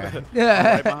 Okay.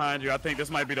 Right behind you. I think this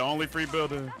might be the only free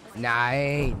builder. Nah, I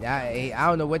ain't. I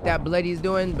don't know what that bloody is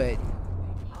doing, but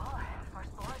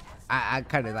I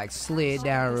kind of like slid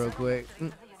down real quick. All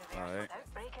right.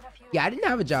 Yeah, I didn't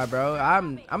have a job, bro.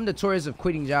 I'm notorious of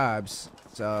quitting jobs,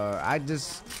 so I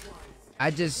just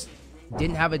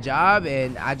didn't have a job,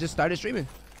 and I just started streaming.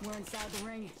 We're inside the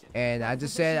ring. And I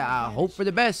just said I hope for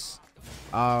the best.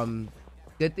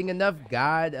 Good thing enough,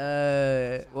 God.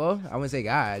 Well, I wouldn't say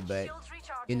God, but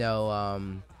you know,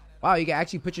 wow, you can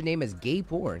actually put your name as gay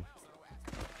porn.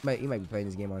 You might be playing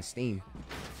this game on Steam.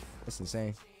 That's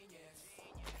insane.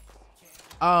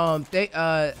 I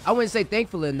wouldn't say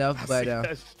thankful enough, but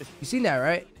you seen that,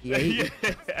 right? Yeah,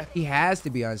 he has to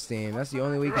be on Steam. That's the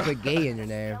only way you can put gay in your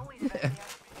name.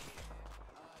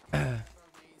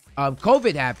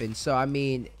 COVID happened, so I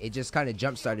mean, it just kind of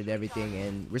jump started everything,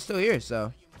 and we're still here.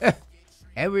 So,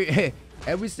 and we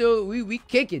still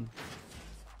kicking.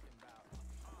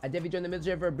 I definitely joined the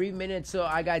military for a brief minute until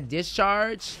I got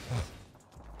discharged.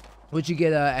 Would you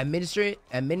get a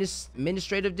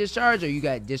administrative discharge, or you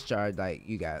got discharged like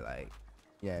you got like,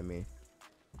 you know what I mean?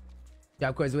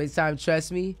 Job Corps waste time.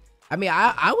 Trust me. I mean,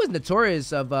 I was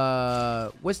notorious of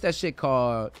what's that shit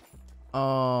called?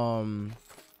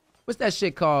 What's that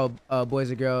shit called, boys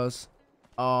and girls?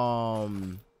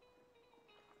 You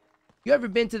ever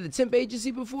been to the temp agency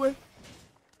before?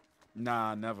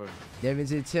 Nah, never. Never been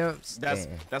to the temps?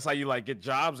 That's how you like get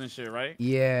jobs and shit, right?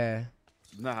 Yeah.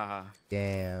 Nah.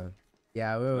 Damn.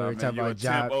 Yeah, we were talking you about a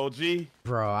job. temp OG?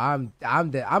 Bro, I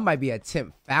might be a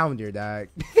temp founder, dog.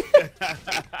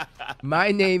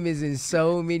 My name is in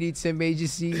so many temp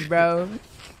agencies, bro.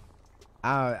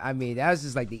 I mean, that was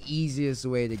just like the easiest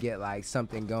way to get like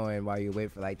something going while you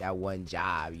wait for like that one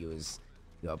job you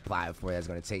applying for that's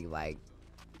gonna take like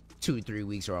 2-3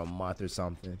 weeks or a month or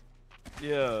something.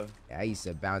 Yeah. I used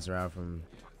to bounce around from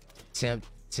temp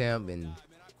and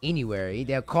anywhere.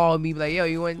 They'll call me like, yo,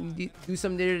 you want to do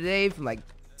something there today from like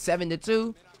 7 to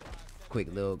 2? Quick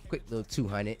little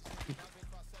 200.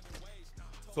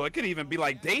 So it could even be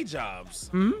like day jobs.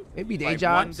 It'd be day like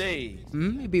jobs. 1 day.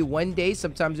 It'd be 1 day.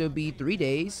 Sometimes it'll be 3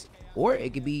 days, or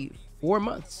it could be 4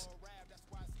 months.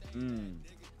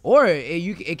 Or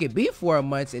it could be 4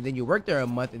 months and then you work there a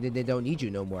month and then they don't need you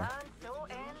no more.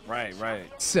 Right.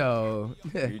 So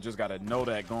you just gotta know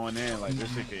that going in, like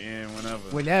this shit could end whenever.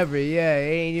 Whenever, yeah,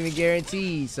 it ain't even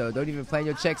guaranteed. So don't even plan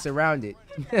your checks around it.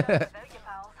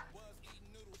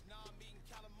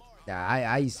 Nah,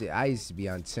 I used to be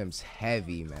on temps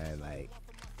heavy, man, like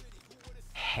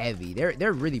heavy.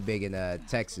 They're really big in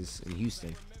Texas and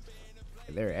Houston.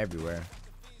 They're everywhere.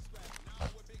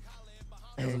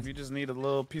 If you just need a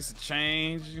little piece of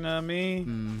change, you know what I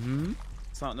mean?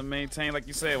 Something to maintain, like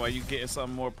you said, while you getting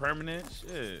something more permanent.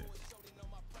 Shit.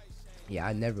 Yeah,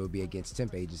 I never would be against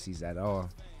temp agencies at all.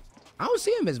 I don't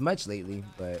see them as much lately,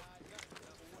 but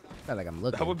Not like I'm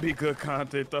looking. That would be good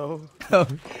content though.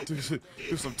 do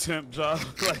some temp job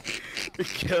like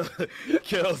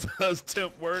Kells does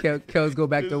temp work. Kells go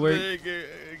back to work.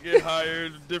 Get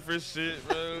hired, different shit,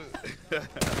 bro.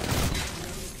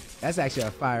 That's actually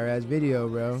a fire ass video,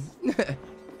 bro.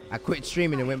 I quit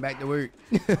streaming and went back to work.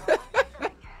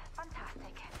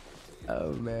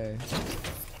 Oh man,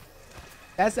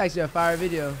 that's actually a fire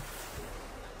video.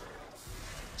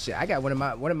 Shit, I got one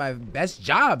of my best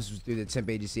jobs through the temp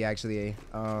agency actually.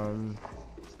 I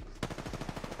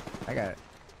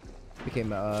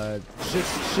became a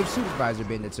shift supervisor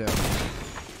being the temp.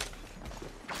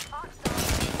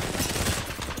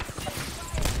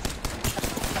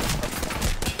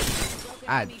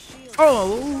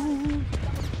 Oh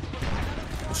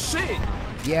shit!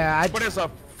 Yeah, but it's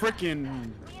a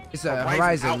freaking. It's a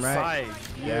Horizon, outside. Right?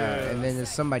 Yeah, and then there's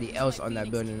somebody else on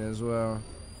that building as well.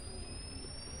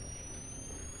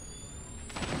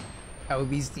 That would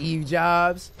be Steve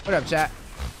Jobs. What up, chat?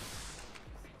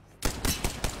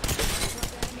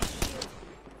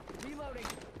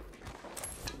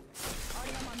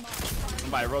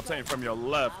 Somebody rotating from your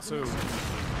left too.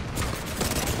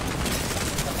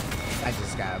 I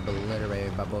just got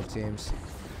obliterated by both teams.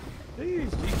 Jeez,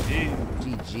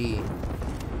 GG.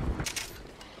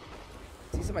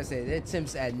 See, somebody said their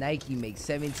temps at Nike make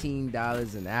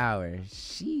 $17 an hour.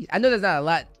 Sheesh. I know that's not a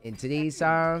lot in today's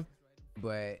time,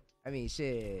 but I mean,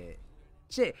 shit,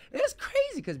 it's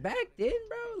crazy because back then,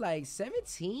 bro, like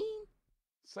 17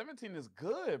 is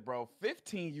good, bro.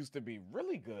 15 used to be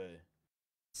really good.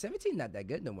 17 not that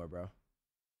good no more, bro.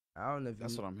 I don't know if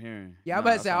that's what I'm hearing. Yeah, I'm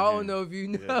about to say I don't know if you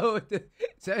know. Yeah.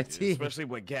 17, especially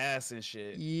with gas and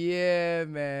shit. Yeah,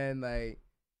 man. Like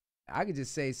I could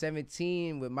just say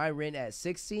 17 with my rent at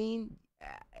 16.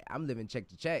 I'm living check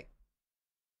to check.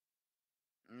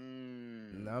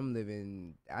 I'm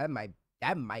living. That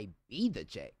might be the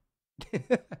check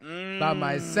by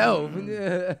myself.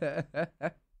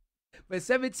 But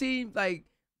 17, like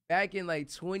back in like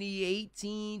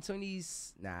 2018,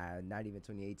 not even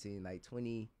 2018, like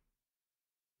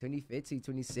 2015,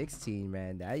 2016,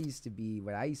 man. That used to be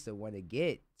what I used to want to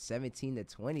get. 17 to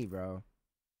 20, bro.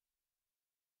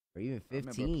 Or even 15.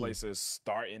 I remember places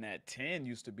starting at 10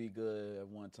 used to be good at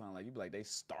one time. Like, you'd be like, they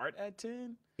start at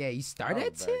 10? Yeah, you start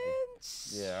at 10?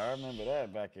 Yeah, I remember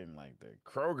that back in like the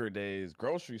Kroger days,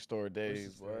 grocery store days,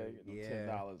 boy. Yeah.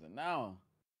 $10 an hour.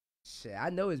 Shit, I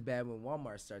know it's bad when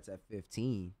Walmart starts at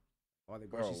 15. All the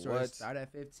grocery stores start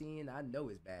at 15. I know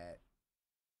it's bad.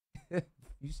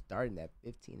 You starting at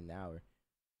 15 an hour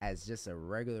as just a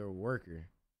regular worker.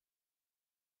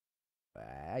 But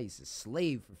I used to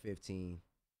slave for 15.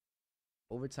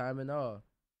 Overtime and all.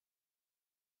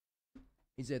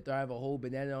 He said thrive a whole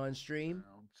banana on stream.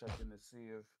 I'm checking to see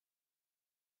if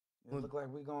it look like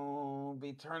we're gonna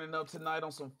be turning up tonight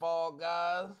on some Fall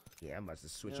Guys. Yeah, I'm about to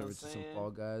switch over to some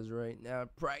Fall Guys right now.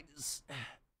 Practice.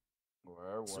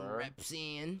 Some reps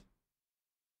in.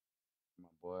 My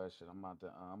boy, shit, I'm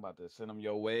about to send them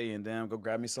your way and then go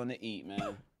grab me something to eat, man.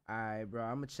 All right, bro.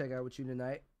 I'm gonna check out with you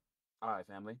tonight. All right,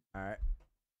 family. All right.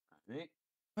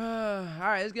 All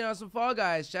right, let's get on some Fall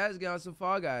Guys, chat. Let's get on some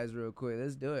Fall Guys real quick.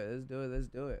 Let's do it.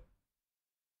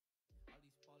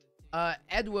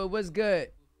 Edward, what's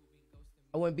good?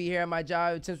 I wouldn't be here at my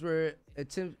job if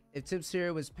tips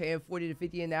here was paying 40 to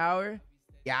 50 an hour.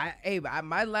 Yeah,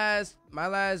 my last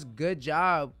good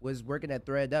job was working at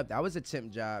ThreadUp. That was a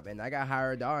temp job, and I got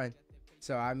hired on.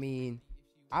 So I mean,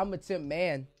 I'm a temp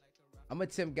man. I'm a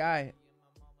temp guy.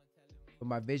 But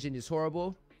my vision is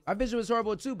horrible. My vision was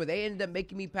horrible too, but they ended up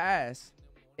making me pass.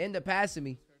 They ended up passing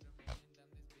me.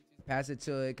 Passed it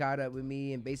till it caught up with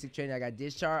me in basic training. I got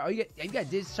discharged. Oh, you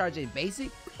got discharged in basic?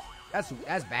 That's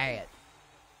bad.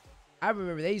 I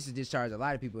remember they used to discharge a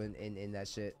lot of people in that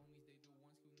shit.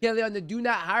 Kelly on the do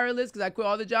not hire list because I quit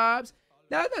all the jobs.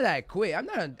 No, not that I quit. I'm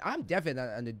definitely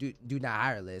not on the do not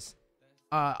hire list.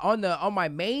 On my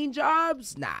main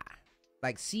jobs, nah.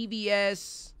 Like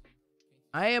CVS.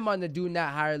 I am on the do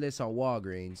not hire list on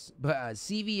Walgreens, but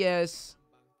CVS,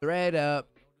 ThreadUp,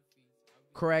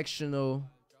 Correctional,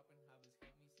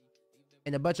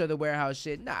 and a bunch of other warehouse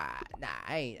shit. Nah,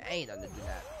 I ain't on the do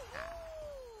not. Nah.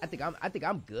 I think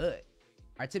I'm good.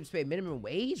 Our tips pay minimum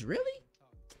wage, really?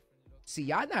 See,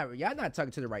 y'all not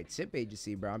talking to the right tip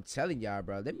agency, bro. I'm telling y'all,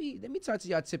 bro. Let me talk to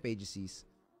y'all tip agencies.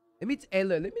 Let me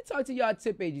talk to y'all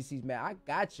tip agencies, man. I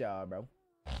got y'all, bro.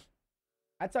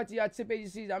 I talk to y'all tip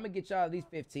agencies. I'm gonna get y'all at least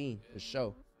 15 for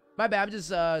sure. My bad. I'm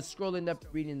just scrolling up,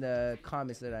 reading the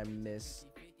comments that I missed.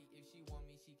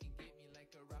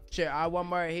 Sure, our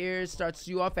Walmart here starts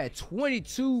you off at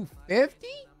 $22.50. Where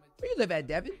you live at,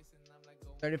 Devin?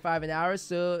 $35 an hour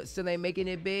still ain't making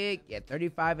it big. Yeah,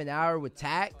 $35 an hour with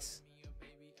tax.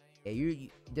 Yeah, you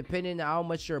depending on how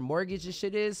much your mortgage and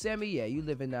shit is, Sammy. Yeah, you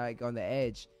living like on the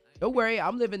edge. Don't worry,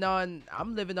 I'm living on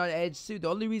the edge too. The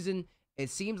only reason it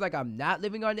seems like I'm not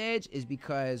living on the edge is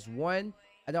because one,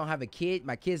 I don't have a kid.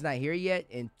 My kid's not here yet,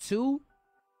 and two,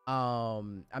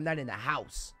 I'm not in the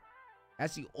house.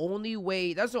 That's the only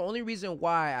way. That's the only reason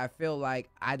why I feel like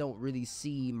I don't really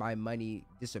see my money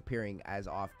disappearing as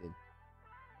often.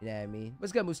 You know what I mean?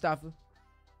 What's good, Mustafa?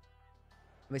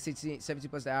 I'm at 17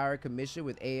 plus an hour commission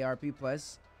with AARP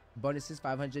plus bonuses,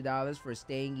 $500 for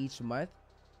staying each month.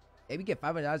 Maybe get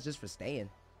 $500 just for staying.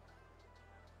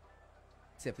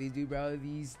 Except please do, bro.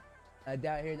 These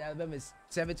down here in Alabama is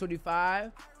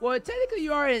 $725. Well, technically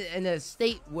you are in a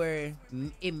state where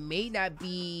it may not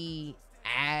be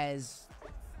as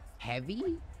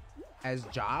heavy as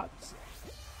jobs.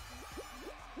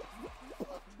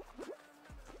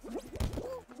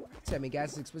 I mean,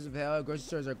 gas is expensive hell. Grocery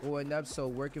stores are going up, so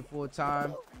working full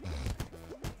time.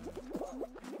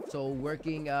 So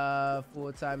working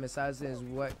full time aside is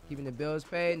what keeping the bills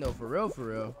paid. No, for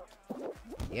real.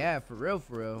 Yeah, for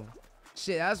real.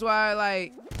 Shit, that's why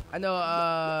like I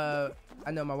know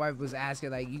my wife was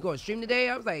asking like, you gonna stream today?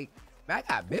 I was like, man, I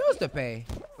got bills to pay.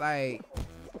 Like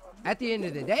at the end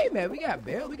of the day, man, we got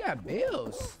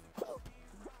bills.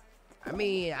 I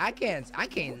mean, I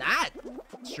cannot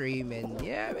stream, and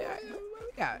yeah, I mean,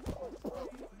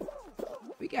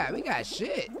 we got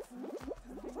shit.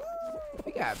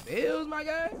 We got bills, my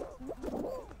guy.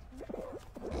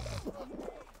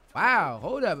 Wow,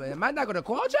 hold up, am I not gonna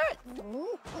call chat?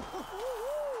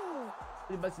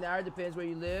 $20 an hour depends where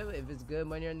you live, if it's good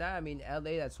money or not. I mean,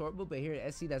 LA, that's horrible, but here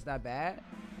in SC, that's not bad.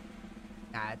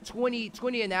 Nah, 20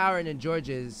 an hour in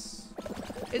Georgia is,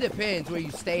 it depends where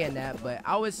you stay in that, but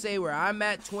I would say where I'm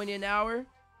at, 20 an hour.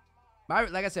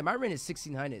 Like I said, my rent is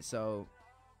 $1,600, so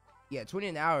yeah, 20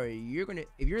 an hour. If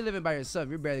you're living by yourself,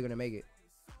 you're barely gonna make it.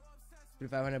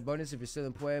 $3,500 bonus if you're still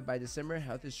employed by December.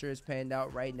 Health insurance paying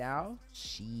out right now.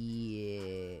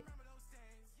 Shit,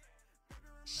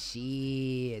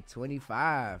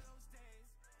 25.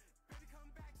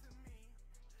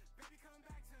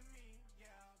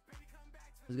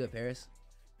 What's good, Paris?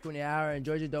 20 an hour in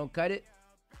Georgia, don't cut it.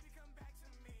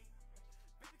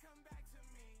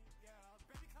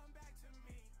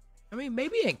 I mean,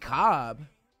 maybe in Cobb.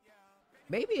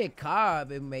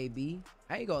 It may be.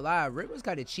 I ain't gonna lie, rent was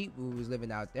kind of cheap when we was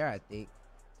living out there, I think.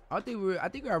 I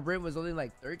think our rent was only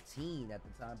like 13 at the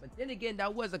time. But then again,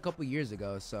 that was a couple years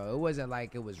ago, so it wasn't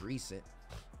like it was recent.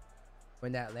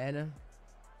 When Atlanta.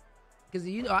 Because,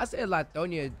 you know, I said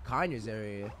Lithonia, Conyers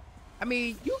area. I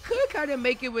mean, you could kind of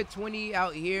make it with 20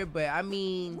 out here, but I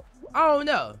mean, I don't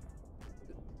know.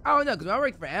 Because when I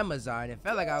worked for Amazon, it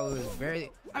felt like I was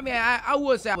barely, I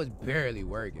would say I was barely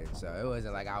working. So it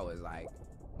wasn't like I was like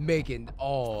making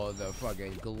all the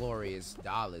fucking glorious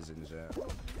dollars and shit.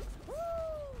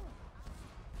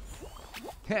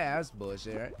 Yeah, that's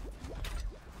bullshit, right?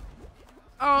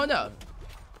 I don't know.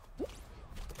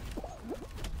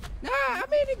 Nah, I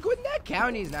mean, Gwinnett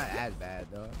County is not as bad,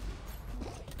 though.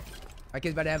 My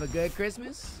kids about to have a good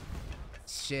Christmas?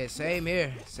 Shit, same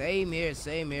here. I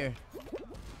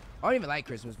don't even like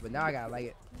Christmas, but now I gotta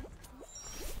like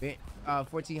it.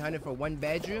 $1,400 for one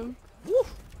bedroom? Woo!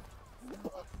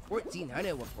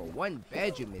 $1,400 for one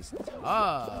bedroom is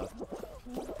tough.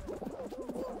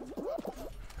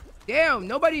 Damn,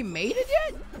 nobody made it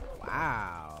yet?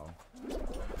 Wow.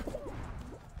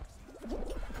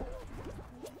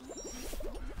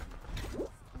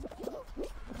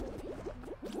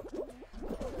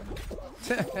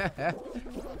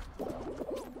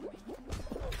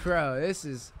 Bro, this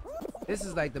is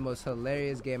like the most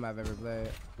hilarious game I've ever played.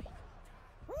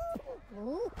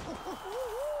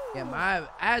 Yeah, I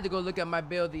had to go look at my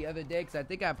bill the other day because I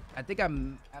think I may have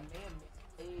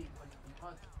paid for the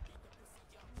month.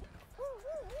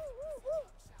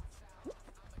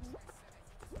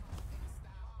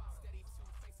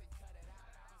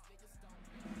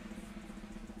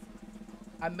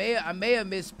 I may have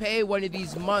mispaid one of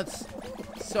these months.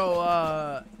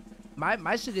 So my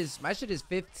shit is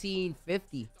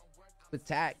 $1,550 with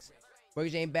tax.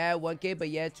 Mortgage ain't bad, 1K, but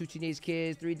yeah, 2 teenage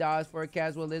kids, $3 for a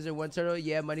casual lizard, 1 turtle.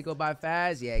 Yeah, money go by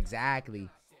fast. Yeah, exactly,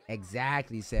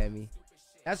 Sammy.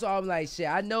 That's why I'm like, shit.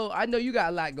 I know you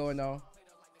got a lot going on.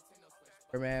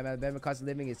 But man, Alabama cost of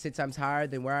living is 10 times higher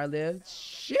than where I live.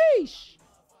 Sheesh.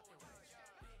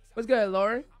 What's good,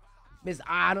 Lauren? Miss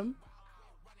Autumn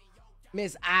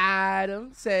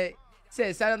said,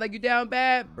 sounded like you down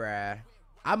bad, bruh.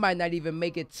 I might not even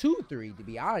make it 2-3, to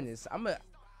be honest. I'm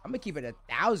gonna keep it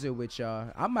 1,000 with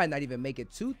y'all. I might not even make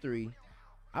it 2-3.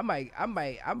 I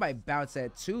might bounce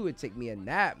at 2 and take me a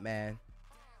nap, man.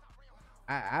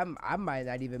 I might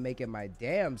not even make it my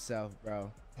damn self,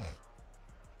 bro.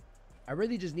 I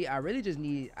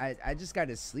just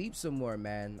gotta sleep some more,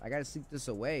 man. I gotta sleep this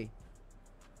away.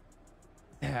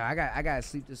 I gotta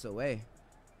sleep this away.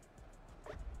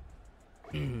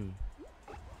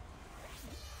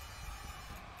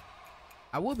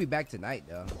 I will be back tonight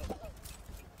though.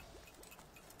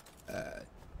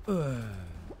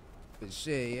 But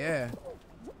shit, yeah.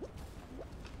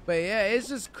 But yeah, it's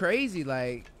just crazy,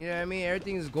 like, you know what I mean?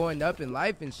 Everything is going up in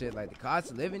life and shit, like the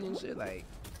cost of living and shit, like,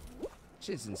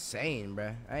 shit's insane,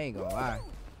 bruh. I ain't gonna lie.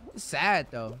 It's sad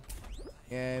though.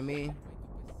 You know what I mean?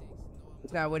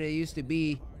 It's not what it used to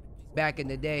be back in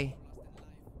the day.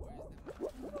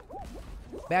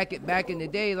 Back in the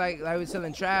day, like I was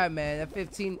telling Trav, man, that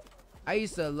 15, I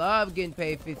used to love getting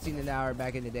paid 15 an hour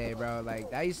back in the day, bro.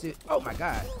 Like I used to, oh my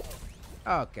God.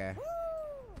 Okay.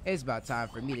 It's about time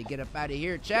for me to get up out of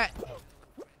here, chat.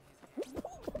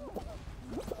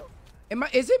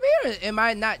 Is it me or am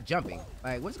I not jumping?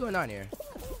 Like, what's going on here?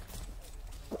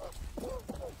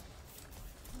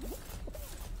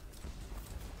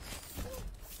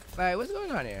 Like, what's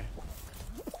going on here?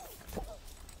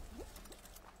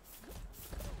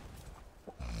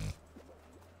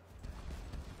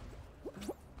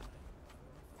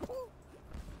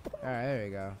 Alright, there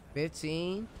we go.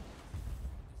 15.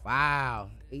 Wow.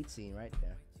 18 right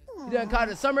there. You done caught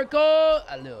a summer cold?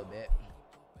 A little bit.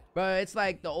 But it's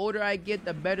like the older I get,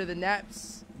 the better the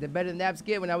naps. The better the naps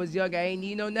get. When I was young, I ain't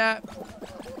need no nap.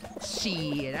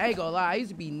 Shit, I ain't gonna lie. I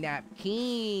used to be nap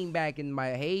king back in my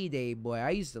heyday, boy. I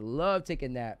used to love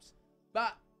taking naps.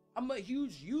 But I'm a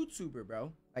huge YouTuber,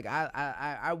 bro. Like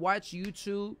I watch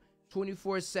YouTube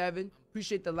 24/7.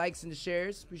 Appreciate the likes and the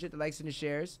shares. Appreciate the likes and the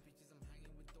shares.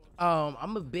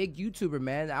 I'm a big YouTuber,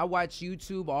 man. I watch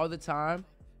YouTube all the time.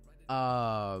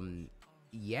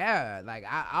 Yeah, like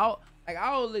I'll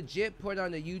legit put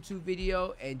on a YouTube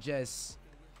video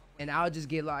and I'll just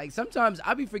get like, sometimes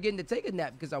I'll be forgetting to take a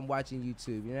nap because I'm watching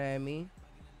YouTube. You know what I mean?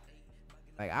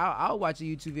 Like I'll watch a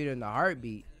YouTube video in a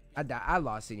heartbeat. I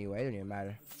lost anyway. It don't even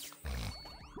matter.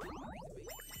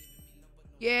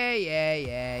 Yeah.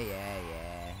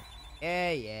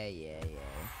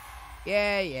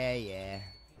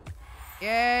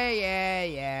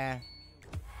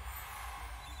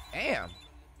 Damn.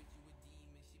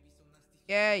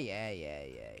 Yeah.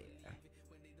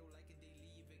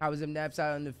 How was them naps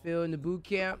out on the field in the boot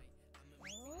camp?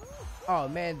 Oh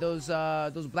man, those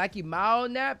Blackie Mao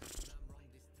naps.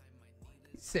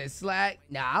 He said slack.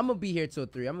 Nah, I'm gonna be here till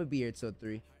 3.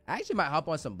 I actually might hop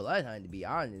on some Blood Hunt, to be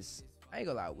honest. I ain't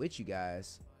gonna lie with you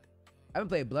guys. I haven't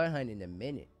played Blood Hunt in a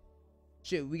minute.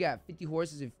 Shit, we got 50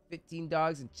 horses and 15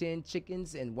 dogs and 10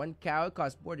 chickens and 1 cow. It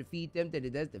costs more to feed them than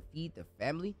it does to feed the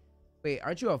family. Wait,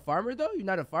 aren't you a farmer though? You're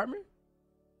not a farmer?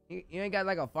 You ain't got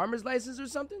like a farmer's license or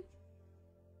something?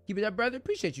 Keep it up, brother.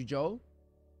 Appreciate you, Joel.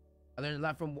 I learned a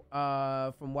lot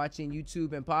from watching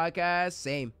YouTube and podcasts.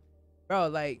 Same, bro.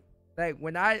 Like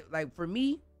when for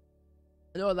me,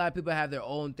 I know a lot of people have their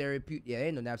own therapy. Yeah, there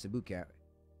ain't no naps in boot camp.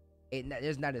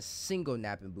 There's not a single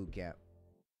nap in boot camp.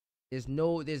 There's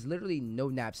literally no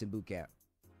naps in boot camp.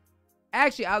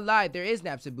 Actually, I lied. There is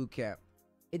naps in boot camp.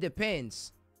 It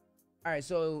depends. All right,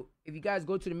 so if you guys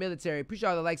go to the military, appreciate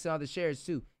all the likes and all the shares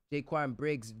too. Jaquan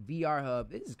Briggs VR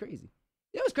Hub. This is crazy.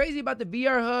 You know what's crazy about the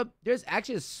VR Hub? There's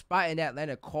actually a spot in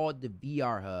Atlanta called the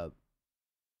VR Hub.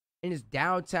 And it's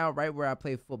downtown, right where I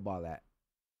play football at.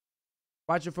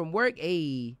 Watching from work,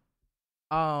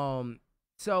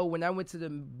 So when I went to the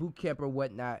boot camp or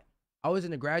whatnot, I was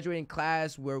in a graduating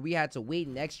class where we had to wait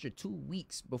an extra 2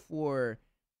 weeks before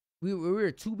we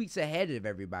were 2 weeks ahead of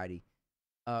everybody.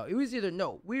 We were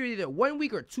either 1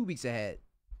 week or 2 weeks ahead.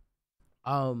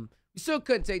 We still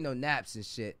couldn't take no naps and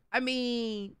shit. I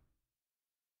mean,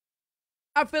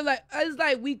 I feel like it's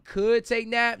like we could take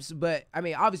naps, but I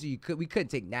mean, obviously we couldn't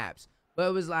take naps. But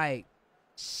it was like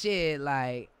shit,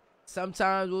 like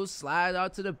sometimes we'll slide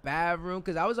out to the bathroom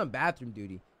because I was on bathroom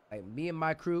duty. Like me and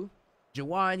my crew.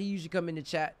 Jawan, he usually come in the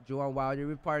chat. Jawan Wilder,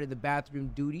 we're part of the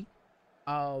bathroom duty.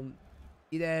 You know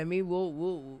what I mean?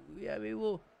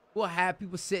 We'll have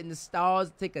people sit in the stalls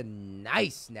and take a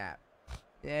nice nap.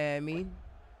 You know what I mean?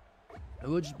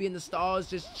 And we'll just be in the stalls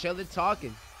just chilling,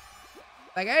 talking.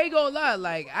 Like, I ain't gonna lie,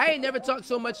 like, I ain't never talked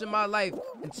so much in my life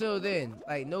until then.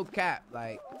 Like, no cap.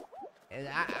 Like, and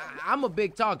I'm a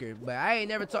big talker, but I ain't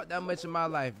never talked that much in my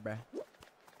life, bruh.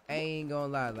 I ain't gonna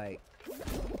lie, like,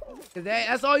 cause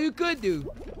that's all you could do.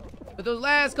 But those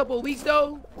last couple of weeks,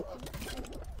 though,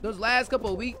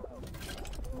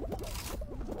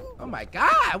 oh my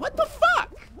God, what the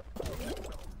fuck?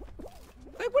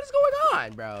 Like, is going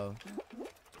on, bro?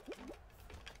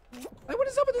 Like, what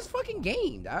is up with this fucking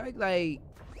game, dog? Like,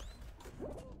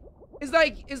 it's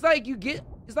like you get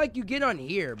on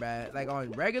here, bro. Like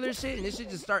on regular shit, and this shit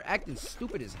just start acting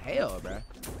stupid as hell, bro.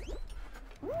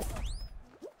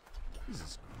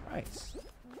 Jesus Christ.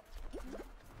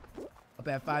 Up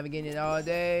at 5 again all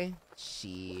day.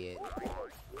 Shit.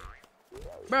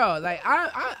 Bro, like,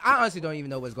 I honestly don't even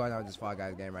know what's going on with this Fall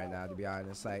Guys game right now, to be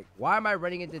honest. Like, why am I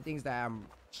running into things that I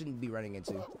shouldn't be running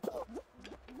into?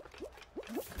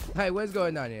 Like, what's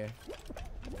going on here?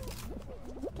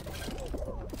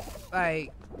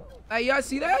 Like, y'all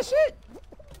see that shit?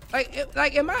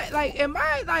 Like, am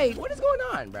I, like, what is going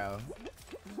on, bro?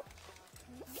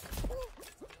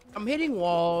 I'm hitting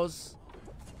walls.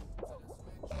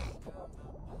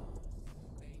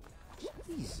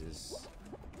 Jesus.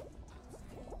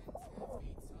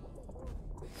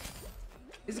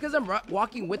 Is it because I'm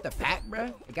walking with the pack, bro?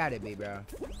 It gotta be, bro.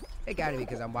 It gotta be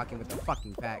because I'm walking with the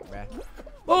fucking pack, bro.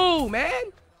 Oh,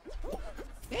 man!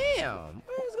 Damn!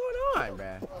 What is going on,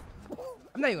 bro?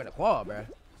 I'm not even gonna call, bro.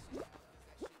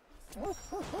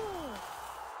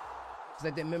 It's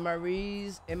like the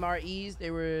MREs,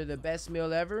 they were the best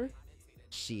meal ever.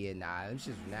 Shit, nah, them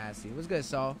shit's nasty. What's good,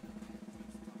 Saul?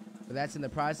 But that's in the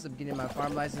process of getting my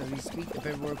farm license as we speak. The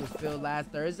paperwork was filled last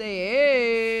Thursday.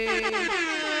 Hey!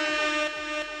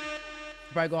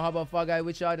 Probably gonna hop on Fall Guy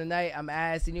with y'all tonight. I'm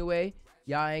ass anyway.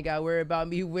 Y'all ain't gotta worry about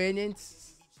me winning.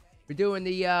 We're doing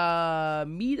the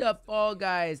meetup Fall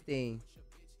Guys thing.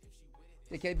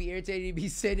 They can't be irritated to be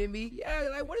sending me. Yeah,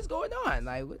 like, what is going on?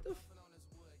 Like, what the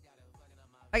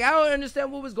like, I don't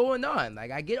understand what was going on.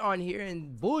 Like, I get on here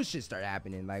and bullshit start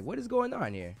happening. Like, what is going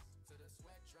on here?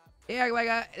 They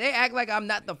act like I'm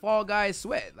not the Fall Guys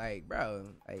sweat. Like, bro,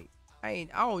 like, I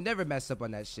don't never mess up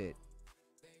on that shit.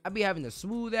 I be having a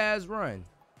smooth ass run.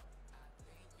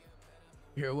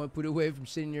 Here, one put away from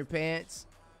shit in your pants.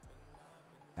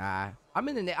 Nah, I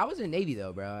was in the Navy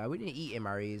though, bro. We didn't eat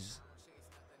MREs.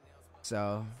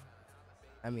 So,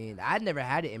 I mean, I'd never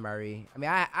had an MRE. I mean,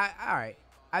 alright.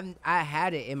 I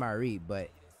had an MRE, but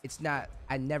it's not.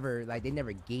 They never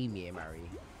gave me an MRE.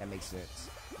 That makes sense.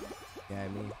 You know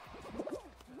what I mean?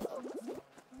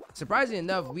 Surprisingly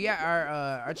enough,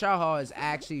 our chow hall is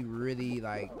actually really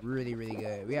really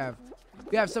good. We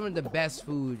have some of the best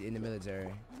food in the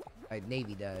military, like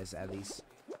Navy does at least.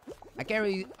 I can't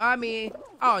really. I mean,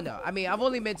 I don't know. I mean, I've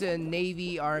only been to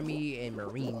Navy, Army, and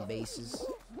Marine bases,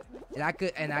 and I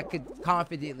could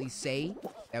confidently say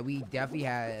that we definitely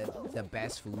have the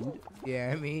best food. You know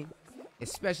what I mean?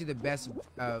 Especially the best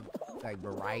like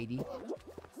variety.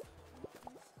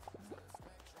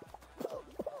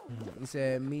 He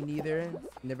said, me neither.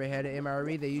 Never had an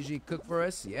MRE. They usually cook for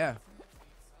us. Yeah.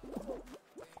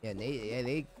 Yeah,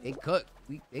 they cook.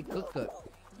 They cook.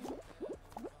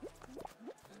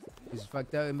 It's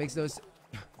fucked up. It makes those.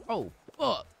 Oh,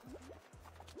 fuck.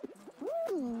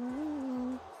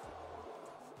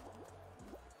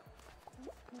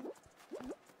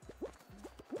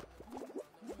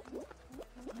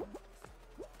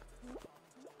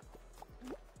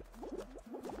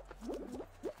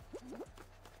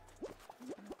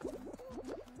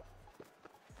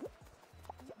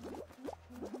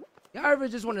 Y'all ever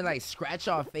just want to like scratch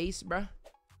off face, bruh?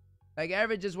 Like,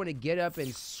 ever just want to get up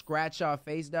and scratch off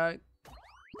face, dog?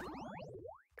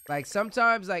 Like,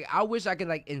 sometimes, like, I wish I could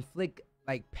like inflict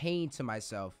like pain to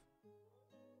myself.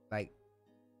 Like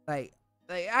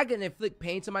I can inflict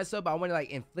pain to myself, but I want to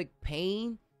like inflict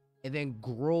pain and then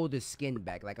grow the skin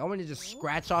back. Like, I want to just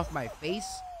scratch off my face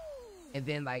and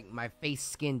then like my face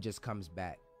skin just comes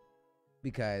back.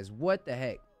 Because what the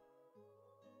heck?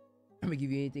 I'm gonna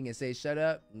give you anything and say shut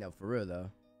up? No, for real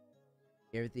though.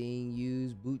 Everything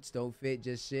used, boots don't fit,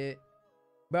 just shit.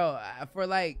 Bro, for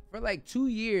like 2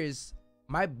 years,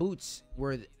 my boots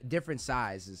were different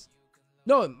sizes.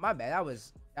 No, my bad. That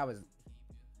was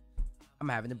I'm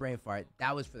having a brain fart.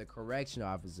 That was for the correctional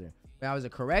officer. When I was a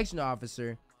correctional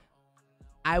officer,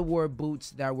 I wore boots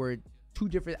that were two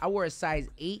different. I wore a size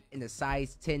 8 and a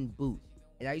size 10 boot.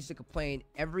 And I used to complain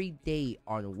every day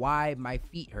on why my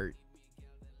feet hurt.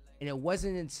 And it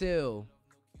wasn't until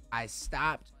I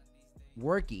stopped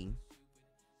working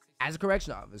as a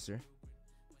correctional officer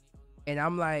and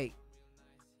I'm like,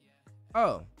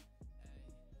 oh,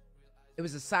 it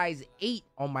was a size 8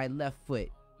 on my left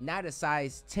foot, not a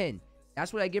size 10.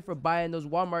 That's what I get for buying those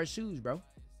Walmart shoes, bro.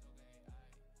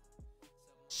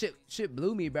 Shit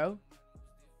blew me, bro.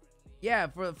 Yeah,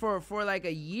 for like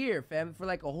a year, fam. For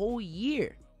like a whole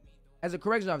year. As a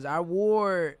correctional officer, I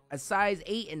wore a size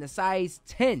 8 and a size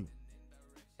 10.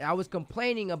 And I was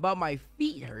complaining about my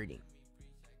feet hurting.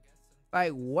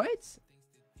 Like, what?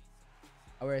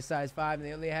 I wear a size 5 and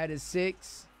they only had a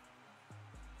 6.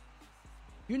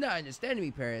 You're not understanding me,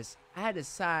 Paris. I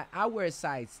wear a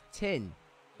size 10.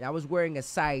 And I was wearing a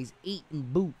size 8 in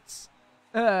boots.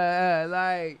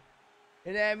 Like,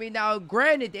 you know what I mean? Now,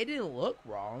 granted, they didn't look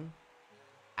wrong.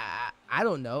 I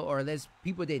don't know, or unless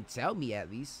people didn't tell me at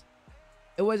least.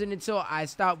 It wasn't until I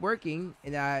stopped working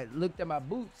and I looked at my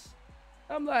boots.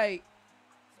 I'm like,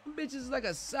 bitch is like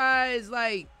a size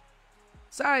 8.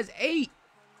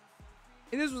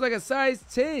 And this was like a size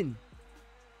 10.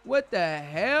 What the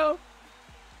hell?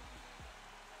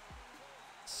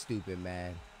 Stupid,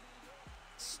 man.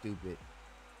 Stupid.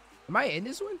 Am I in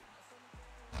this one?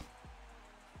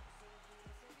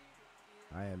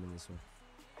 I am in this one.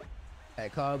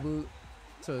 That car boot.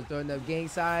 So throwing up gang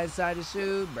size side of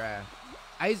shoe, bruh.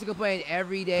 I used to complain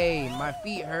every day. My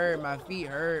feet hurt,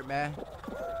 man.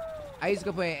 I used to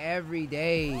complain every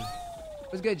day.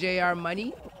 What's good, JR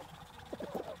Money?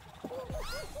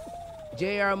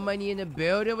 JR Money in the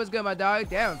building. What's good, my dog?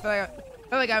 Damn, I feel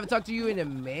like I haven't talked to you in a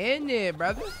minute,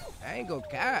 brother. I ain't gonna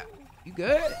cap. You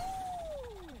good?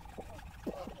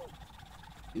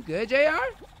 You good, JR?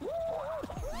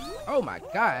 Oh my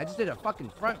god, I just did a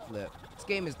fucking front flip. This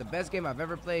game is the best game I've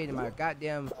ever played in my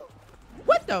goddamn...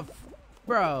 What the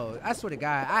bro, I swear to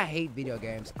God, I hate video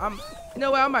games. You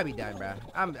know what, I might be done, bro.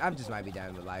 I'm just might be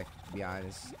done with life, to be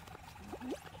honest.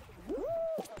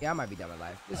 Yeah, I might be done with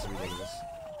life. This is ridiculous.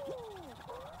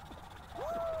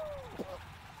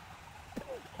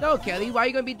 No, Kelly, why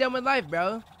you gonna be done with life,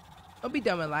 bro? Don't be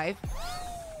done with life.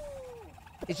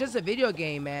 It's just a video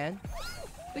game, man.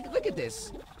 Look at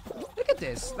this. Look at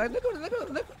this. Like,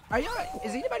 look. Are y'all?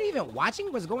 Is anybody even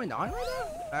watching what's going on right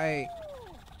now? Like,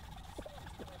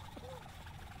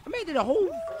 my man did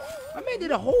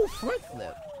a whole front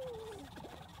flip.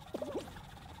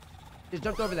 Just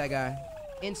jumped over that guy.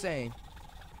 Insane.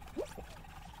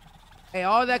 Hey,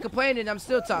 all that complaining, I'm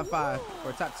still top 5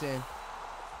 or top 10.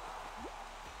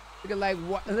 Look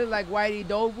like Whitey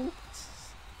Doble.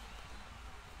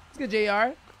 It's good,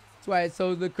 JR. That's why his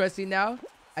toes look crusty now.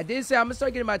 I did say I'm gonna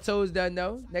start getting my toes done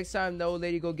though. Next time the old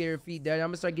lady go get her feet done, I'm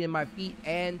gonna start getting my feet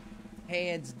and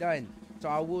hands done. So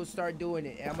I will start doing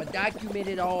it. And I'm gonna document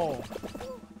it all.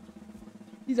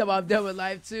 He's talking about I'm done with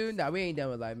life too. Nah, we ain't done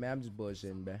with life, man. I'm just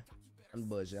bullshitting, man. I'm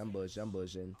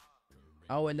bullshitting.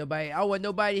 I don't want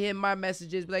nobody hitting my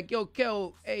messages be like, yo,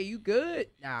 Kel, hey, you good?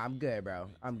 Nah, I'm good, bro.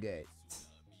 I'm good.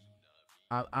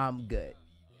 I'm good.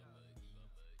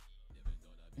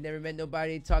 Never met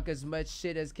nobody talk as much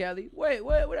shit as Kelly. Wait,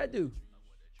 what'd I do?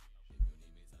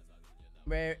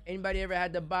 Man, anybody ever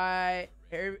had to bury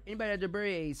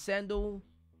a sand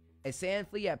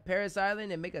flea at Paris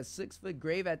Island and make a 6-foot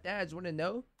grave at that? I just want to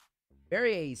know.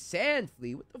 Bury a sand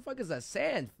flea? What the fuck is a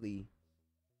sand flea?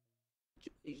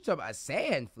 You talking about a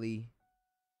sand flea?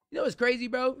 You know what's crazy,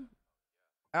 bro?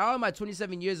 All my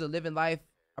 27 years of living life,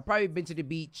 I've probably been to the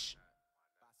beach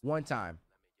one time.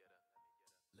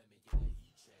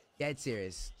 Dead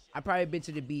serious. I've probably been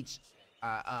to the beach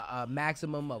a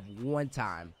maximum of one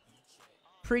time.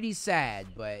 Pretty sad,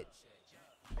 but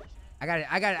I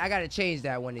gotta change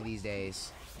that one of these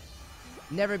days.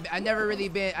 I never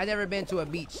been to a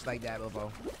beach like that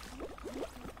before.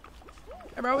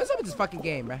 Hey, bro, what's up with this fucking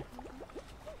game, bro?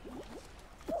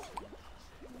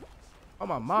 Oh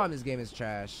my mom, this game is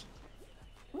trash.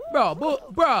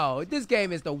 Bro, this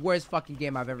game is the worst fucking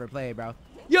game I've ever played, bro.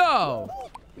 Yo!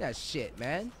 That shit,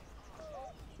 man.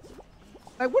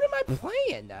 Like, what am I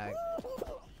playing, dog?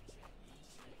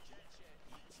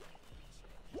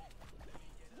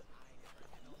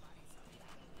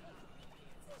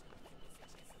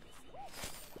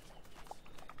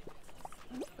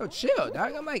 Yo, chill,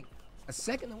 dog. I'm like a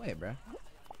second away, bro.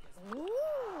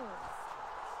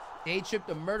 Day trip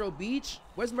to Myrtle Beach?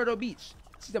 Where's Myrtle Beach?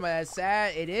 She's talking about that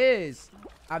sad. It is.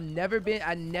 I've never been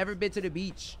to the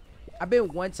beach. I've been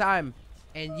one time,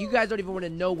 and you guys don't even want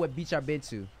to know what beach I've been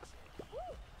to.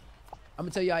 I'm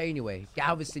gonna tell y'all anyway.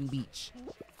 Galveston Beach.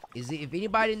 If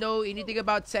anybody know anything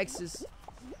about Texas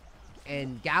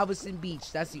and Galveston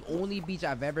Beach, that's the only beach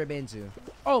I've ever been to.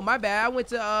 Oh, my bad. I went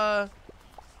to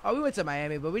we went to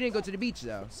Miami, but we didn't go to the beach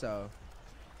though. So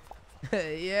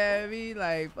yeah, I mean,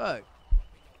 like, fuck.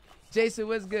 Jason,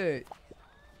 what's good?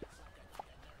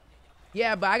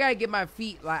 Yeah, but I gotta get my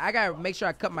feet, like, I gotta make sure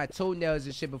I cut my toenails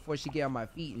and shit before she get on my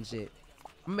feet and shit.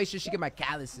 I'm gonna make sure she get my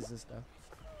calluses and stuff.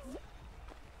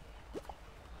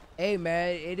 Hey,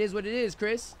 man, it is what it is,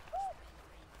 Chris.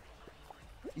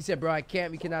 You said, bro, I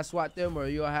can't, we cannot swat them or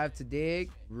you'll have to dig.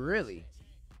 Really?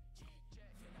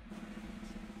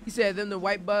 He said, them the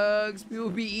white bugs people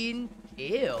be eating?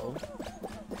 Ew.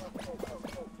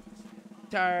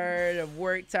 Tired of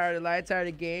work, tired of life, tired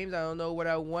of games. I don't know what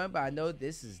I want, but I know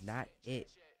this is not it.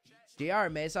 JR,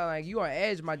 man, it sounds like you on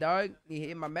edge, my dog. You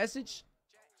hitting my message?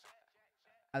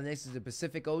 Next is the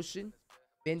Pacific Ocean.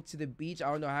 Been to the beach, I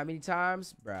don't know how many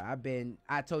times. Bruh,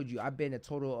 I told you, I've been a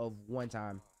total of 1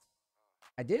 time.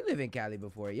 I did live in Cali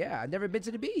before, yeah. I've never been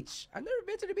to the beach.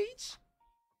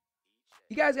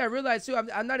 You guys gotta realize too,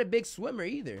 I'm not a big swimmer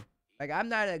either. Like, I'm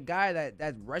not a guy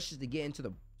that rushes to get into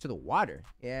the water.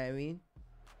 You know what I mean?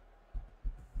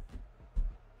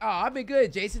 Oh, I've been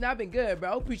good, Jason. I've been good,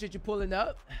 bro. Appreciate you pulling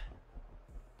up.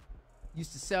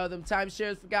 Used to sell them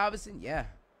timeshares for Galveston. Yeah.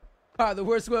 Oh, the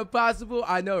worst one possible.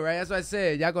 I know, right? That's what I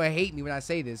said. Y'all gonna hate me when I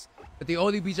say this. But the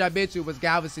only beach I've been to was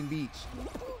Galveston Beach.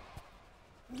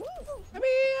 I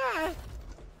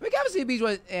mean, Galveston Beach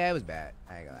was, it was bad.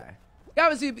 I ain't gonna lie.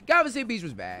 Galveston Beach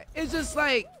was bad. It's just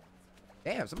like,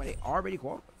 damn, somebody already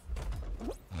qualified.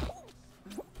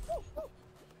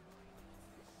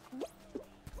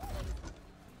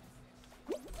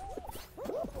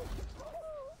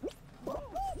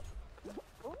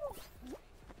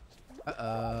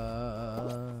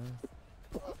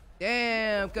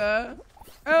 Damn, cuz.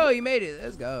 Oh, you made it.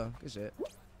 Let's go. Good shit.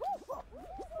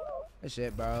 Good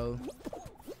shit, bro.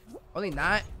 Only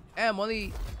 9? Damn,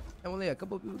 only a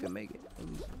couple of people can make it.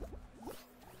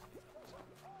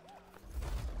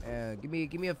 Yeah, give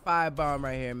me a 5 bomb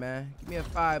right here, man. Give me a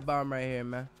 5 bomb right here,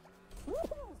 man.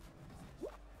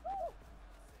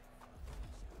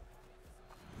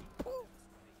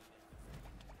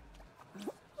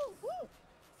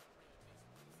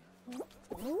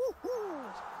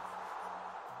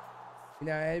 You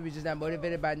know, we're just not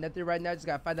motivated by nothing right now. Just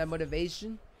gotta find that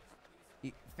motivation.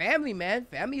 Family, man.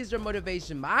 Family is your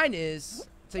motivation. Mine is.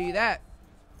 I'll tell you that.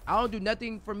 I don't do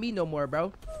nothing for me no more,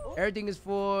 bro. Everything is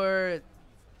for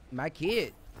my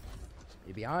kid.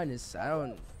 To be honest, I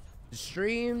don't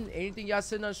stream. Anything y'all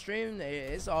sitting on stream,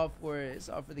 it's all for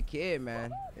the kid,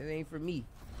 man. It ain't for me.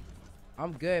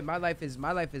 I'm good. My life is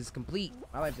complete.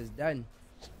 My life is done.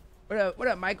 What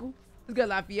up, Michael? What's good,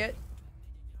 Lafayette?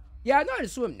 Yeah, I know how to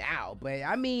swim now, but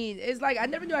I mean, it's like I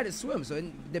never knew how to swim, so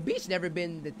the beach never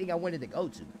been the thing I wanted to go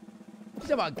to. Talk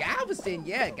about Galveston,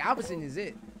 yeah, Galveston is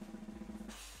it.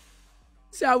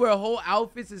 See how I wear whole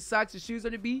outfits and socks and shoes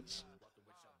on the beach?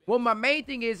 Well, my main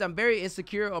thing is I'm very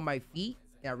insecure on my feet,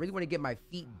 and I really want to get my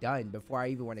feet done before I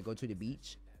even want to go to the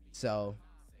beach. So,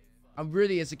 I'm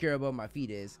really insecure about what my feet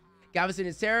is. Galveston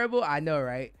is terrible, I know,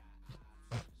 right?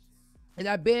 And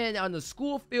I've been on a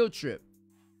school field trip.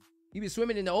 You been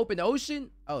swimming in the open ocean?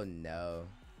 Oh no.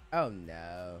 Oh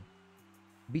no.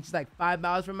 Beach is like 5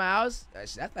 miles from my house?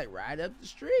 That's like right up the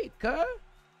street, cuz.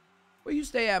 Where you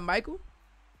stay at, Michael?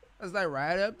 That's like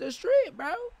right up the street,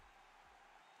 bro.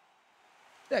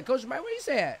 Yeah, Coach Mike, where you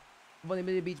stay at? I've only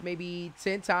been to the beach maybe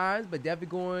 10 times, but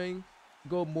definitely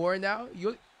go more now.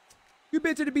 You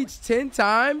been to the beach 10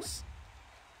 times?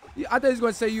 I thought he was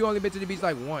going to say you only been to the beach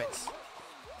like once.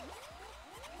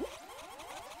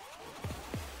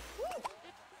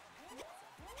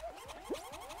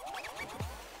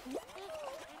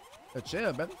 Oh,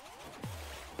 chill, baby.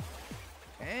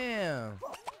 Damn.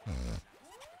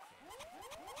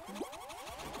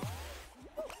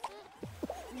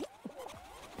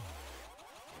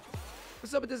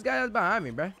 What's up with this guy that's behind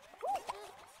me, bro?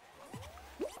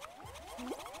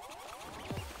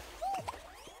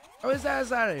 Oh, his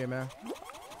ass out of here, man.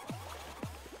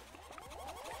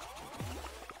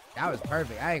 That was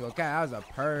perfect. I ain't gonna care. That was a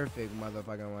perfect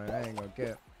motherfucking one. I ain't gonna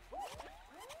care.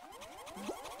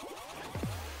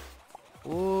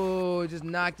 Ooh, just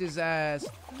knocked his ass.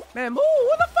 Man, move.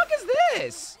 Who the fuck is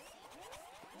this?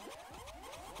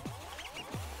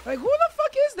 Like, who the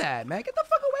fuck is that, man? Get the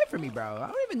fuck away from me, bro. I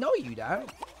don't even know you,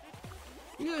 dog.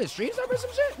 You gonna stream something or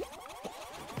some shit?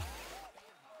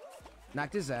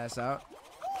 Knocked his ass out.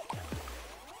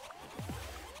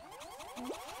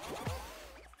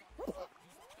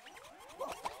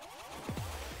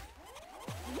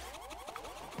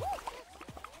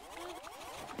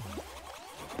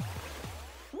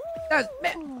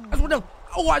 Man, I just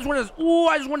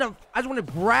want to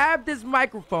grab this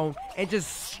microphone and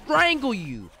just strangle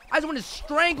you. I just want to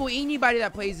strangle anybody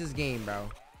that plays this game, bro.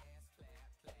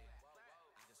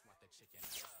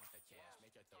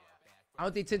 I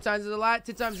don't think 10 times is a lot.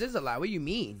 10 times is a lot. What do you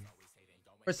mean?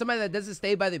 For somebody that doesn't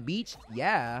stay by the beach?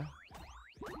 Yeah.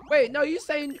 Wait, no, you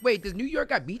saying, wait, does New York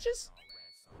got beaches?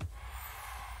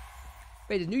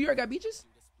 Wait, does New York got beaches?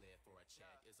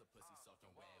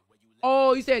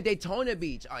 Oh, you said Daytona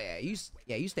Beach. Oh yeah, you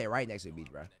stay right next to the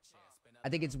beach, bro. I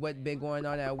think it's what been going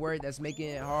on at work that's making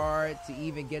it hard to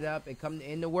even get up and come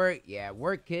into work. Yeah,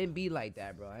 work can be like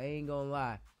that, bro. I ain't gonna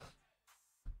lie.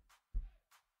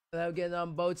 I love getting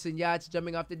on boats and yachts,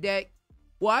 jumping off the deck.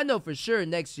 Well, I know for sure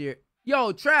next year.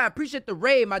 Yo, Trav, appreciate the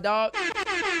raid, my dog.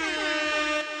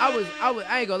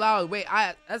 I ain't gonna lie. Wait,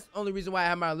 that's the only reason why I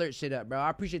have my alert shit up, bro. I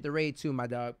appreciate the raid too, my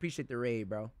dog. Appreciate the raid,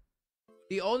 bro.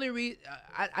 The only reason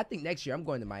I think next year I'm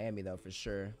going to Miami though, for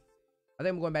sure. I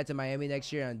think I'm going back to Miami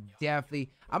next year, and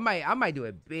definitely I might do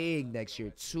it big next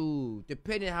year too.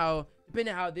 Depending how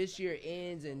this year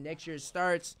ends and next year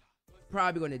starts,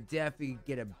 probably gonna definitely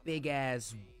get a big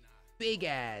ass.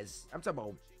 I'm talking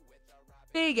about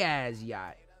big ass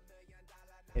yacht,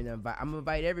 and I'm gonna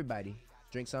invite everybody.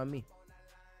 Drinks on me.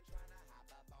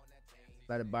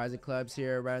 A lot of bars and clubs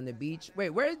here around the beach. Wait,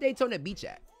 where is Daytona Beach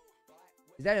at?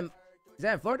 Is that in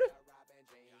Florida?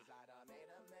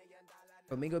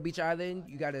 Flamingo Beach Island.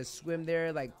 You gotta swim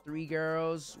there. Like 3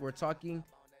 girls we're talking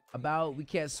about. We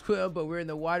can't swim, but we're in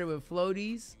the water with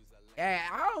floaties. Hey,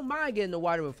 I don't mind getting in the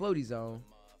water with floaties on.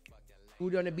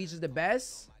 Food on the beach is the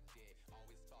best.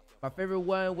 My favorite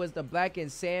one was the Black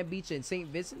and Sand Beach in St.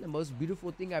 Vincent. The most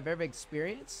beautiful thing I've ever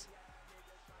experienced.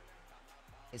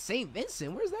 In St.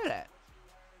 Vincent? Where's that at?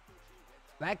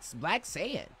 Black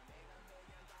sand.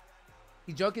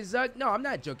 You joking, Zuck? No, I'm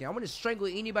not joking. I want to strangle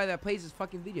anybody that plays this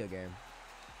fucking video game.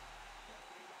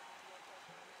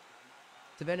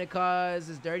 Savannah cause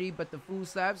is dirty, but the food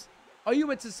slaps. Oh, you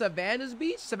went to Savannah's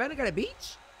beach? Savannah got a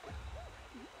beach?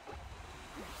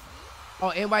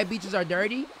 Oh, NY beaches are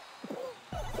dirty?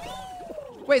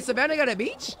 Wait, Savannah got a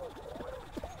beach?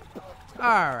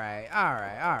 Alright.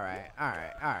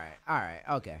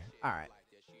 Okay. Alright.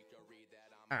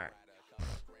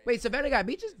 Wait, Savannah got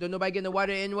beaches? Don't nobody get in the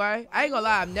water in NY? I ain't gonna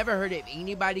lie, I've never heard of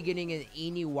anybody getting in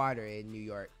any water in New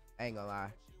York. I ain't gonna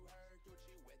lie.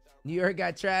 New York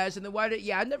got trash in the water?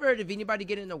 Yeah, I've never heard of anybody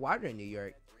getting in the water in New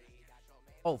York.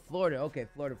 Oh, Florida. Okay,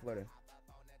 Florida.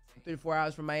 34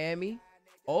 hours from Miami.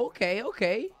 Okay.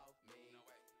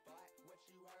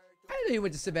 I didn't know you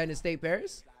went to Savannah State,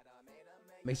 Paris.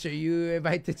 Make sure you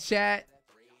invite the chat.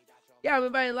 Yeah, I'm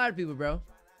inviting a lot of people, bro.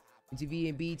 MTV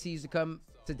and BET used to come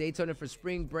to Daytona for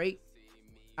spring break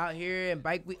out here and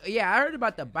bike week. Yeah, I heard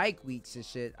about the bike weeks and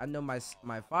shit. I know my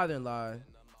father-in-law,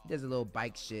 he does a little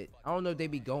bike shit. I don't know if they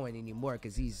be going anymore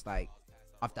because he's like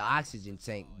off the oxygen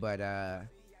tank, but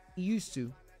he used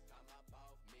to.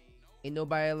 Ain't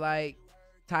nobody like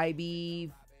Ty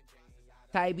B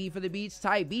for the beach.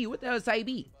 Ty B, what the hell is Ty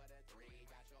B?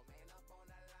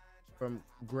 From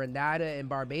Grenada and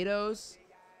Barbados.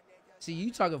 See,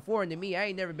 you talking foreign to me. I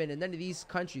ain't never been to none of these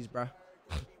countries, bro.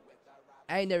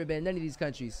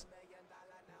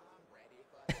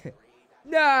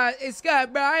 Nah, it's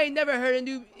Scott, bro. I ain't never heard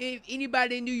of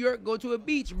anybody in New York go to a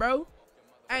beach, bro.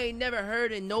 I ain't never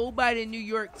heard of nobody in New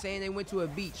York saying they went to a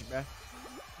beach, bro.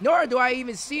 Nor do I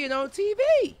even see it on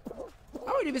TV. I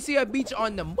don't even see a beach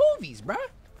on the movies, bro.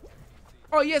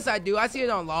 Oh, yes, I do. I see it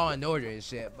on Law and Order and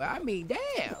shit. But, I mean,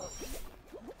 damn.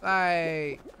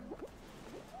 Like,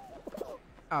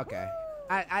 okay.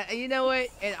 You know what?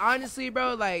 And honestly,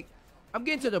 bro, like, I'm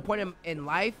getting to the point in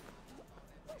life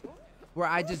where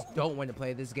I just don't want to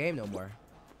play this game no more.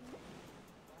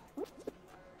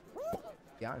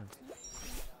 Be honest.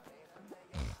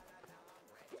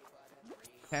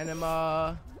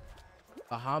 Panama,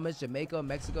 Bahamas, Jamaica,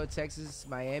 Mexico, Texas,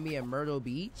 Miami, and Myrtle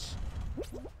Beach.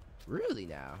 Really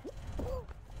now?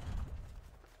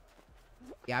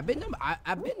 Yeah, I've been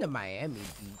to Miami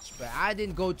Beach, but I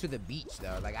didn't go to the beach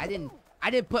though. Like I didn't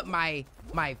put my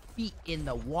feet in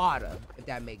the water, if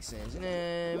that makes sense. You know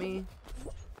what I mean?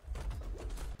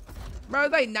 Bro,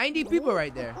 it's like 90 people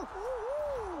right there.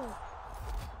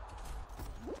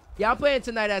 Yeah, I'm playing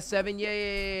tonight at 7.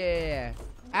 Yeah.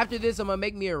 After this, I'm gonna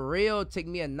make me a reel, take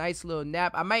me a nice little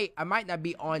nap. I might not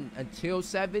be on until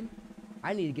 7.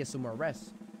 I need to get some more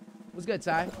rest. What's good,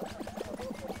 Ty?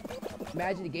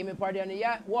 Imagine a gaming party on the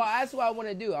yacht. Well, that's what I want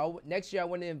to do. Next year, I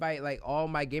want to invite like all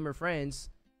my gamer friends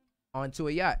onto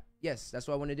a yacht. Yes, that's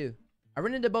what I want to do. I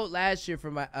rented a boat last year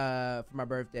for my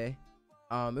birthday.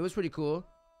 It was pretty cool.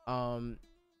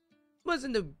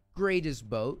 Wasn't the greatest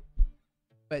boat,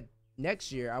 but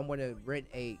next year I want to rent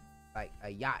a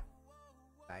yacht,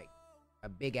 like a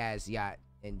big ass yacht,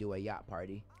 and do a yacht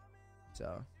party.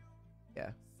 So,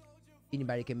 yeah.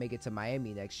 Anybody can make it to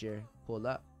Miami next year. Pull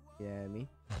up. You know what I mean?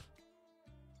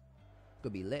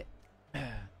 Could be lit.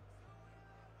 I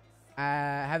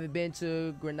haven't been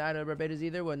to Grenada or Barbados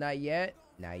either. Well, not yet.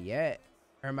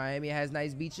 Or Miami has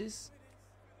nice beaches.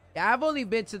 Yeah, I've only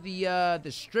been to the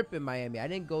strip in Miami. I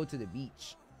didn't go to the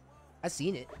beach. I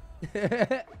seen it.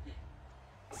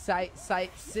 Site.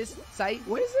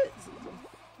 What is it?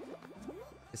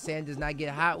 The sand does not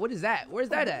get hot. What is that? Where's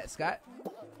that at, Scott?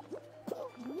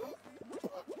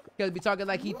 Cause be talking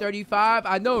like he 35.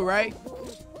 I know, right?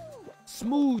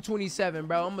 Smooth 27,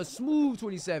 bro. I'm a smooth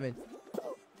 27.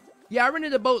 Yeah, I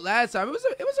rented a boat last time. It was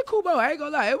a cool boat. I ain't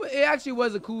gonna lie. It actually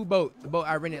was a cool boat. The boat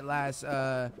I rented last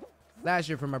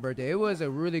year for my birthday. It was a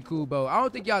really cool boat. I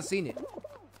don't think y'all seen it,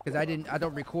 cause I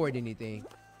don't record anything.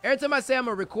 Every time I say I'm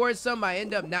gonna record something, I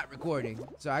end up not recording.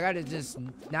 So I gotta just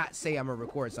not say I'm gonna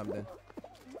record something.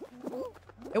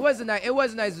 It was a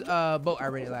nice boat I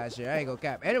rented last year. I ain't gonna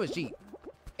cap. And it was cheap.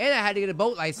 And I had to get a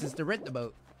boat license to rent the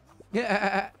boat.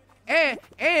 and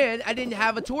I didn't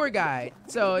have a tour guide,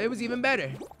 so it was even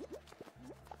better.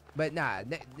 But nah,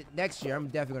 next year I'm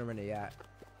definitely gonna rent a yacht.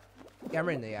 Yeah, I'm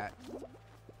renting a yacht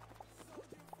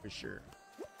for sure.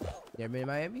 You ever been to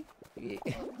Miami? Yeah.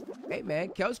 Hey man,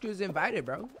 Kelskew's invited,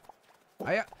 bro.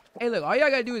 Hey look, all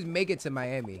y'all gotta do is make it to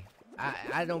Miami.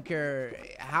 I don't care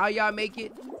how y'all make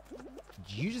it.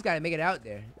 You just gotta make it out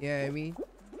there. You know what I mean?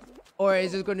 Or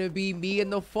is it gonna be me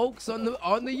and the folks on the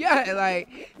yacht?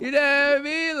 Like, you know what I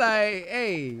mean? Like,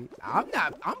 hey, I'm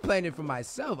planning for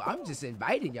myself. I'm just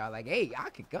inviting y'all. Like, hey, y'all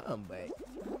can come, but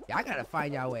y'all gotta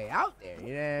find y'all way out there.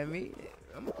 You know what I mean?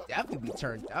 I'm gonna definitely be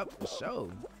turned up for sure.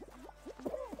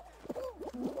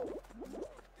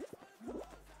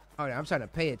 Oh, I'm trying to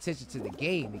pay attention to the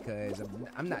game because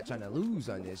I'm not trying to lose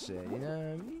on this shit. You know what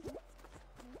I mean?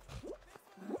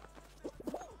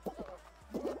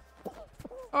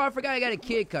 Oh, I forgot I got a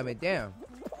kid coming. Damn.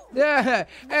 Yeah.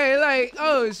 Hey, like,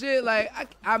 oh shit, like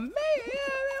I may.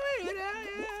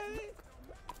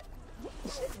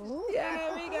 Yeah,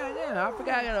 I mean, goddamn. I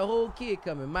forgot I got a whole kid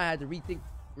coming. Might have to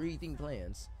rethink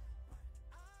plans.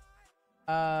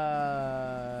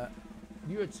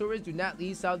 You're a tourist. Do not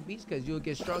leave South Beach because you'll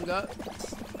get strung up.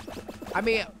 I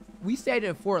mean, we stayed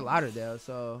in Fort Lauderdale,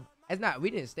 so it's not.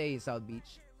 We didn't stay in South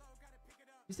Beach.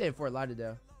 We stayed in Fort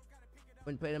Lauderdale.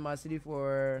 Went to Panama City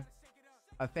for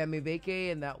a family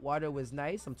vacay, and that water was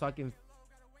nice. I'm talking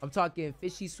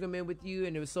fishy swimming with you,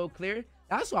 and it was so clear.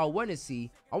 That's what I want to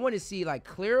see. I want to see like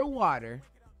clear water,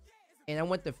 and I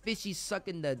want the fishy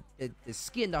sucking the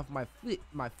skin off my foot.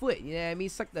 You know what I mean?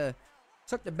 Suck the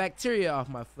bacteria off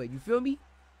my foot. You feel me?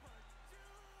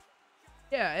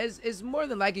 Yeah, it's more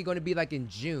than likely going to be like in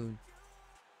June.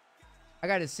 I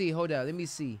gotta see. Hold up, let me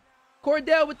see.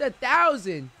 Cordell with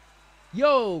 1,000.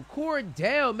 Yo,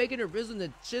 Cordell making a rizzle to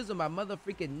chisel my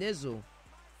motherfucking nizzle.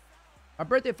 My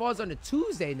birthday falls on a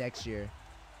Tuesday next year.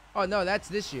 Oh no, that's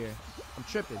this year. I'm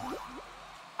tripping.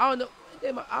 I don't know.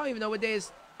 I don't even know what day is.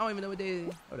 Hold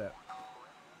up.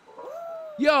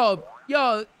 Yo,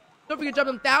 don't forget to drop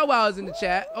them thou wows in the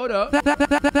chat. Hold up.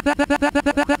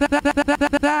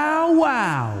 Thou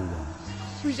wow.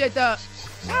 Appreciate the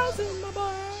 1,000, my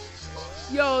boy.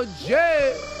 Yo,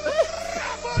 Jay.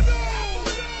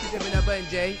 Give me that button,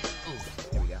 Jay. Ooh,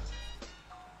 there we go.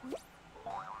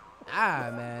 Ah,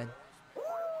 man.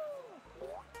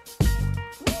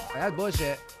 That's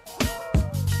bullshit.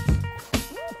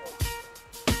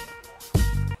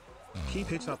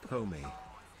 Keep it up, homie.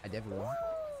 I definitely will.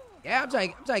 Yeah, I'm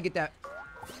trying to get that.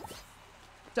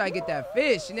 Trying to get that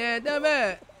fish, you know, dumb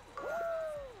man.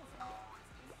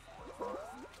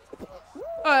 Oh,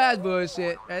 that's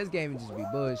bullshit. This game just be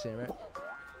bullshit, right?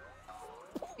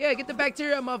 Yeah, get the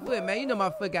bacteria on my foot, man. You know my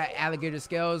foot got alligator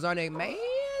scales on it, man.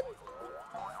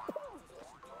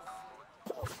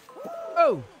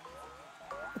 Oh.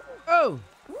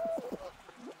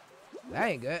 That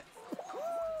ain't good.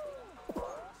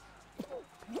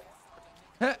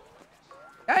 That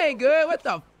ain't good. What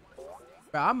the?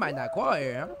 Bro, I might not call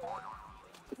here, huh?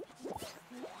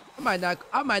 I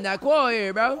might not call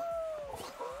here, bro.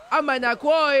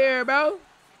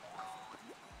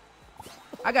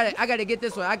 I gotta get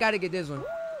this one. I gotta get this one.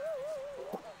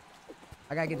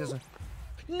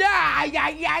 Nah,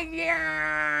 yeah.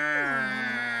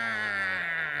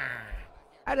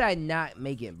 How did I not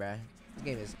make it, bruh? This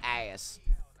game is ass.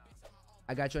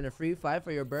 I got you on a free flight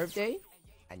for your birthday.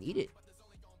 I need it.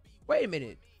 Wait a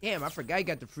minute. Damn, I forgot you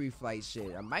got the free flight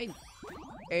shit.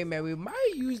 Hey, man, we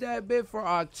might use that bit for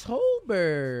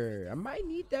October. I might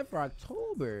need that for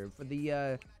October. For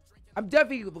the, I'm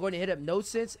definitely going to hit up No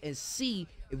Sense and see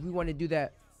if we want to do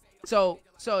that. So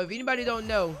if anybody don't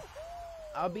know,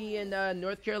 I'll be in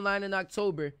North Carolina in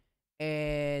October,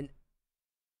 and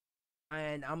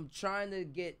I'm trying to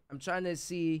get a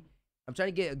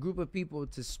group of people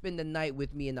to spend the night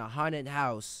with me in a haunted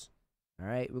house. All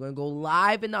right, we're gonna go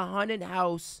live in the haunted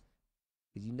house,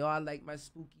 cause you know I like my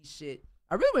spooky shit.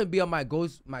 I really want to be on my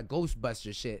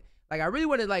Ghostbuster shit. Like I really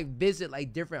want to like visit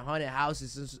like different haunted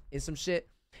houses and some shit,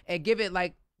 and give it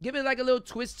like a little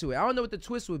twist to it. I don't know what the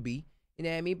twist would be, you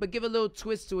know what I mean? But give a little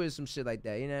twist to it or some shit like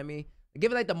that, you know what I mean?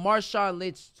 Give it like the Marshawn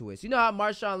Lynch twist. You know how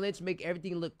Marshawn Lynch make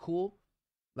everything look cool?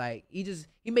 Like he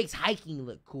makes hiking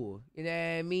look cool. You know what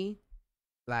I mean?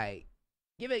 Like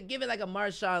give it like a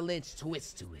Marshawn Lynch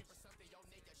twist to it.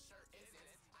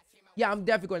 Yeah, I'm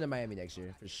definitely going to Miami next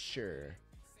year for sure.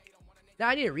 Nah,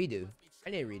 I need a redo.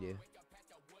 I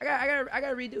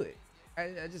gotta redo it.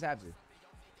 I just have to.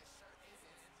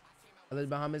 I live in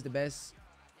Bahamas, the best.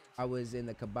 I was in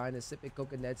the cabana sipping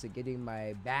coconuts and getting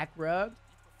my back rubbed.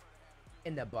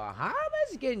 In the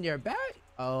Bahamas, getting your back?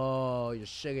 Oh, your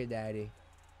sugar daddy.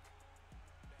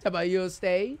 How about you'll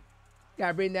stay?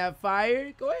 Gotta bring that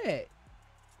fire? Go ahead.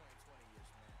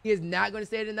 He is not gonna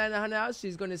stay the night in the Hunter house.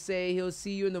 She's gonna say he'll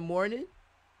see you in the morning.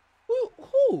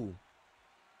 Who?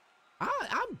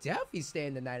 I'm definitely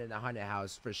staying the night in the Hunter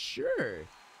house for sure.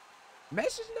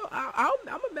 Message no, I'm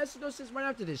a message no since right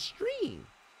after the stream.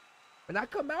 When I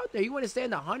come out there, you want to stay in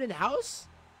the haunted house?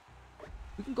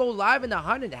 We can go live in the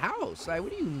haunted house. Like,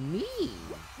 what do you mean?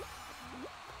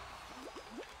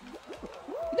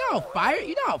 You know how fire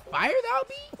that'll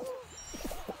be?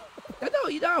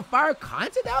 You know how fire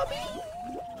content that'll be?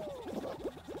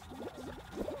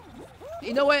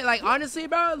 You know what? Like, honestly,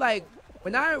 bro, like,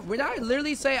 when I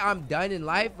literally say I'm done in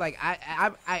life, like,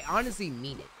 I honestly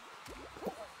mean it.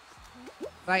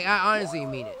 Like, I honestly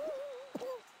mean it.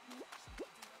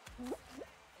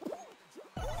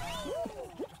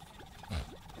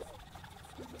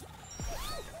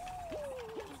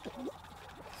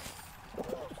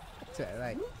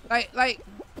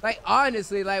 Like,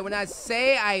 honestly, like, when I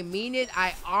say I mean it,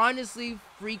 I honestly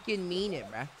freaking mean it,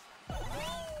 bruh.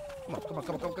 Come on.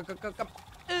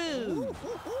 Ooh.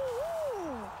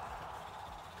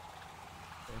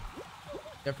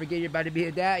 Don't forget you're about to be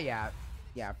a dad? Yeah,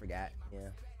 I forgot. Yeah,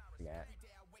 forgot.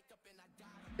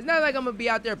 It's not like I'm gonna be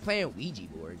out there playing Ouija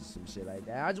boards or some shit like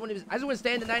that. I just want to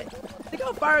stay in the night. Think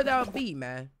how fire that'll be,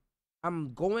 man.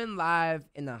 I'm going live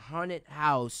in a haunted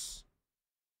house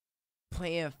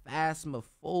playing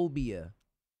Phasmophobia.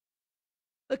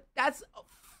 Look, that's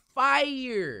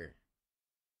fire.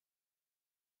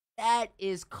 That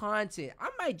is content. I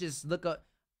might just look up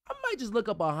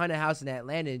a haunted house in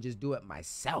Atlanta and just do it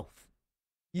myself.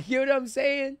 You hear what I'm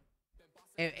saying?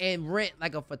 And rent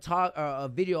like a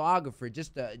videographer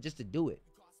just to do it.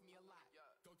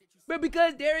 But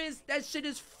because that shit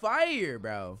is fire,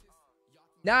 bro.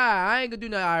 Nah, I ain't gonna do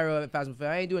no IRL at Phasmophobia.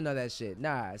 I ain't doing none of that shit.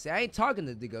 Nah, see, I ain't talking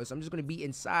to the ghost. I'm just gonna be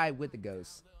inside with the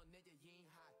ghost.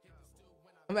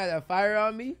 I'm gonna have fire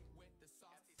on me.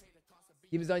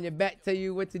 He was on your back, tell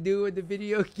you what to do with the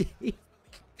video game.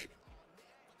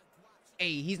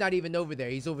 Hey, he's not even over there.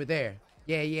 He's over there.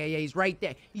 Yeah. He's right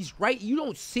there. He's right. You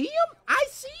don't see him? I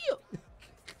see him.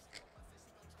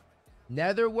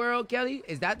 Netherworld, Kelly?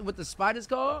 Is that what the spot is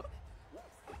called?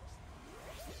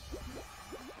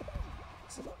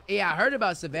 Yeah, I heard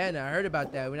about Savannah. I heard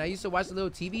about that. When I used to watch the little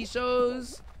TV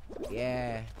shows.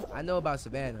 Yeah, I know about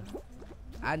Savannah.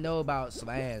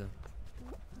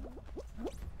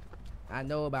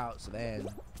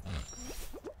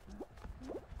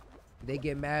 They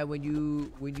get mad when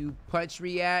you punch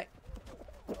react.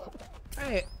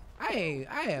 I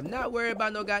am not worried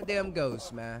about no goddamn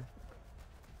ghosts, man.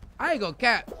 I ain't gonna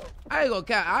cap. I'm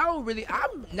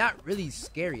not really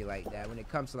scary like that when it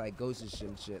comes to like ghosts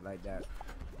and shit like that.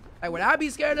 Like what I be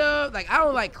scared of, like I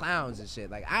don't like clowns and shit.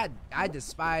 Like I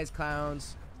despise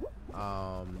clowns.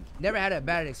 Never had a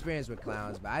bad experience with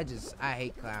clowns, but I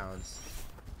hate clowns.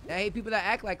 And I hate people that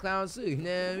act like clowns too. You know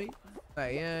what I mean?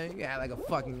 Like yeah, you act like a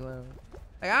fucking clown.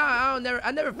 Like I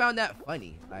never found that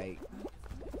funny. Like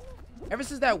ever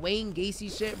since that Wayne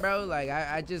Gacy shit, bro. Like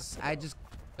I just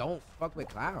don't fuck with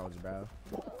clowns, bro.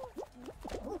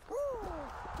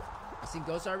 I seen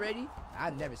ghosts already?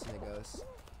 I've never seen a ghost.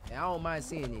 And I don't mind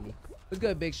seeing any. What's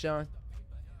good, Big Sean?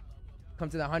 Come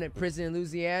to the haunted prison in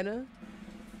Louisiana.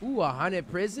 Ooh, a haunted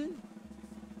prison?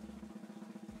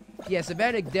 Yeah,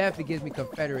 Savannah definitely gives me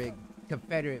Confederate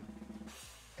vibes.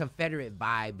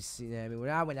 You know what I mean? When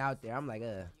I went out there, I'm like,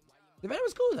 Savannah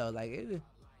was cool though. Like, it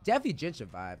definitely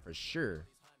gentrified for sure.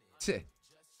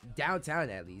 Downtown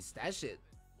at least. That shit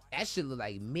looked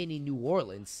like mini New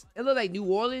Orleans. It looked like New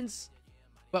Orleans,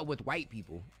 but with white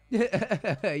people.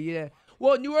 Yeah.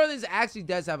 Well, New Orleans actually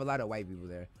does have a lot of white people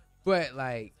there, but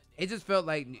like it just felt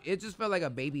like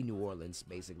a baby New Orleans,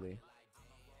 basically.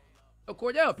 Oh,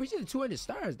 Cordell, appreciate the 200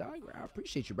 stars, dog. I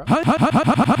appreciate you, bro.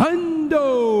 Hundo.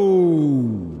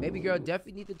 Baby girl,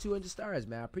 definitely need the 200 stars,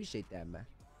 man. I appreciate that, man.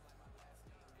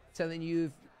 Telling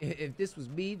you, if this was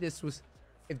me, this is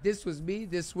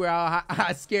where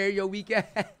I scare your weak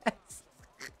ass.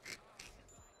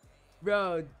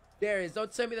 Bro, Darius,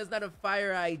 don't tell me that's not a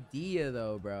fire idea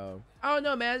though, bro. I don't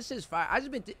know, man. It's just fire. I've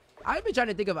been trying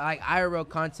to think of like IRL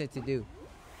content to do,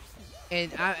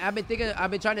 and I've been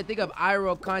trying to think of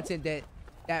IRL content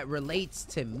that relates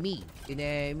to me. You know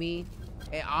what I mean?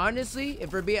 And honestly,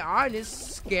 if we're being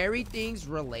honest, scary things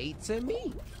relate to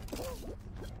me.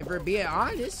 If we're being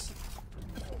honest,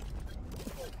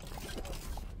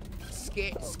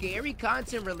 scary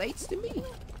content relates to me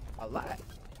a lot.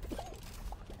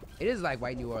 It is like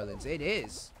white New Orleans. It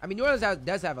is. I mean, New Orleans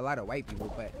does have a lot of white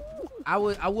people, but I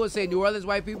would say New Orleans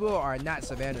white people are not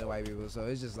Savannah white people. So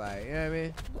it's just like, you know what I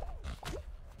mean?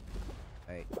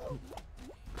 Like,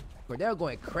 Cordell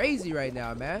going crazy right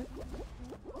now, man.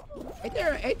 Ain't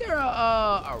there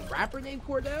a rapper named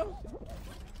Cordell?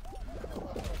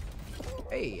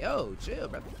 Hey, yo, chill,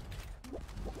 brother.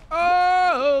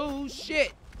 Oh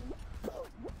shit!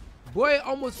 Boy,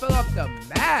 almost fell off the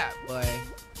map, boy.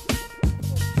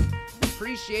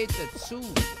 Appreciate the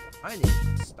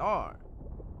 200 star.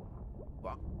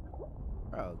 Wow.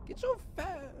 Bro, get your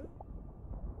fat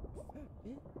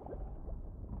bitch.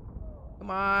 Come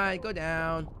on, go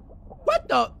down. What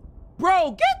the?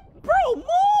 Bro,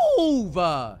 move!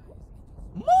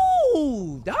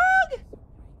 Move, dog!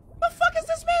 What the fuck is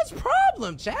this man's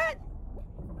problem, chat?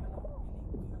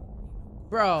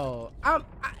 Bro,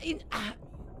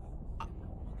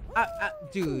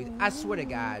 dude, I swear to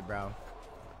God, bro.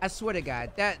 I swear to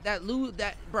God,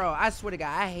 bro, I swear to God,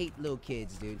 I hate little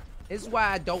kids, dude. This is why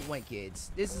I don't want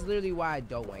kids. This is literally why I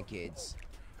don't want kids.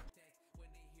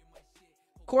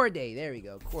 Corday, there we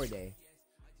go, Corday.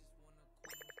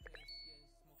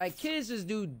 Like, kids just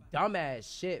do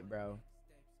dumbass shit, bro.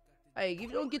 Like, if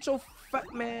you don't get your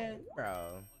fuck, man,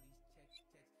 bro.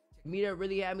 Meetup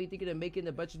really had me thinking of making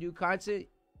a bunch of new content.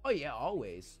 Oh yeah,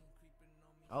 always.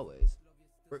 Always.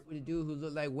 Work with a dude who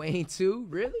looked like Wayne too?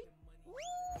 Really?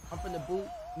 I'm from the boot.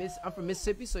 I'm from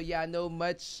Mississippi, so yeah, I know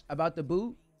much about the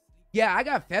boot. Yeah, I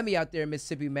got family out there in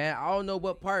Mississippi, man. I don't know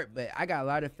what part, but I got a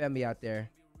lot of family out there.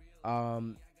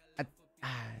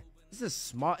 It's a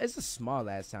small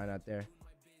ass town out there.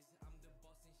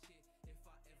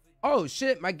 Oh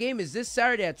shit, my game is this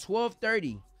Saturday at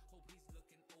 12:30.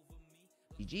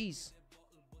 GG's.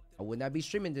 I would not be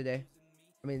streaming today.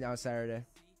 I mean, on Saturday.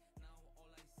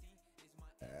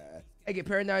 I get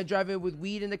paranoid driving with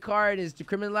weed in the car and is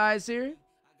decriminalized here.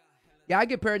 Yeah, I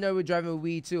get paranoid with driving with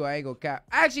weed too. I ain't gonna cap.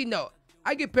 Actually, no.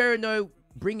 I get paranoid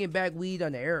bringing back weed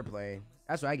on the airplane.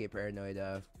 That's what I get paranoid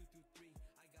of.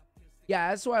 Yeah,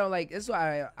 that's why I don't like. That's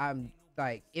why I'm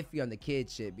like iffy on the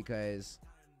kid shit, because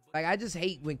like I just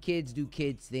hate when kids do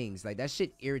kids things. Like that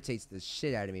shit irritates the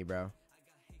shit out of me, bro.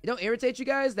 It don't irritate you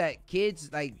guys that kids,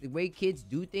 like the way kids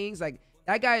do things? Like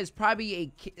that guy is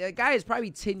probably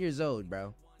 10 years old,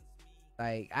 bro.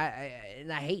 Like I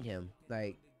hate him.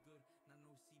 Like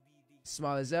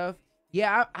small as F.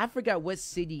 Yeah, I forgot what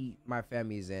city my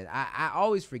family is in. I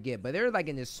always forget, but they're like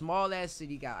in this small ass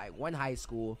city, got like one high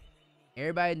school.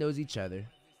 Everybody knows each other.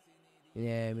 You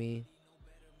know what I mean?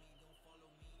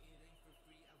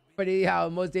 Funny how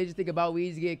the most dangerous thing about weed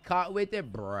is to get caught with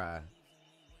it, bruh.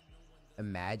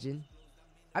 Imagine.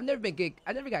 I never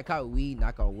got caught with weed,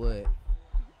 knock on wood.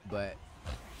 But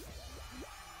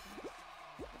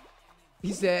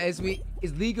he said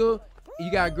it's legal,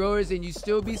 you got growers and you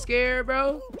still be scared,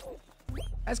 bro.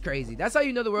 That's crazy. That's how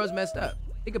you know the world's messed up.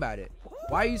 Think about it.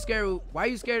 Why are you scared? Why are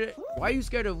you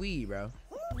scared of weed, bro?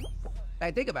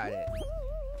 Like, think about it.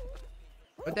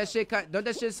 Don't that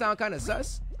shit sound kind of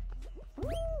sus?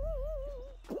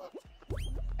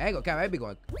 I ain't gonna cap. I be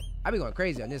going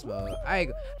crazy on this mode. I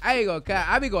ain't gonna cap.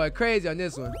 I be going crazy on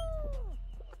this one.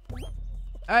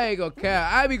 I ain't gonna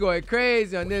cap. I be going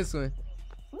crazy on this one.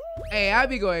 Hey, I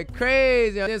be going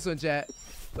crazy on this one, chat.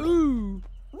 Ooh,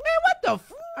 man, what the?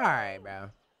 All right,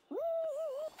 bro.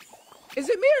 Is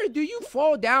it me or do you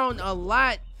fall down a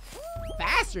lot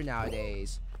faster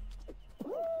nowadays?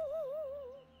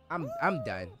 I'm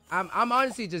done. I'm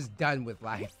honestly just done with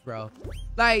life, bro.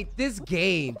 Like, this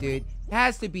game, dude,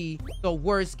 has to be the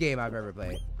worst game I've ever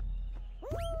played.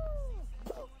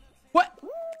 What?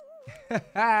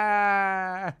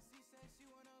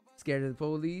 Scared of the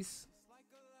police?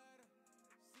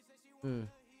 I'm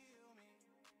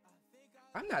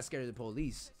not scared of the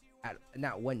police.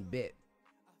 Not one bit.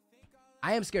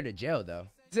 I am scared of jail, though.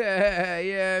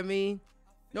 Yeah, I mean,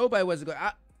 nobody wants to go.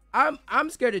 I'm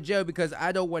scared of jail because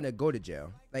I don't want to go to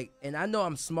jail. Like, and I know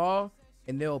I'm small,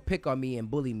 and they'll pick on me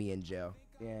and bully me in jail.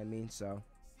 You know what I mean? So,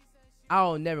 I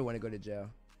don't never want to go to jail.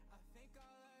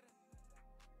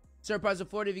 Certain parts of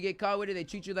Florida, if you get caught with it, they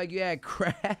treat you like you had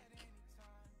crack.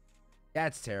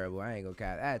 That's terrible. I ain't gonna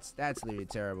cap. That's literally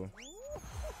terrible.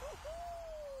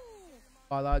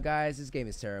 Fallout guys, this game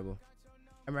is terrible. I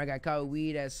remember I got caught with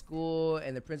weed at school,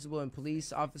 and the principal and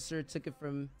police officer took it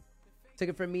from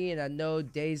me, and I know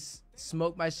Days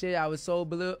smoked my shit. I was so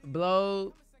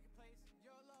blow.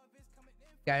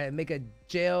 Gotta make to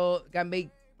jail alive,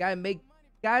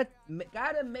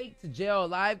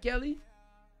 Kelly.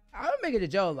 I don't make it to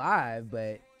jail alive,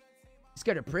 but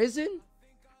scared of prison?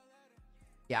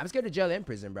 Yeah, I'm scared of jail and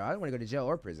prison, bro. I don't want to go to jail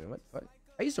or prison. What?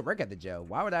 I used to work at the jail.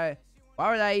 Why would I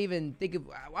even think of?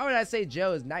 Why would I say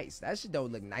jail is nice? That shit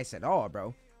don't look nice at all,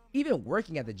 bro. Even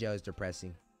working at the jail is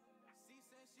depressing.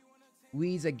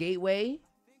 Weed's a gateway.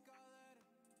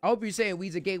 I hope you're saying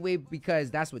weed's a gateway because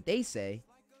that's what they say.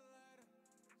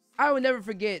 I will never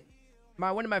forget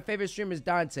one of my favorite streamers,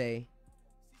 Dante.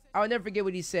 I will never forget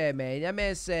what he said, man. That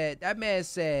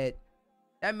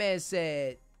man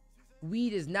said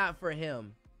weed is not for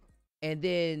him. And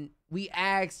then we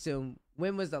asked him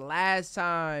when was the last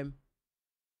time.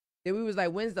 Then we was like,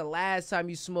 when's the last time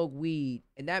you smoked weed?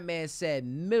 And that man said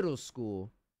middle school.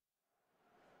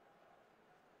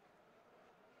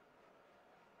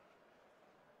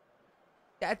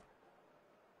 That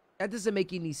doesn't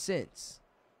make any sense.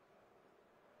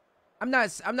 I'm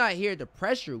not here to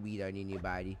pressure weed on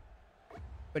anybody.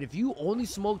 But if you only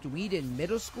smoked weed in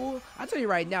middle school, I'll tell you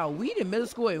right now, weed in middle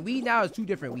school and weed now is two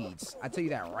different weeds. I'll tell you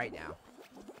that right now.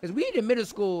 Because weed in middle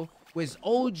school was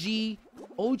OG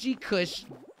Kush,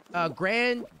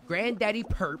 granddaddy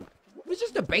perp. It was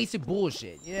just the basic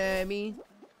bullshit. You know what I mean?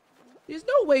 There's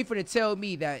no way for to tell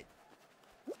me that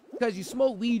because you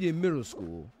smoke weed in middle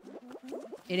school,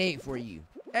 it ain't for you.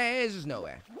 There's just no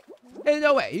way. There's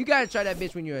no way. You gotta try that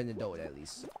bitch when you're an adult at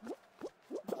least.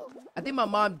 I think my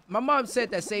mom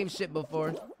said that same shit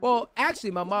before. Well,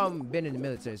 actually, my mom been in the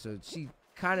military, so she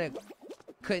kind of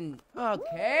couldn't.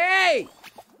 Okay.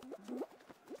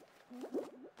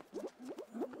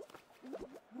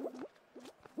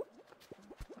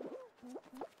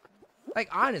 Like,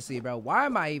 honestly, bro, why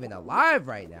am I even alive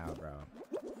right now, bro?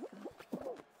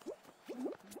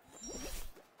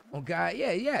 Oh, God,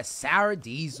 yeah, sour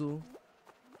diesel.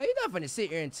 Hey, you're not gonna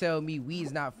sit here and tell me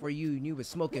weed's not for you and you were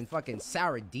smoking fucking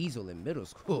sour diesel in middle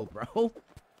school, bro.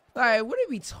 Like, what are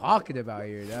we talking about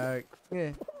here, dog?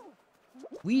 Yeah.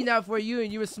 Weed not for you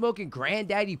and you were smoking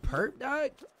granddaddy perp,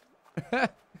 dog?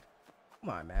 Come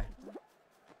on, man.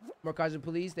 More cars of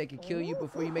police, they can kill you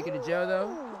before you make it to jail,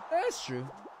 though. That's true.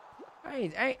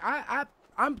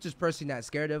 I'm just personally not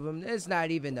scared of them. It's not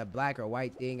even a black or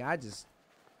white thing. I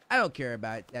don't care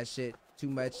about that shit too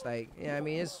much. Like, you know what I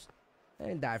mean? I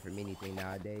didn't die from anything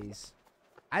nowadays.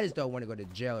 I just don't want to go to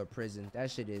jail or prison. That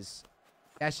shit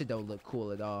don't look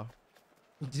cool at all.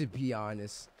 To be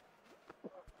honest.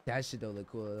 That shit don't look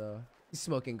cool at all. He's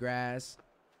smoking grass.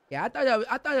 Yeah, I thought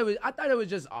it was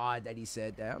just odd that he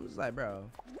said that. I'm just like, bro.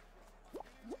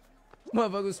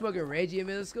 Motherfucker was smoking Reggie in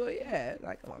middle school? Yeah,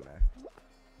 like, come on, man.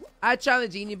 I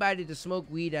challenge anybody to smoke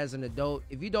weed as an adult.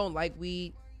 If you don't like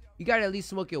weed, you gotta at least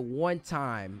smoke it one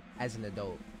time as an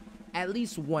adult. At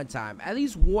least one time. At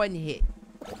least one hit.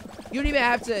 You don't even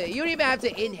have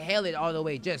to inhale it all the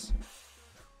way. Just,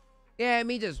 yeah, I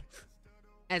mean, just,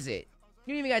 that's it.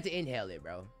 You don't even got to inhale it,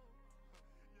 bro.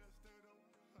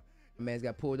 My man's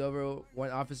got pulled over.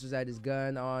 One officer's had his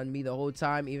gun on me the whole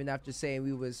time, even after saying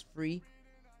we was free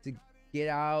to get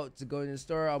out, to go to the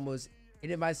store. Almost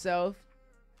hit it myself.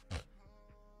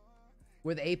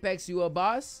 With Apex, you a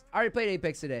boss? I already played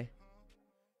Apex today.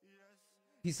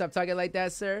 You stop talking like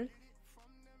that, sir?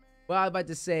 Well, I was about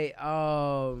to say,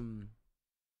 I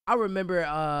remember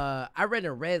I ran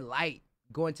a red light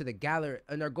going to the gallery,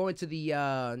 or going to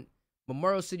the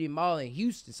Memorial City Mall in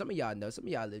Houston. Some of y'all know. Some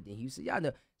of y'all lived in Houston. Y'all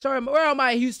know. Sorry, where are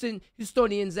my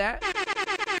Houstonians at? Where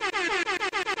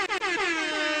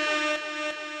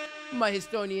my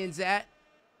Houstonians at?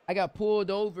 I got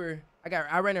pulled over.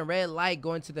 I ran a red light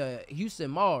going to the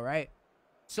Houston Mall, right?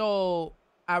 So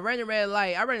I ran a red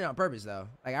light. I ran it on purpose though.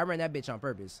 Like, I ran that bitch on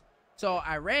purpose. So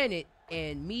I ran it,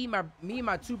 and me and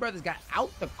my two brothers got out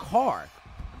the car,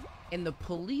 and the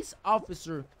police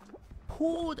officer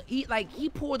pulled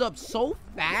up so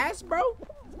fast, bro.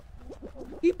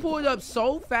 He pulled up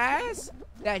so fast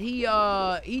that he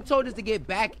told us to get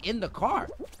back in the car.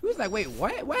 He was like, "Wait,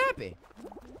 what? What happened?"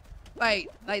 Like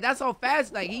that's how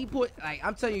fast. Like,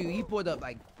 I'm telling you, he pulled up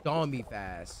like dummy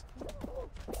fast.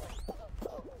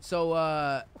 So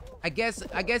I guess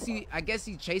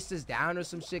he chased us down or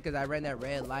some shit because I ran that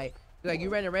red light. Like, you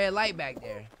ran a red light back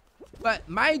there. But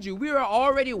mind you, we were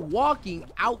already walking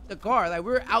out the car. Like,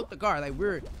 we were out the car. Like, we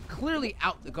were clearly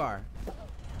out the car.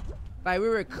 Like, we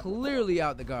were clearly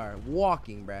out the car,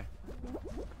 walking, bruh.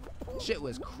 Shit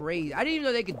was crazy. I didn't even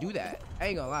know they could do that. I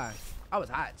ain't gonna lie. I was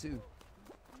hot too.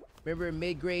 Remember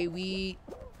mid-grade weed?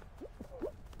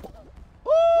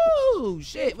 Ooh,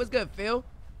 shit. What's good, Phil?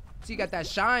 So you got that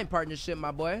Shine partnership,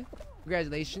 my boy.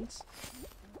 Congratulations.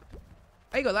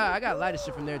 I ain't gonna lie, I got a lot of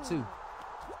shit from there too.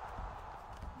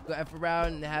 Go F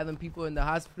around and have them people in the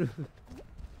hospital.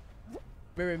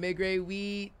 Remember mid-grade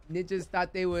weed? Ninjas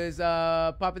thought they was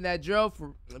popping that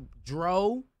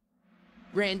dro.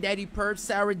 Granddaddy Perp,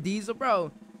 Sour Diesel,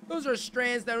 bro. Those are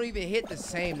strands that don't even hit the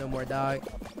same no more, dog.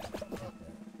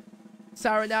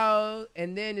 Sour now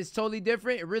and then it's totally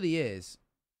different. It really is.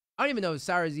 I don't even know if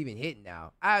Sour is even hitting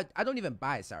now. I don't even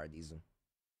buy Sour Diesel.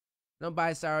 I don't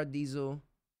buy Sour Diesel.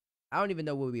 I don't even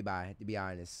know what we buy, to be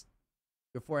honest.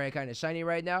 Your forehead kind of shiny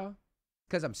right now?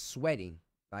 Because I'm sweating.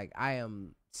 Like, I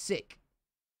am sick.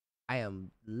 I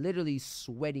am literally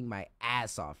sweating my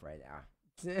ass off right now.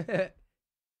 I'm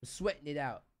sweating it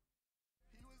out.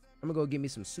 I'm gonna go get me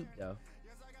some soup, though.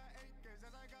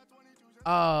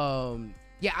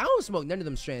 Yeah, I don't smoke none of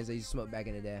them strands that you smoked back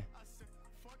in the day.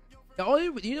 The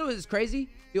only, you know what's crazy?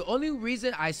 The only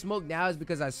reason I smoke now is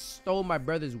because I stole my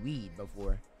brother's weed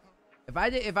before.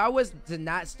 If I was to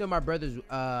not steal my brother's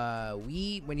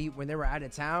weed when they were out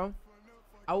of town,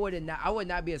 I would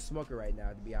not be a smoker right now,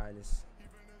 to be honest.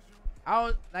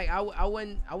 I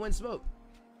wouldn't smoke.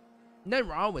 Nothing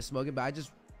wrong with smoking, but I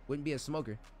just wouldn't be a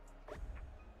smoker.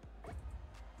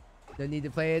 Don't need to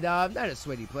play it off. Not a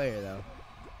sweaty player though.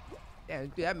 Damn,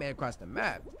 dude, that man across the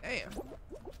map. Damn.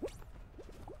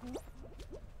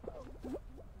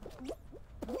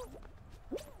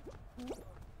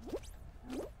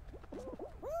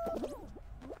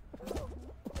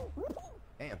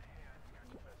 Damn.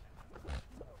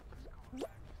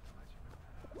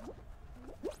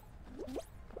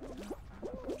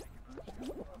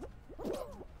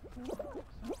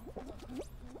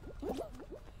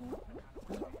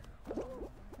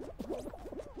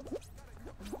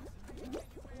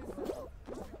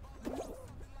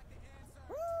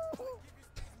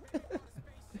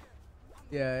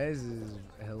 Yeah, this is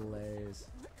hilarious.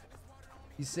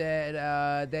 He said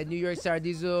that New York Sour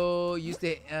Diesel used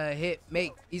to hit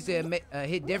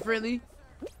differently.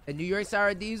 The New York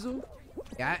Sour Diesel?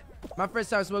 Yeah, my first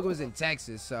time smoking was in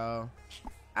Texas, so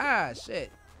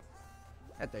shit.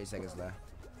 I got 30 seconds left.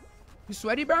 You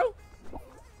sweaty, bro?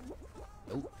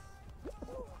 Nope.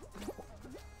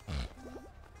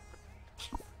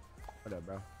 What up,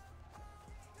 bro?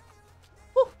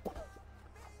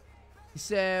 He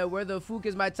said, where the fuck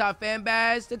is my top fan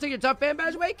badge? They took your top fan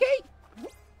badge away, Kate?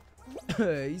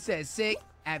 He said, sick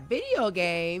at video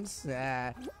games.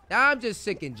 Nah, I'm just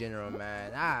sick in general,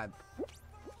 man.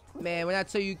 Man, when I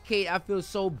tell you, Kate, I feel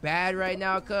so bad right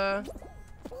now, cuz.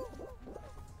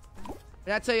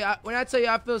 When I tell you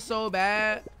I feel so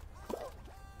bad.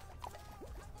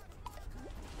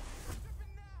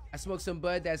 I smoked some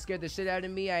bud that scared the shit out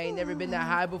of me. I ain't never been that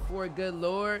high before, good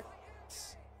lord.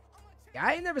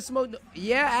 I ain't never smoked.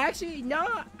 Yeah, actually, no.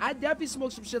 I definitely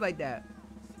smoked some shit like that.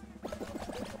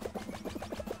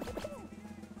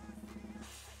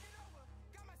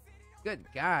 Good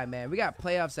God, man. We got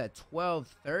playoffs at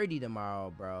 12:30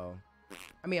 tomorrow, bro.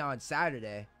 I mean, on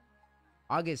Saturday.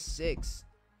 August 6th.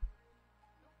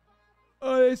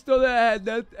 Oh, they still had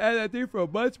that thing for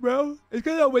months, bro? It's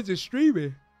because I wasn't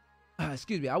streaming.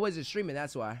 Excuse me. I wasn't streaming.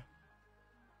 That's why.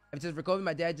 Ever since for COVID,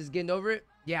 my dad just getting over it?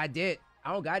 Yeah, I did.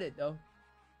 I don't got it though,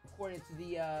 according to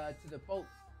the folks.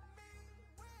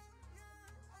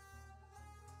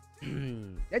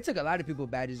 They took a lot of people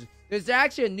badges. There's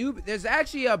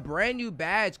actually a brand new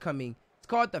badge coming. It's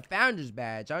called the Founders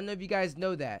Badge. I don't know if you guys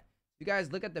know that. You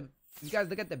guys look at the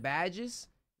badges.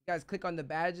 You guys click on the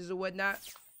badges or whatnot.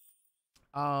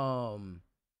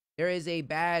 There is a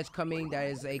badge coming that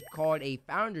is called a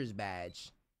Founders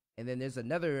Badge, and then there's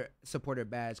another supporter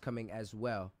badge coming as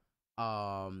well.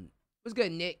 What's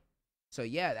good, Nick? So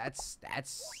yeah, that's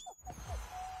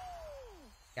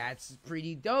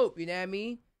pretty dope. You know what I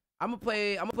mean? I'm gonna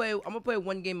play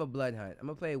one game of Blood Hunt.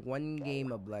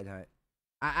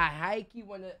 I high key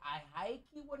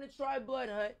wanna try Blood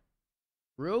Hunt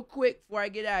real quick before I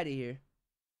get out of here.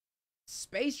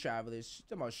 Space Travelers,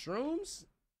 talking about shrooms?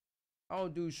 I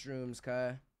don't do shrooms,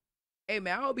 cuz. Hey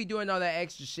man, I don't be doing all that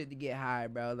extra shit to get high,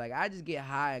 bro. Like, I just get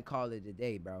high and call it a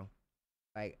day, bro.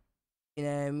 Like, you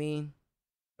know what I mean?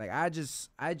 Like, I just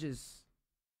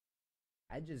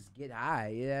get high.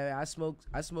 You know,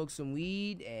 I smoke some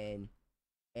weed and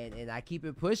I keep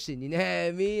it pushing, you know what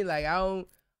I mean? Like, I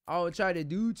don't try to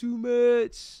do too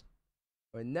much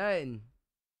or nothing.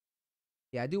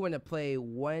 Yeah, I do want to play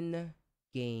one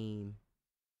game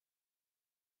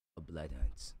of Blood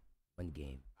Hunts. One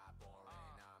game.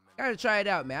 Gotta try it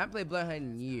out, man. I haven't played Blood Hunt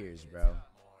in years, bro.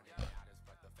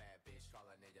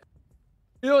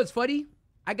 You know what's funny?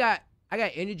 I got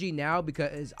energy now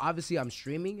because obviously I'm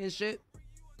streaming and shit.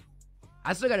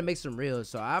 I still gotta make some reels,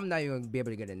 so I'm not even gonna be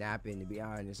able to get a nap in, to be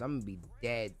honest. I'm gonna be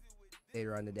dead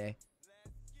later on today.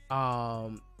 I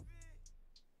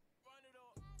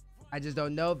just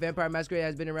don't know. Vampire Masquerade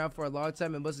has been around for a long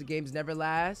time and most of the games never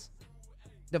last.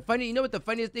 You know what the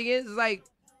funniest thing is? It's like,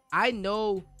 I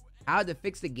know how to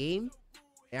fix the game,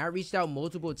 and I reached out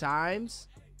multiple times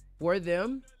for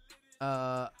them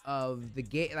of the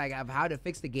game, like of how to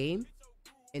fix the game,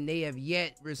 and they have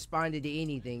yet responded to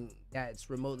anything that's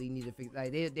remotely needed to fix.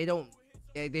 Like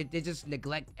they just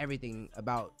neglect everything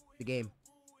about the game.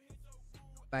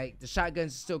 Like the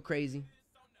shotgun's still crazy.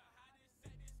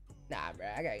 Nah, bro,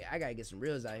 I gotta get some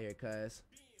reels out here, cuz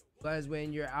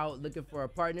when you're out looking for a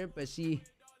partner, but she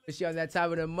on that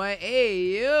time of the month.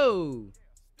 Hey, yo,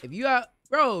 if you out,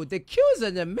 bro, the queue's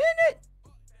in a minute.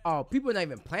 Oh, people not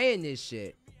even playing this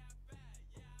shit.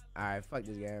 All right, fuck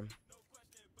this game.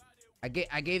 I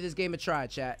gave this game a try,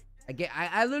 chat.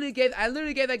 I literally gave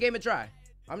that game a try.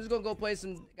 I'm just gonna go play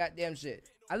some goddamn shit.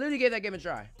 I literally gave that game a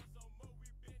try.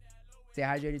 Stay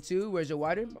hydrated too. Where's your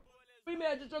water? What do you mean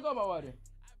I just drank all my water?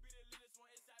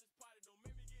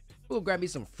 We'll grab me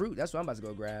some fruit. That's what I'm about to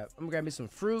go grab. I'm gonna grab me some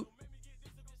fruit.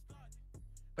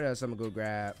 What else I'm gonna go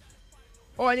grab?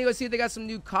 Oh, I need to go see if they got some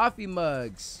new coffee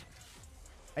mugs.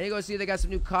 I need to go see if they got some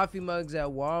new coffee mugs at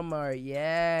Walmart.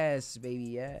 Yes,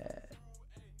 baby, yeah.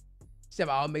 Except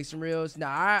I'll make some reels. Nah,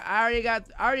 I already got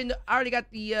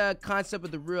the concept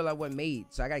of the reel I want made,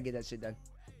 so I gotta get that shit done.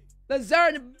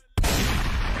 Lazar,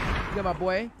 good, my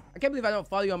boy. I can't believe I don't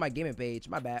follow you on my gaming page.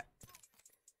 My bad.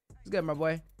 It's good, my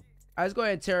boy. All right, let's go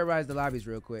ahead and terrorize the lobbies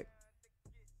real quick.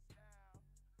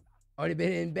 Already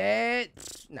been in bed?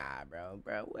 Nah, bro,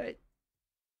 what?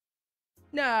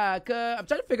 Nah, cuz I'm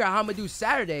trying to figure out how I'm gonna do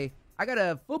Saturday. I got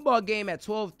a football game at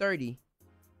 12:30.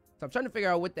 So I'm trying to figure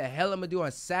out what the hell I'm gonna do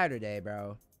on Saturday,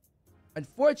 bro.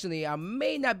 Unfortunately, I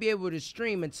may not be able to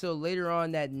stream until later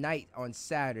on that night on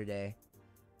Saturday.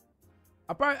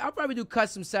 I'll probably do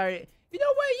custom Saturday. You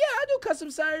know what? Yeah, I'll do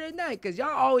custom Saturday night, because y'all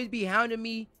always be hounding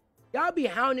me. Y'all be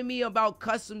hounding me about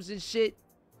customs and shit.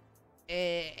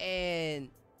 And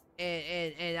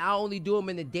I only do them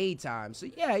in the daytime. So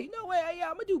yeah, you know what? Yeah,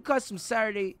 I'm gonna do custom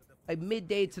Saturday, like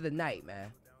midday to the night,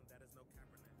 man.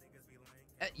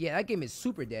 Yeah, that game is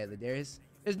super deadly. There's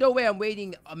no way I'm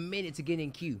waiting a minute to get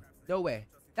in queue. No way.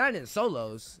 Not in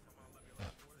solos.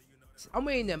 I'm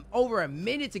waiting them over a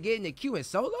minute to get in the queue in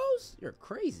solos? You're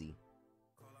crazy.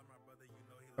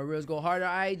 Our reels go hard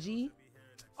on IG.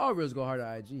 All reels go hard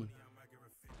on IG.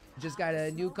 Just got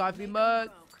a new coffee mug.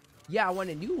 Yeah, I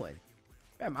want a new one.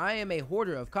 Fam, I am a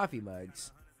hoarder of coffee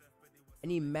mugs. I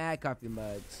need mad coffee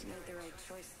mugs. Made the right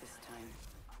choice this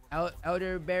time.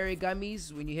 Elderberry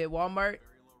gummies when you hit Walmart.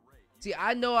 See,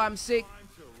 I know I'm sick.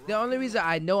 The only reason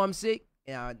I know I'm sick,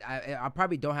 and I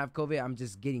probably don't have COVID, I'm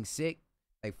just getting sick,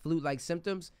 like flu-like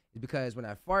symptoms, is because when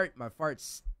I fart, my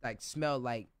farts like smell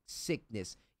like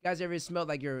sickness. You guys ever smell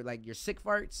like your sick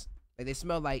farts? Like they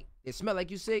smell like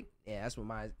you sick? Yeah, that's what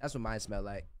mine smelled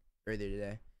like earlier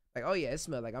today. Like, oh yeah, it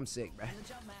smelled like I'm sick, bro.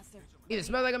 Either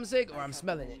smell like I'm sick or I'm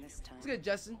smelling it. It's good,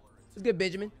 Justin. It's good,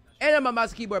 Benjamin. And I'm on mouse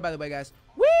and keyboard, by the way, guys.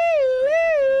 Woo,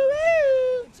 woo,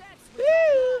 woo,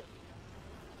 woo.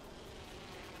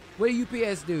 What do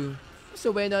UPS do? I'm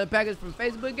still waiting on a package from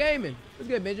Facebook Gaming. What's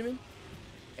good, Benjamin?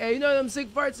 Hey, you know what them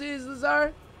sick farts is,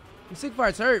 Lazar? Them sick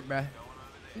farts hurt, bruh.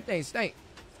 Them things stink.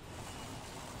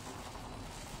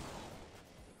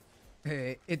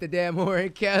 Hey, hit the damn horn,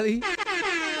 Kelly.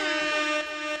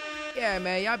 Yeah,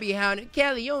 man, y'all be hounding.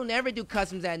 Kelly, you don't never do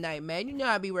customs at night, man. You know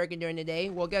I be working during the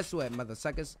day. Well, guess what, mother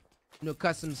suckers? You know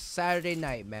customs Saturday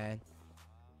night, man.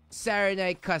 Saturday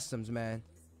night customs, man.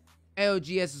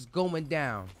 LGS is going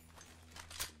down.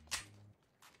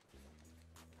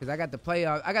 Cause I got the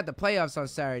playoffs on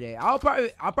Saturday. I'll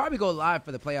probably go live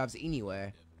for the playoffs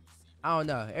anyway. I don't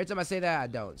know. Every time I say that, I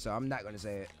don't. So I'm not gonna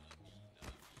say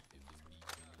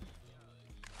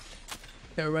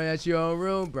it. Run out your own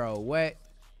room, bro. What?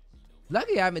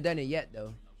 Luckily, I haven't done it yet,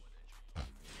 though.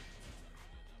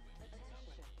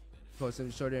 Post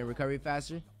them shorter and recovery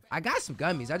faster. I got some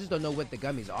gummies. I just don't know what the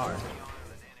gummies are.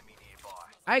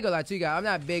 I ain't gonna lie to you guys. I'm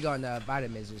not big on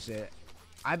vitamins and shit.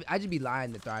 I just be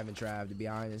lying to Thrive and Trav, to be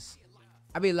honest.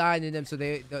 I be lying to them so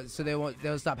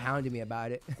they'll stop hounding me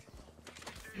about it.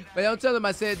 But don't tell them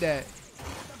I said that.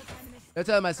 Don't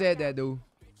tell them I said that, dude.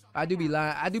 I do be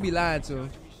lying to them.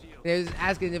 They're just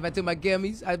asking if I took my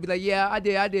gummies. I'd be like, yeah, I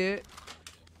did.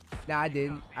 Nah, I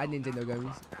didn't. I didn't take no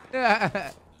gummies.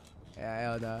 Yeah,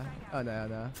 hell no. Oh, no, hell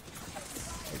no.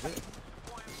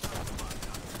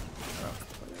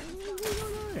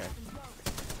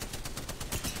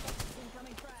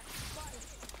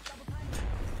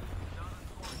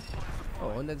 Oh,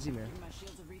 another team here.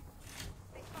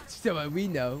 So we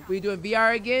know. We doing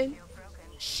VR again?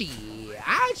 Shit.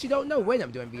 I actually don't know when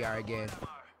I'm doing VR again.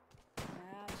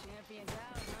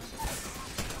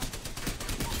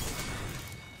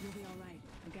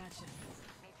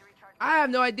 I have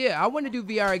no idea. I want to do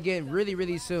VR again really,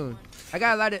 really soon. I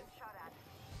got a lot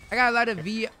of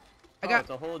VR. It's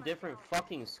a whole different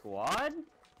fucking squad?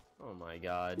 Oh my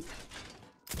god.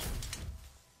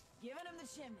 Giving him the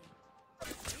chimney.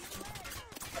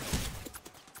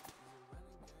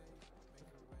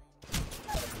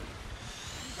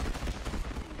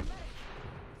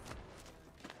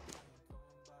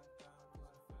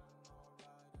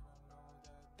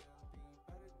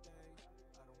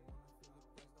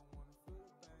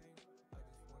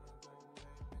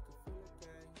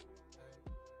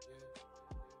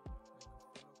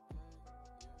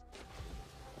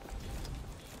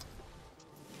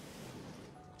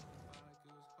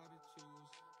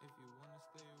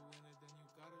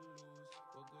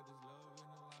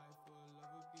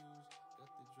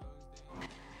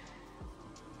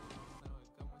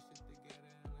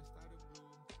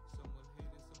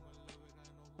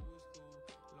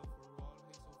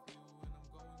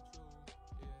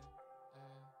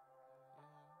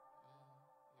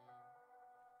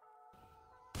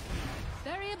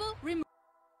 Variable remove.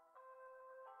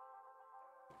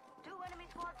 2 enemy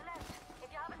squads left.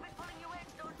 If you haven't been pulling your weight,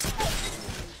 don't.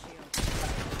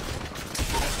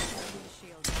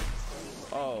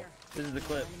 Oh, this is the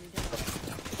clip.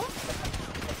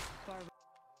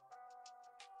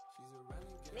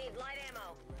 Need light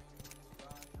ammo.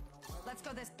 Let's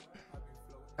go this.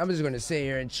 I'm just gonna sit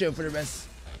here and chill for the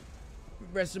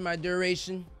rest of my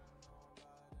duration.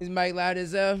 His mic loud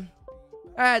as I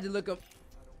had to look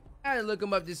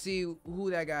him up to see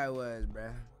who that guy was,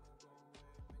 bruh.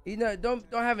 You know, don't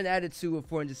have an attitude with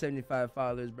 475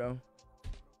 followers, bro.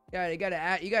 You got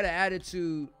an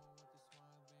attitude.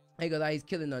 I ain't gonna lie, he's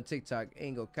killing on TikTok.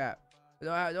 Ain't gonna cap.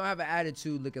 Don't have an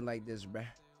attitude looking like this, bruh.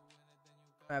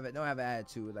 Don't have an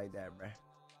attitude like that, bruh.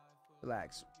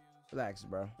 Relax,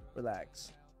 bro.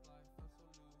 Relax.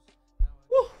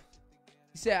 Woo.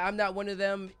 He said I'm not one of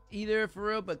them either, for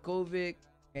real. But COVID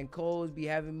and colds be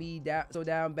having me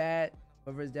down bad.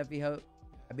 However, it's definitely helped.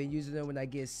 I've been using them when I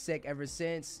get sick ever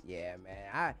since. Yeah,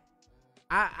 man.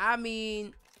 I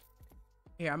mean,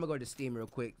 here, I'm gonna go to Steam real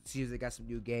quick, see if they got some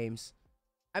new games.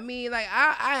 I mean, like,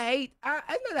 I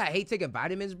know that I hate taking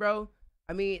vitamins, bro.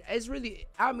 I mean, it's really,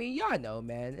 I mean, y'all know,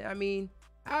 man. I mean,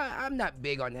 I'm not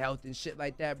big on health and shit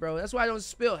like that, bro. That's why I don't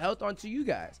spill health onto you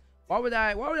guys. Why would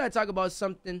I talk about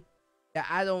something that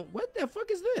I don't, what the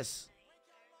fuck is this?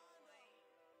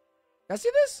 Y'all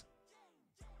see this?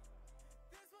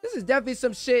 This is definitely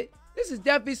some shit. This is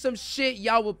definitely some shit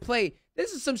y'all would play.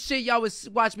 This is some shit y'all would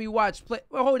watch me play.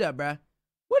 Well, hold up, bruh.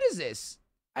 What is this?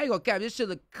 I ain't gonna cap. This shit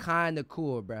look kind of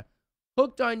cool, bruh.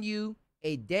 Hooked on You,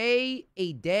 a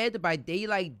Dead by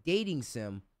Daylight dating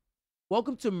sim.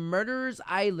 Welcome to Murderer's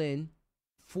Island.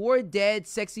 4 dead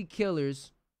sexy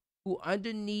killers who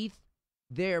underneath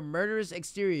their murderous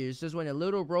exteriors just want a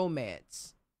little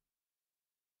romance.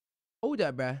 Hold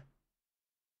up, bruh.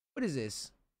 What is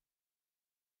this?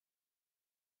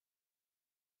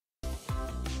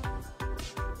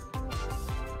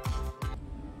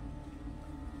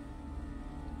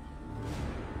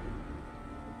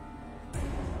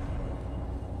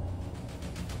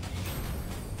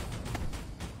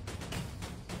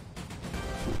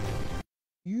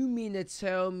 You mean to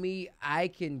tell me I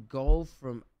can go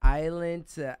from island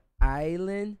to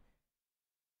island?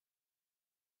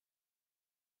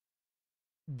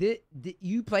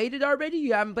 You played it already?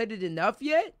 You haven't played it enough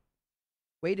yet?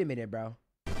 Wait a minute, bro.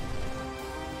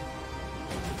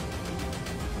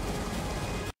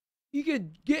 You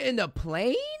could get in a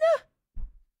plane?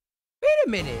 Wait a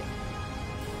minute.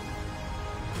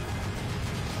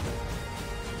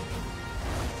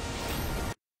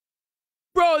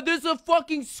 Bro, there's a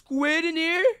fucking squid in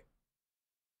here?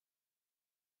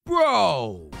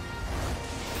 Bro.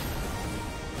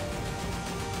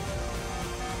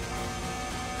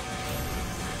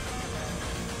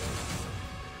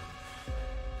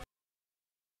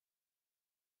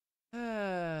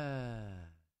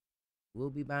 We'll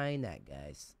be buying that,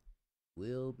 guys.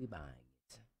 We'll be buying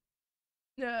it.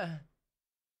 Nah.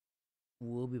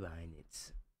 We'll be buying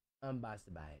it. I'm about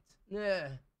to buy it.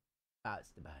 Nah. About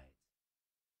to buy it.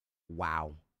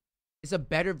 Wow. It's a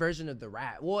better version of the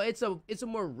Raft. Well, it's a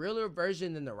more realer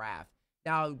version than the Raft.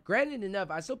 Now, granted enough,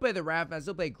 I still play the Raft, I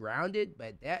still play Grounded,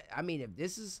 but that, I mean, if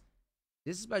this is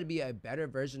about to be a better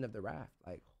version of the Raft.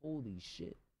 Like, holy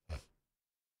shit.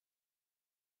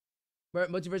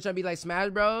 Multiverse trying to be like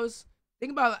Smash Bros.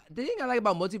 The thing I like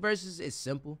about multiverses is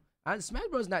simple. Smash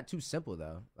Bros. Not too simple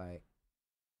though. Like,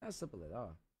 not simple at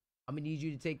all. I'm gonna need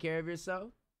you to take care of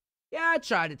yourself. Yeah, I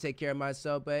try to take care of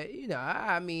myself, but you know,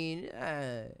 I mean,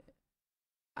 I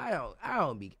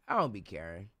don't be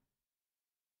caring.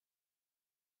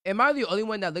 Am I the only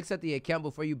one that looks at the account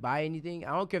before you buy anything?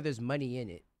 I don't care if there's money in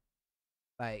it.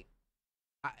 Like,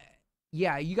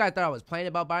 yeah, you guys thought I was playing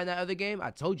about buying that other game?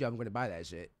 I told you I'm going to buy that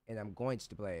shit, and I'm going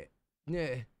to play it.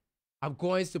 Yeah, I'm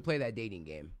going to play that dating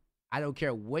game. I don't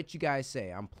care what you guys say.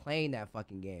 I'm playing that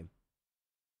fucking game.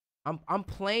 I'm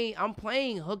playing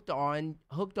hooked on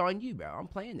you, bro. I'm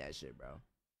playing that shit, bro.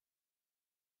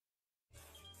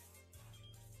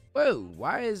 Whoa,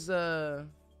 why is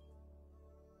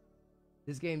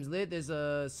this game's lit? There's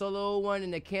a solo one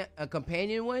and a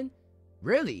companion one?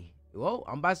 Really? Well,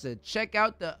 I'm about to check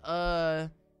out the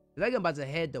I'm about to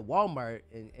head to Walmart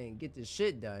and get this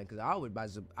shit done, cause I was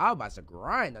about to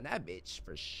grind on that bitch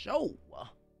for sure.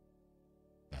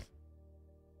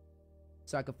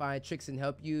 So I can find tricks and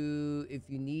help you if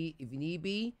you need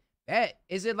be.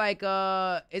 Is it like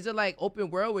open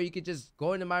world where you could just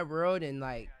go into my world and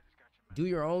like do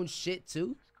your own shit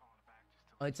too?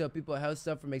 Only tell people health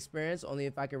stuff from experience. Only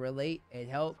if I can relate and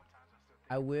help,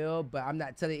 I will. But I'm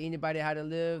not telling anybody how to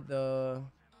live the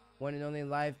one and only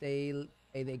life they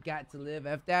got to live.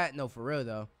 F that. No, for real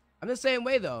though. I'm the same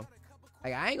way though.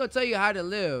 Like, I ain't gonna tell you how to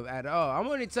live at all. I'm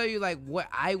gonna tell you like what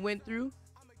I went through.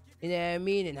 You know what I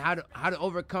mean? And how to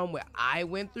overcome what I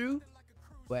went through.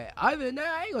 But other than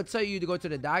that, I ain't gonna tell you to go to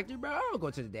the doctor, bro. I don't go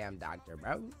to the damn doctor,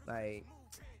 bro. Like,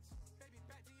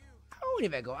 I don't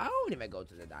even go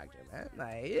to the doctor, man.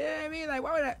 Like, you know what I mean? Like,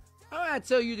 why would I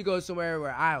tell you to go somewhere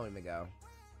where I don't even go?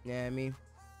 You know what I mean?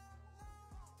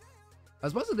 I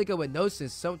was supposed to link up with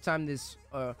Gnosis sometime this,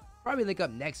 probably link up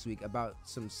next week about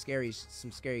some scary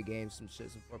games, some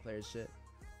 4-player shit.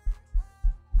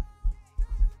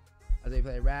 I was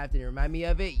playing Raft and it reminded me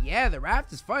of it. Yeah, the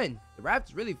Raft is fun. The Raft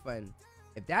is really fun.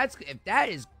 If that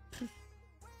is,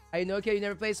 how you know? Okay, you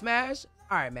never played Smash?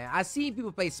 All right, man. I've seen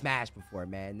people play Smash before,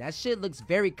 man. That shit looks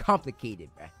very complicated,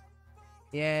 bro.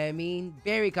 You know what I mean?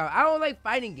 Very complicated. I don't like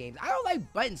fighting games. I don't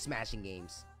like button smashing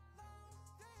games.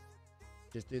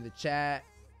 Just through the chat,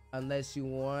 unless you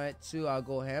want to, I'll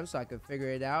go ham so I can figure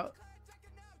it out.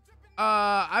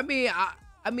 I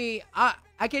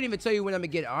can't even tell you when I'm gonna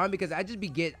get on because I just be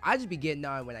getting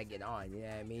on when I get on. You know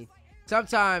what I mean?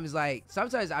 Sometimes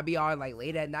I be on like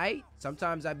late at night.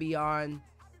 Sometimes I be on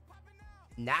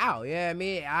now. Yeah, I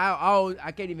mean,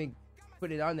 I can't even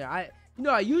put it on there. I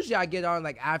usually get on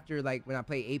like after like when I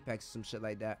play Apex or some shit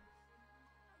like that.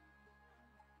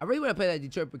 I really want to play that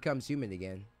Detroit Becomes Human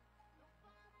again.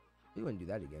 I really want to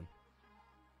do that again.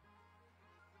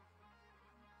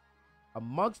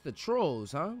 Amongst the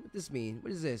Trolls, huh? What this mean?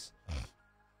 What is this?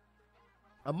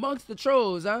 Amongst the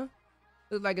Trolls, huh?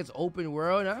 Looks like it's open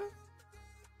world, huh?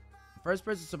 First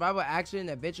person survival action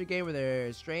adventure game where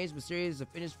their strange, mysterious, and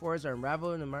finished forests are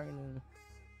unraveled in the market.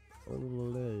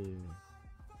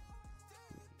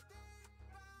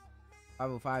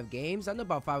 505 games? I know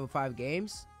about 505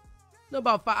 games. I know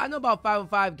about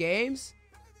 505 games.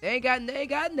 They ain't got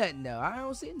nothing though. I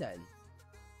don't see nothing.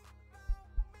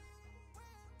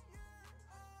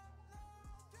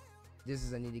 This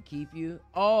is I need to keep you.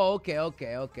 Oh, okay.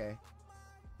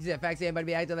 You said facts anybody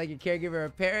be acting like your caregiver or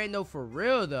parent? No, for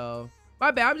real though.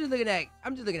 My bad. I'm just looking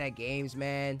at games,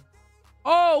 man.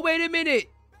 Oh, wait a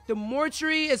minute. The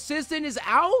mortuary assistant is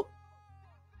out?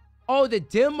 Oh, the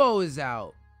demo is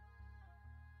out.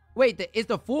 Wait, is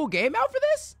the full game out for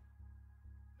this?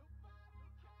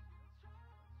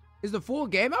 Is the full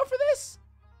game out for this?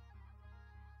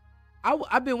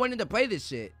 I've been wanting to play this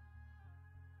shit.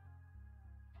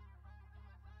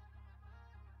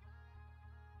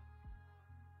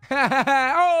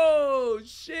 Oh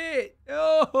shit!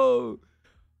 Oh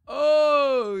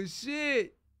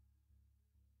shit!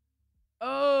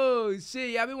 Oh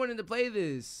shit! Yeah, I've been wanting to play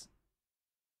this.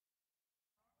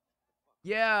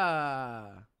 Yeah,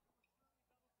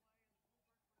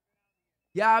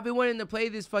 I've been wanting to play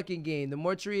this fucking game. The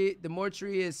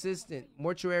mortuary assistant.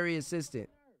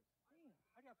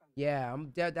 Yeah,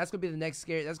 that's gonna be the next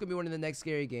scary. That's gonna be one of the next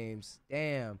scary games.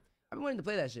 Damn, I've been wanting to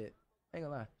play that shit. I ain't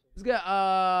gonna lie. It's good.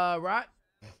 Right?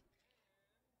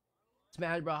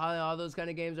 Smash Bros. All those kind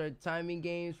of games are timing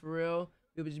games for real.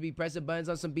 People just be pressing buttons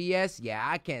on some BS. Yeah,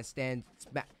 I can't stand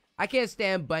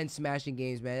button smashing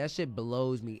games, man. That shit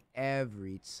blows me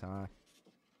every time.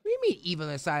 What do you mean Evil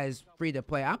Inside is free to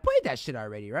play? I played that shit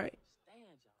already, right?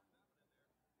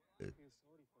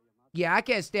 Yeah, I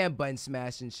can't stand button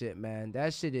smashing shit, man.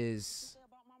 That shit is...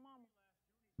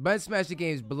 Button smashing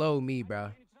games blow me,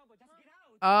 bro.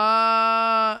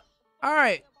 All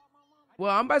right.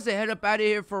 Well, I'm about to head up out of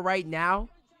here for right now.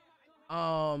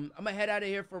 I'm gonna head out of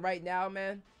here for right now,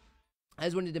 man. I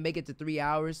just wanted to make it to 3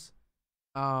 hours.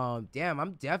 Damn,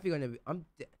 I'm definitely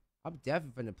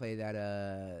gonna play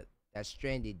that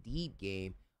Stranded Deep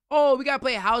game. Oh, we gotta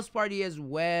play House Party as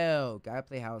well. Gotta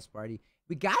play House Party.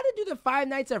 We gotta do the Five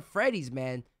Nights at Freddy's,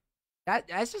 man.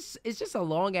 It's just a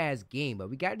long ass game, but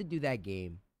we gotta do that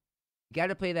game. We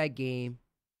gotta play that game.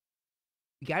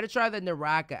 We gotta try the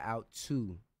Naraka out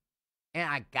too. And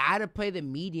I gotta play the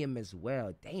medium as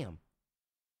well. Damn.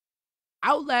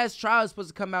 Outlast Trial is supposed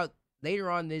to come out later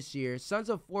on this year. Sons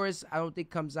of Forest, I don't think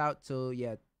comes out till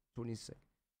 26.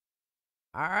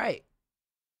 All right.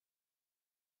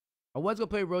 I was gonna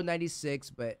play Road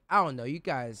 96, but I don't know. You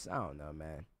guys, I don't know,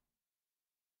 man.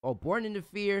 Oh, Born in the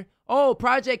Fear. Oh,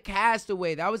 Project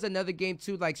Castaway. That was another game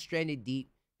too, like Stranded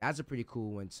Deep. That's a pretty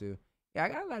cool one too. Yeah, I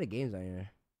got a lot of games on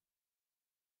here.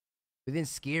 Within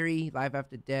Scary, Life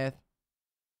After Death.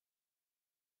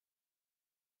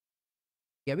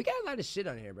 Yeah, we got a lot of shit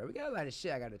on here, bro. We got a lot of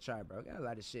shit I gotta try, bro. We got a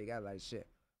lot of shit.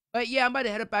 But yeah, I'm about to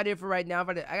head up out of here for right now.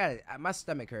 My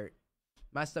stomach hurt.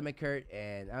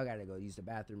 And I gotta go use the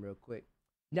bathroom real quick.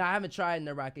 No, I haven't tried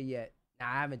Naraka yet. Nah,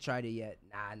 I haven't tried it yet.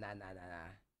 Nah.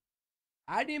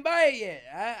 I didn't buy it yet.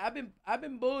 I've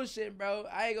been bullshitting, bro.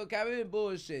 I ain't gonna cap. I've been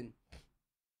bullshitting.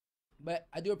 But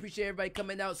I do appreciate everybody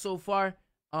coming out so far.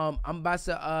 I'm about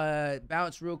to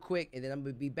bounce real quick, and then I'm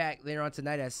gonna be back later on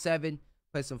tonight at 7.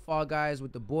 Play some Fall Guys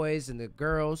with the boys and the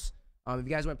girls. If you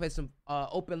guys want to play some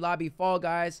open lobby Fall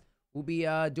Guys, we'll be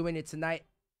doing it tonight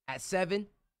at 7.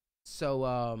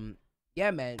 So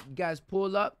yeah, man, you guys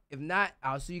pull up. If not,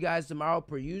 I'll see you guys tomorrow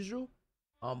per usual.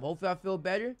 Hopefully I feel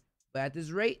better, but at this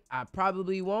rate, I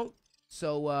probably won't.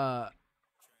 So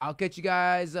I'll catch you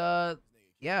guys.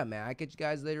 Yeah, man, I'll catch you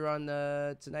guys later on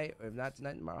tonight, or if not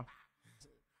tonight, tomorrow.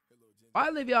 Why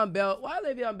Le'Veon Bell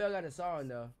got a song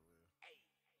though?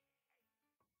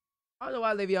 I don't know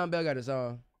why Le'Veon Bell got a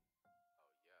song.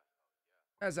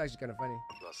 That's actually kind of funny. You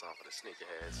want something for the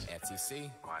sneakerheads?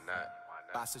 FTC? Why not?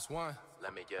 561.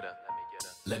 Let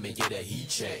me get a heat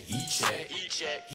check.